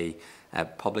considered a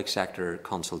public sector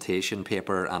consultation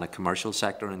paper and a commercial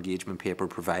sector engagement paper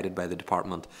provided by the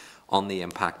Department on the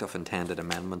impact of intended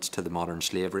amendments to the Modern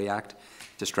Slavery Act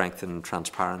to strengthen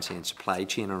transparency in supply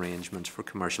chain arrangements for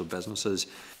commercial businesses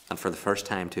and for the first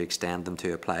time to extend them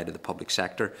to apply to the public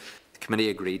sector. The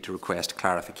committee agreed to request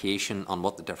clarification on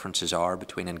what the differences are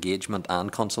between engagement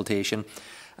and consultation,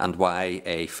 and why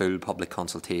a full public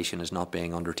consultation is not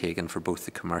being undertaken for both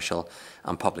the commercial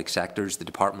and public sectors. The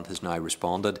Department has now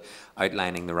responded,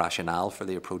 outlining the rationale for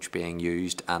the approach being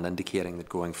used and indicating that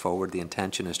going forward the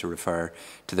intention is to refer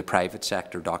to the private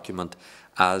sector document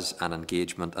as an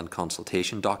engagement and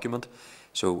consultation document.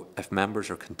 So if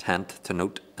members are content to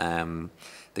note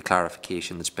the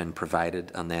clarification that's been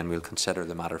provided, and then we'll consider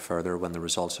the matter further when the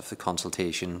results of the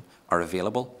consultation are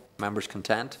available. Members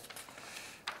content?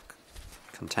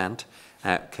 Content.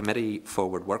 Committee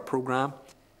Forward Work Programme,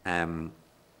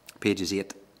 pages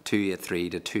 283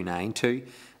 to 292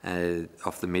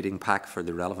 of the meeting pack for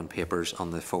the relevant papers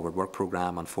on the Forward Work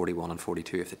Programme, and 41 and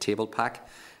 42 of the table pack,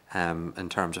 in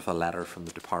terms of a letter from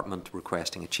the Department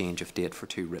requesting a change of date for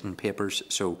 2 written papers.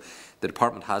 So the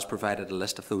Department has provided a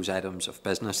list of those items of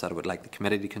business that it would like the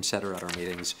committee to consider at our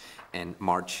meetings in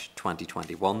March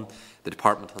 2021. The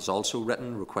Department has also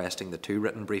written requesting the 2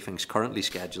 written briefings currently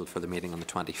scheduled for the meeting on the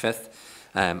 25th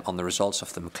on the results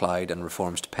of the McLeod and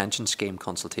reforms to pension scheme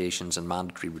consultations and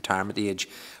mandatory retirement age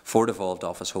for devolved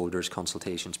office holders.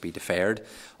 Consultations be deferred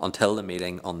until the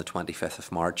meeting on the 25th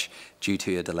of March due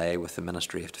to a delay with the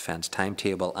Ministry of Defence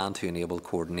timetable, and to enable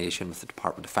coordination with the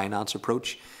Department of Finance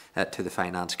approach to the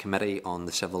Finance Committee on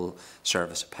the civil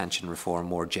service pension reform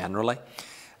more generally.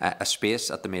 A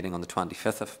space at the meeting on the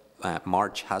 25th of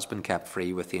March has been kept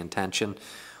free with the intention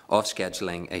of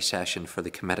scheduling a session for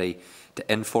the committee to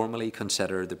informally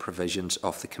consider the provisions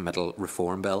of the Committal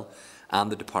Reform Bill and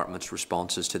the Department's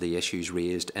responses to the issues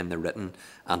raised in the written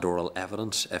and oral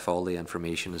evidence, if all the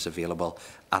information is available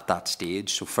at that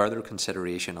stage. So further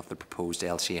consideration of the proposed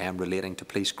LCM relating to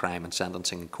police crime and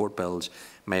sentencing and court bills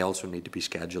may also need to be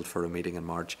scheduled for a meeting in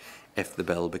March if the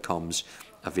bill becomes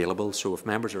available. So if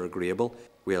members are agreeable,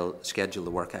 we'll schedule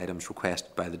the work items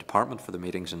requested by the Department for the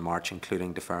meetings in March,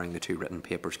 including deferring the 2 written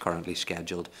papers currently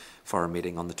scheduled for our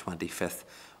meeting on the 25th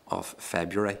of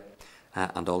February.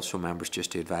 And also, members,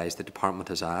 just to advise, the Department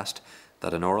has asked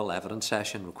that an oral evidence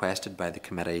session requested by the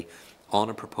committee on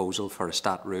a proposal for a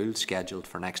stat rule scheduled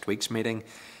for next week's meeting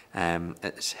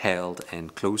is held in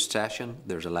closed session.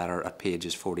 There's a letter at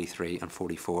pages 43 and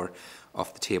 44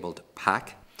 of the tabled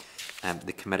pack.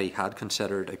 The committee had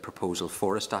considered a proposal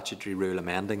for a statutory rule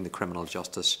amending the criminal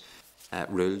justice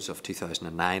rules of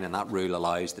 2009, and that rule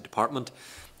allows the Department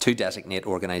to designate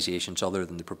organisations other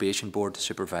than the Probation Board to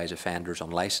supervise offenders on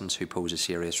licence who pose a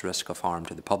serious risk of harm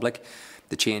to the public.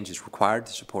 The change is required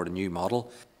to support a new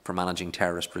model for managing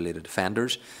terrorist-related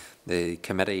offenders. The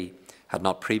committee had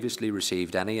not previously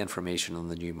received any information on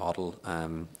the new model,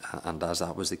 and as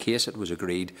that was the case, it was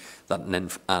agreed that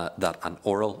an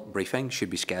oral briefing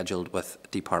should be scheduled with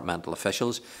departmental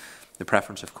officials. The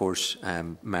preference, of course,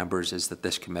 members, is that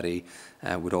this committee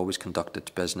would always conduct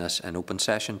its business in open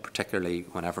session, particularly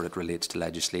whenever it relates to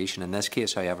legislation. In this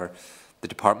case, however, the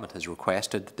Department has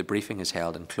requested that the briefing is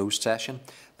held in closed session,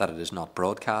 that it is not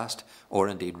broadcast or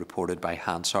indeed reported by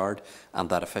Hansard,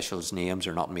 and that officials' names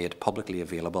are not made publicly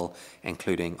available,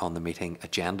 including on the meeting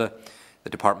agenda. The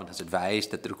Department has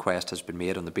advised that the request has been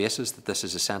made on the basis that this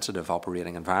is a sensitive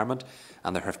operating environment,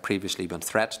 and there have previously been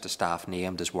threats to staff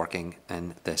named as working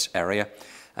in this area.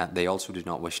 They also do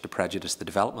not wish to prejudice the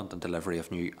development and delivery of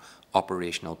new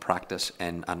operational practice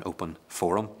in an open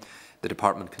forum. The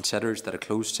Department considers that a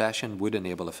closed session would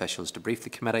enable officials to brief the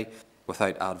committee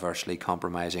without adversely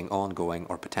compromising ongoing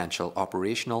or potential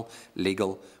operational,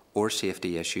 legal or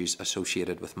safety issues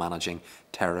associated with managing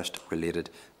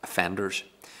terrorist-related offenders.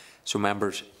 So,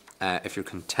 members, if you're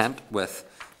content with,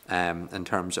 in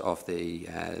terms of the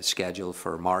schedule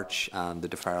for March and the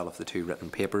deferral of the 2 written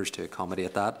papers to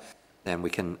accommodate that, then we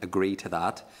can agree to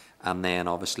that. And then,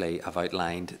 obviously, I've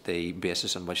outlined the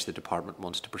basis on which the Department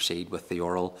wants to proceed with the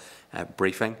oral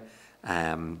briefing.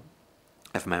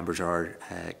 If members are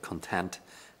content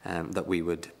that we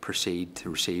would proceed to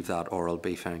receive that oral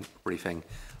briefing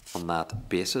on that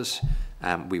basis.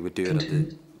 We would do it at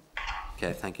the...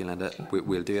 Okay, thank you, Linda.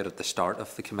 We'll do it at the start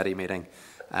of the committee meeting,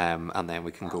 and then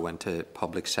we can go into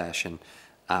public session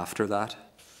after that.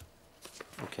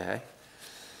 Okay.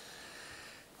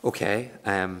 Okay.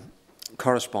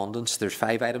 Correspondence. There's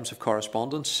 5 items of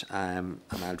correspondence, and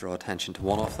I'll draw attention to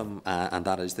one of them, and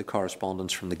that is the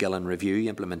correspondence from the Gillen Review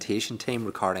Implementation Team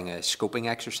regarding a scoping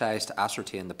exercise to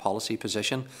ascertain the policy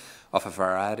position of a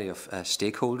variety of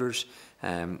stakeholders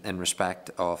in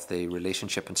respect of the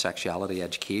relationship and sexuality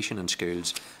education in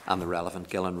schools and the relevant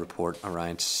Gillen report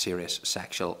around serious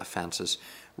sexual offences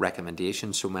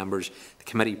recommendations. So, members, the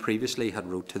committee previously had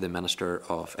wrote to the Minister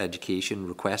of Education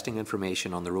requesting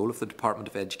information on the role of the Department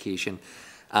of Education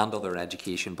and other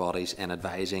education bodies in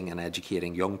advising and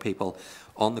educating young people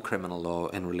on the criminal law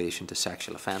in relation to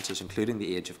sexual offences, including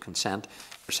the age of consent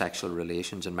for sexual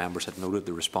relations, and members had noted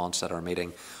the response at our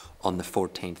meeting on the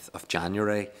 14th of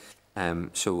January.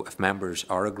 So if members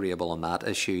are agreeable on that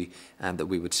issue, that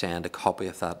we would send a copy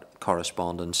of that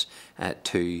correspondence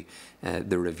to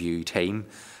the review team.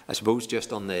 I suppose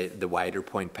just on the wider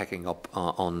point, picking up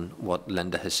on what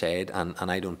Linda has said, and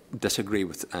I don't disagree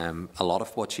with a lot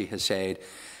of what she has said,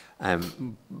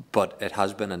 but it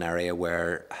has been an area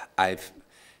where I've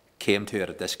came to it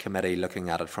at this committee looking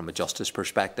at it from a justice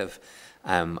perspective.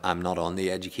 I'm not on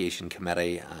the education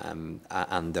committee,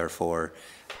 and therefore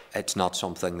it's not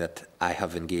something that I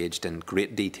have engaged in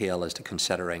great detail as to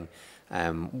considering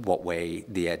what way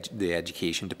the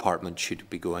education department should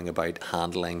be going about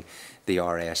handling the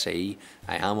RSE.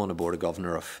 I am on a board of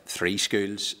governor of 3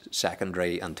 schools,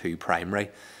 secondary and 2 primary,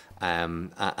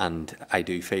 and I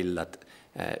do feel that,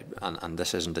 and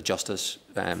this isn't a justice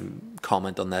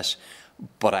comment on this,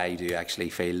 but I do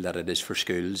actually feel that it is for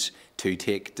schools to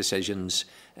take decisions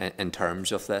in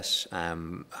terms of this,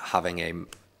 having a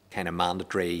kind of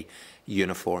mandatory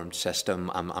uniformed system.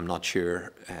 I'm not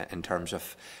sure in terms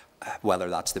of whether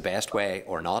that's the best way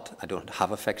or not. I don't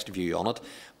have a fixed view on it,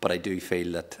 but I do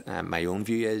feel that my own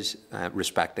view is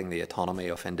respecting the autonomy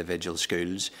of individual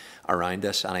schools around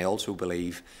this, and I also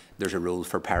believe there's a role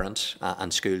for parents,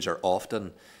 and schools are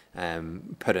often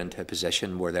put into a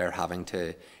position where they're having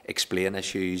to explain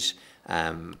issues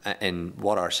in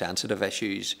what are sensitive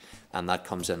issues, and that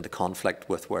comes into conflict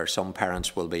with where some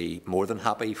parents will be more than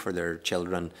happy for their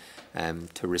children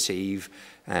to receive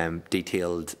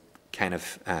detailed kind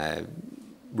of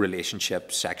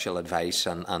relationship sexual advice,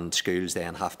 and schools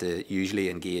then have to usually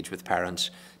engage with parents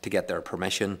to get their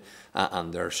permission,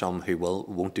 and there are some who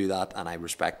won't do that, and I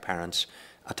respect parents'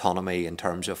 autonomy in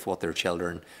terms of what their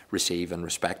children receive in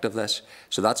respect of this.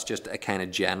 So that's just a kind of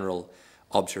general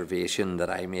observation that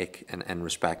I make in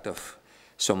respect of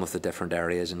some of the different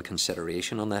areas in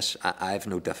consideration on this. I have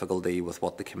no difficulty with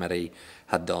what the committee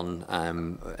had done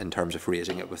in terms of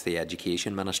raising it with the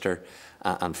Education Minister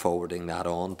and forwarding that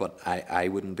on, but I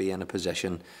wouldn't be in a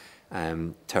position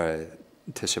to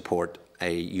support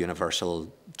a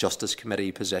universal Justice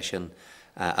Committee position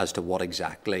as to what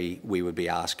exactly we would be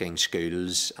asking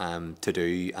schools to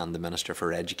do and the Minister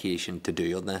for Education to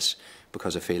do on this,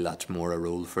 because I feel that's more a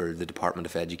role for the Department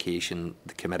of Education,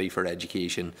 the Committee for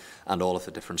Education, and all of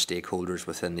the different stakeholders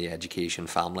within the education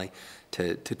family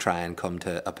to try and come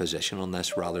to a position on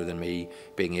this, rather than me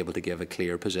being able to give a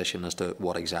clear position as to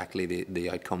what exactly the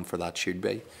outcome for that should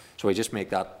be. So I just make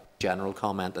that general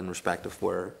comment in respect of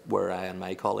where I and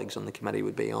my colleagues on the committee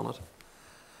would be on it.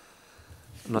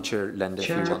 I'm not sure, Linda, if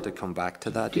you want to come back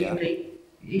to that.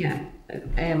 Yeah.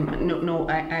 No,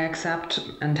 I accept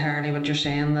entirely what you're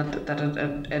saying,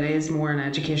 that it is more an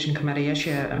education committee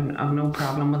issue. I've no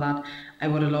problem with that. I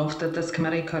would have loved that this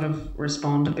committee could have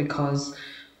responded, because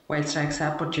whilst I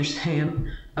accept what you're saying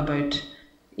about,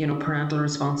 parental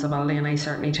responsibility, and I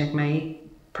certainly take my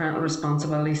parental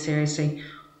responsibility seriously,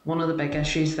 one of the big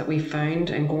issues that we found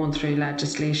in going through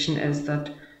legislation is that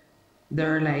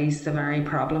there lies the very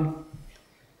problem,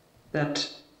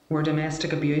 that where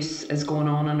domestic abuse is going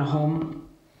on in a home,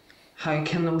 how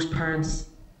can those parents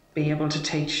be able to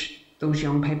teach those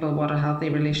young people what a healthy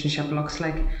relationship looks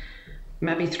like?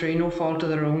 Maybe through no fault of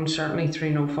their own, certainly through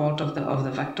no fault of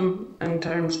the victim in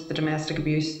terms of the domestic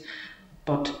abuse,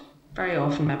 but very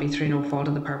often maybe through no fault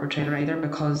of the perpetrator either,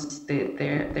 because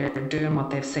they're doing what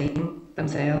they've seen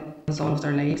themselves all of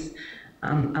their lives,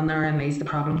 and therein lies the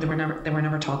problem. They were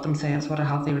never taught themselves what a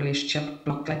healthy relationship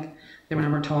looked like. They were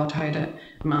never taught how to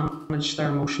manage their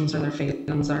emotions or their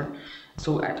feelings,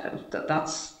 so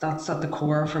that's at the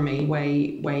core for me.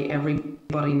 Why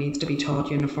everybody needs to be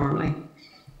taught uniformly.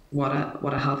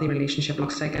 what a healthy relationship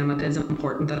looks like, and it is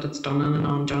important that it's done in a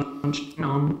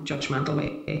non-judgmental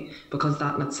way, because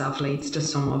that in itself leads to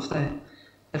some of the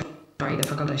very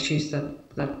difficult issues that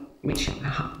we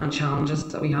and challenges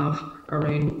that we have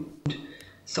around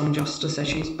some justice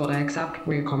issues. But I accept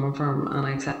where you're coming from, and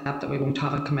I accept that we won't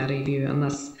have a committee view on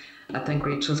this. I think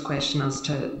Rachel's question as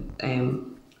to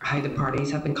how the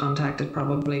parties have been contacted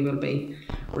probably will be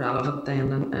relevant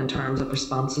then in terms of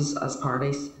responses as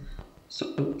parties.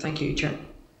 So thank you, Chair.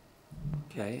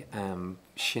 Okay,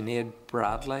 Sinead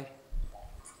Bradley.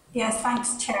 Yes,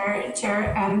 thanks, Chair.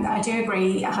 I do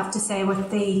agree, I have to say,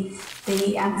 with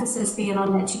the emphasis being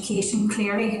on education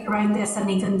clearly around this,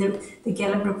 and even the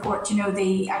Gillen report,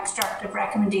 the extract of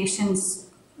recommendations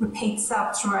repeats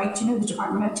that throughout, the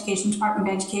Department of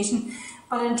Education.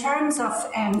 But in terms of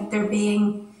there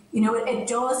being, it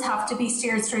does have to be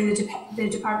steered through the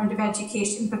Department of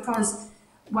Education, because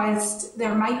whilst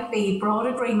there might be broad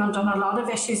agreement on a lot of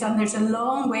issues, and there's a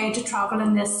long way to travel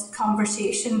in this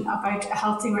conversation about a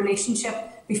healthy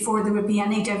relationship before there would be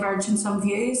any divergence on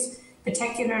views,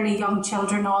 particularly young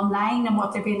children online and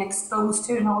what they're being exposed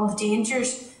to and all the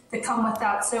dangers that come with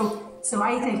that. So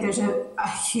I think there's a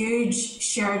huge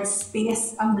shared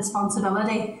space and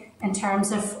responsibility in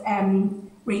terms of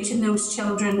reaching those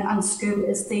children, and school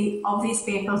is the obvious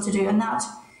vehicle to doing that.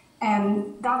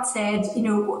 That said,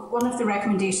 one of the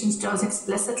recommendations does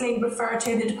explicitly refer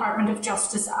to the Department of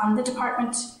Justice and the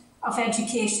Department of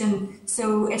Education.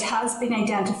 So it has been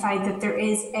identified that there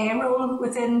is a role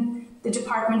within the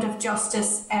Department of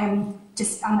Justice, and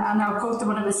I'll quote the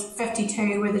one it was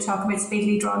 52, where they talk about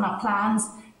speedily drawing up plans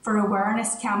for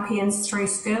awareness campaigns through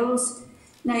schools.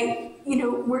 Now,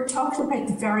 we're talking about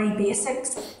the very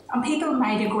basics, and people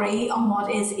might agree on what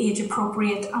is age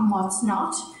appropriate and what's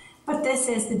not. But this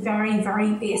is the very,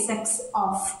 very basics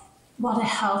of what a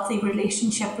healthy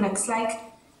relationship looks like.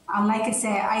 And like I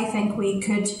say, I think we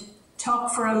could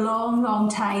talk for a long, long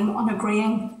time on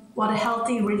agreeing what a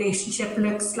healthy relationship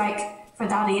looks like for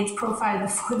that age profile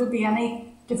before there be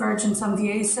any divergence on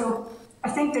views. So I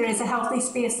think there is a healthy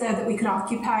space there that we could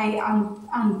occupy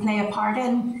and play a part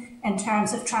in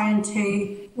terms of trying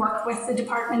to work with the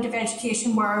Department of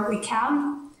Education where we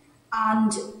can,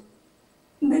 and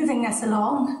moving this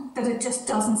along, that it just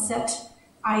doesn't sit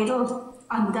idle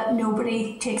and that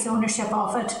nobody takes ownership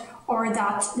of it, or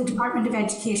that the Department of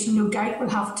Education no doubt will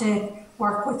have to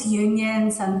work with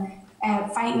unions and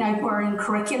find out where in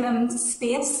curriculum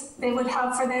space they would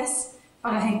have for this.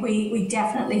 But I think we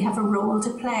definitely have a role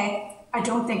to play. I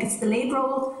don't think it's the lead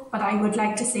role, but I would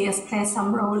like to see us play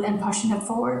some role in pushing it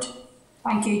forward.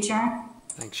 Thank you, Chair.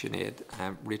 Thanks, Sinead.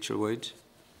 Rachel Woods.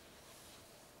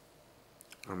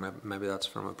 Or maybe that's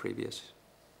from a previous.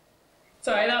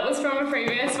 Sorry, that was from a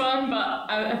previous one, but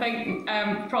I think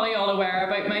I'm probably all aware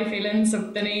about my feelings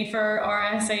of the need for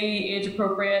RSE age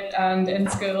appropriate and in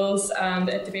schools, and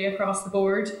it to be across the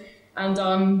board and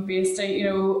on basically,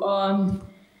 on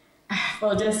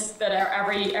just that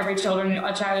every a child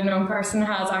and young person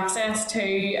has access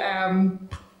to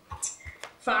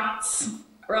facts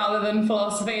rather than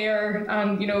philosophy,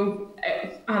 and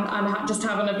just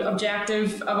having an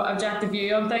objective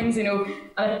view on things.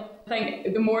 I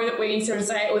think the more that we sort of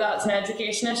say, oh, that's an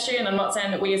education issue, and I'm not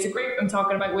saying that we as a group, I'm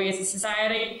talking about we as a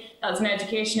society, that's an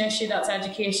education issue, that's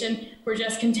education. We're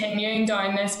just continuing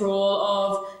down this role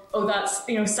of, oh, that's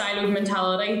siloed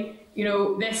mentality.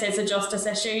 This is a justice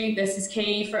issue. This is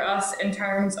key for us in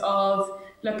terms of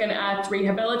looking at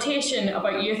rehabilitation,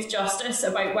 about youth justice,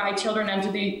 about why children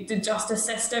enter the justice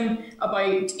system,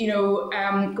 about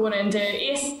going into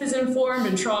ACEs informed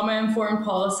and trauma informed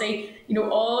policy.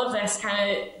 All of this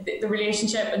kind of the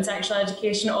relationship and sexual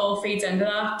education all feeds into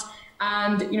that.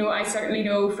 And I certainly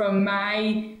know from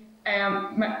my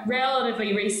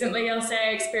relatively recently, I'll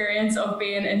say, experience of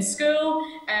being in school,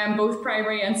 both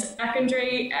primary and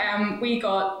secondary, we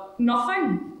got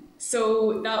nothing.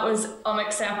 So that was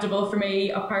unacceptable for me,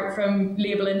 apart from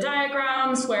labelling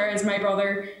diagrams, whereas my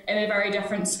brother in a very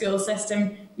different school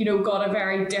system, got a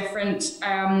very different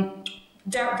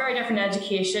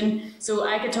education. So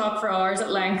I could talk for hours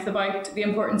at length about the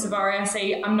importance of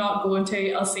RSE. I'm not going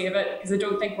to, I'll save it, because I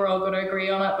don't think we're all going to agree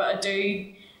on it, but I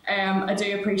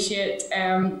do appreciate,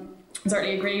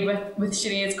 certainly agree with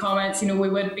Sinead's comments. We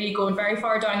would be going very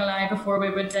far down the line before we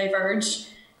would diverge.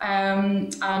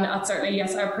 And I'd certainly,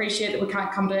 yes, I appreciate that we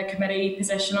can't come to a committee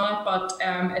position on it, but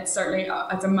it's certainly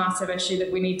it's a massive issue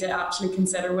that we need to actually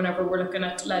consider whenever we're looking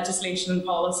at legislation and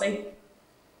policy.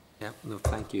 Yeah, no,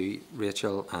 thank you,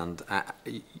 Rachel. And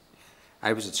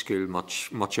I was at school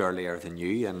much earlier than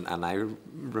you, and I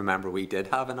remember we did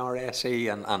have an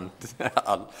RSE, and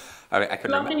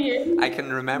I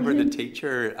can remember the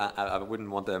teacher. I wouldn't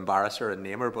want to embarrass her and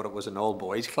name her, but it was an all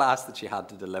boys class that she had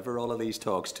to deliver all of these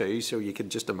talks to. So you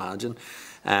could just imagine,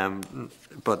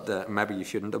 but maybe you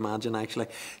shouldn't imagine actually.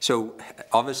 So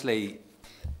obviously,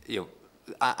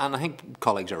 and I think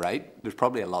colleagues are right. There's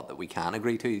probably a lot that we can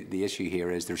agree to. The issue here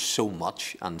is there's so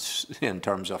much, and in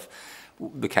terms of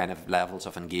the kind of levels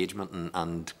of engagement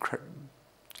and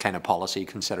kind of policy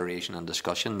consideration and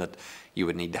discussion that you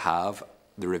would need to have.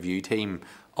 The review team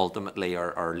ultimately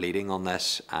are leading on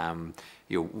this.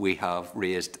 We have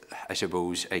raised, I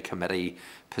suppose, a committee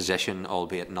position,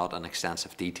 albeit not in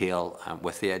extensive detail,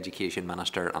 with the Education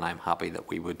Minister, and I'm happy that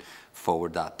we would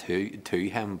forward that to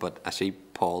him. But I see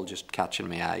Paul just catching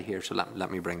my eye here, so let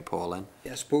me bring Paul in.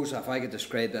 Yeah, I suppose if I could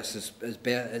describe this as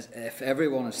if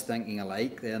everyone is thinking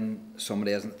alike, then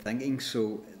somebody isn't thinking.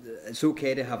 So it's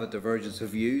okay to have a divergence of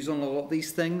views on a lot of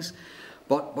these things,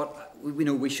 but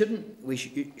we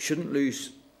shouldn't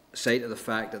lose sight of the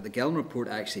fact that the Gillen report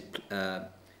actually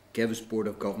gives Board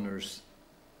of Governors,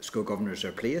 school governors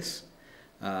their place.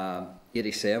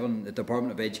 87, the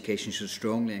Department of Education should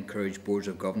strongly encourage boards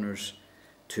of governors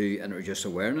to introduce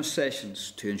awareness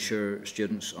sessions to ensure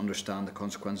students understand the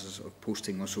consequences of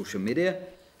posting on social media.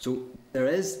 So there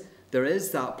is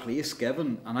that place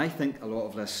given, and I think a lot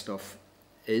of this stuff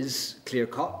is clear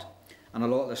cut, and a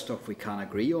lot of this stuff we can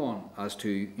agree on as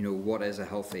to what is a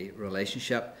healthy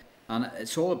relationship. And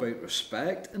it's all about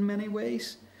respect in many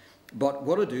ways. But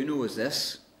what I do know is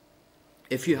this: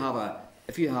 if you have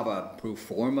a pro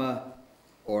forma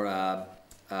or a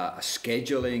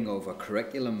scheduling of a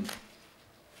curriculum,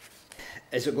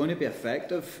 is it going to be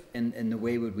effective in the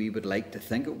way we would like to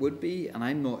think it would be? And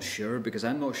I'm not sure, because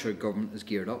I'm not sure government is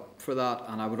geared up for that.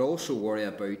 And I would also worry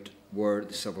about where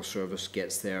the civil service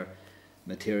gets their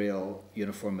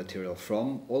uniform material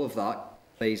from. All of that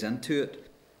plays into it.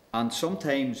 And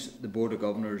sometimes the Board of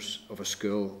Governors of a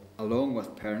school, along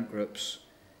with parent groups,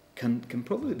 can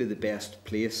probably be the best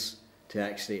place to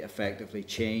actually effectively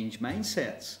change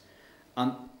mindsets.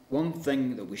 And one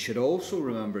thing that we should also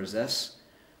remember is this: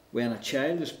 when a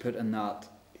child is put in that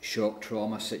shock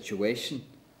trauma situation,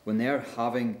 when they're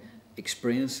having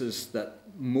experiences that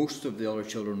most of the other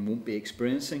children won't be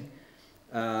experiencing,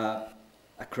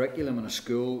 a curriculum in a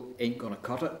school ain't going to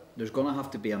cut it. There's going to have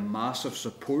to be a massive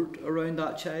support around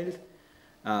that child,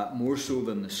 more so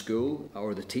than the school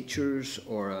or the teachers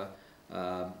or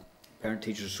a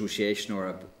parent-teachers association or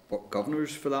a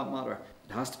governors for that matter.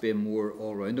 It has to be a more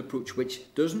all-round approach,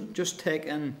 which doesn't just take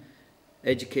in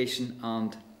education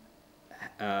and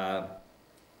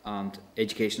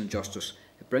education and justice.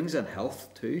 It brings in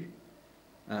health too.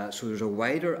 So there's a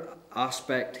wider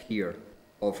aspect here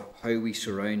of how we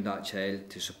surround that child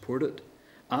to support it,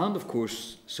 and of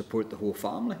course support the whole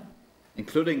family,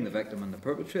 including the victim and the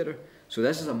perpetrator. So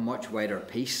this is a much wider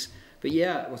piece. But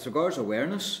yeah, with regards to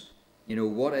awareness,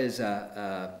 what is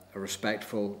a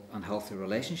respectful and healthy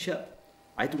relationship?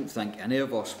 I don't think any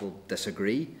of us will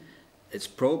disagree. It's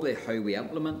probably how we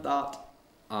implement that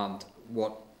and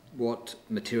what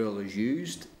material is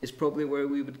used is probably where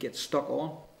we would get stuck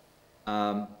on.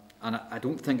 And I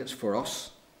don't think it's for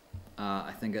us.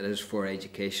 I think it is for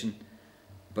education,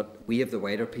 but we have the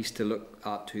wider piece to look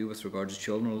at too with regards to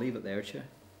children. I'll leave it there, Chair.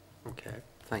 Okay,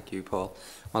 thank you, Paul.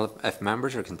 Well, if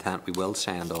members are content, we will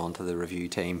send on to the review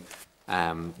team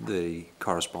the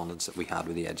correspondence that we had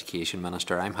with the Education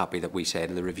Minister. I'm happy that we say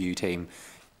to the review team,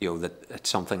 that it's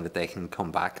something that they can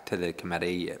come back to the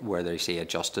committee where they see a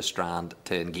justice strand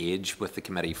to engage with the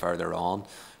committee further on.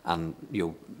 And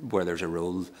where there's a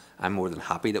role, I'm more than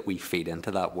happy that we feed into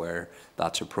that where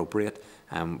that's appropriate.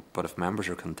 But if members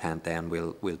are content, then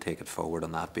we'll take it forward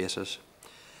on that basis.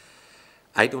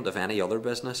 I don't have any other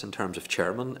business in terms of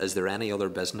chairman. Is there any other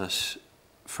business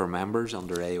for members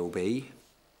under AOB?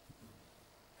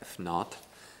 If not,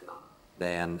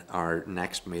 then our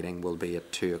next meeting will be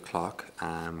at 2 o'clock,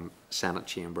 Senate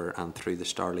Chamber and through the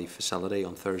Starleaf facility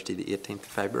on Thursday the 18th of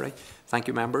February. Thank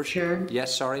you, members. Chair.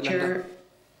 Yes, sorry, Linda. Chair.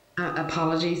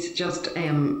 Apologies, just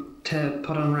to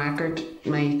put on record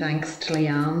my thanks to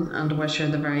Leanne and wish her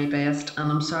the very best.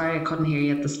 And I'm sorry I couldn't hear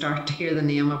you at the start to hear the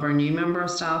name of our new member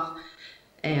of staff.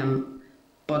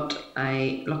 But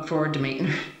I look forward to meeting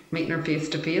her face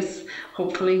to face,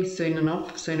 hopefully soon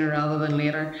enough, sooner rather than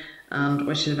later. And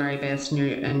wish you the very best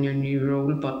in your new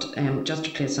role. But just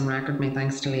to place on record my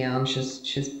thanks to Leanne.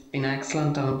 She's been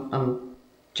excellent, and I'm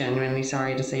genuinely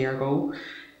sorry to see her go.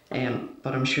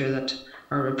 But I'm sure that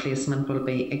our replacement will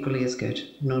be equally as good,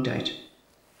 no doubt.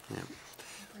 Yeah.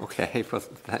 Okay, well,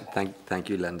 thank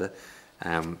you, Linda.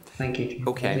 Thank you.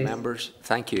 Okay, members,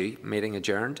 thank you. Meeting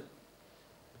adjourned.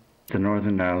 The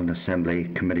Northern Ireland Assembly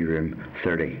Committee Room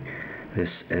 30. This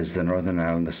is the Northern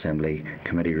Ireland Assembly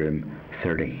Committee Room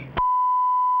 30.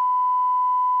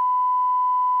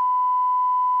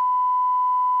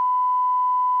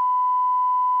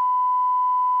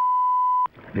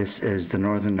 This is the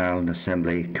Northern Ireland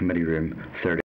Assembly Committee Room 30.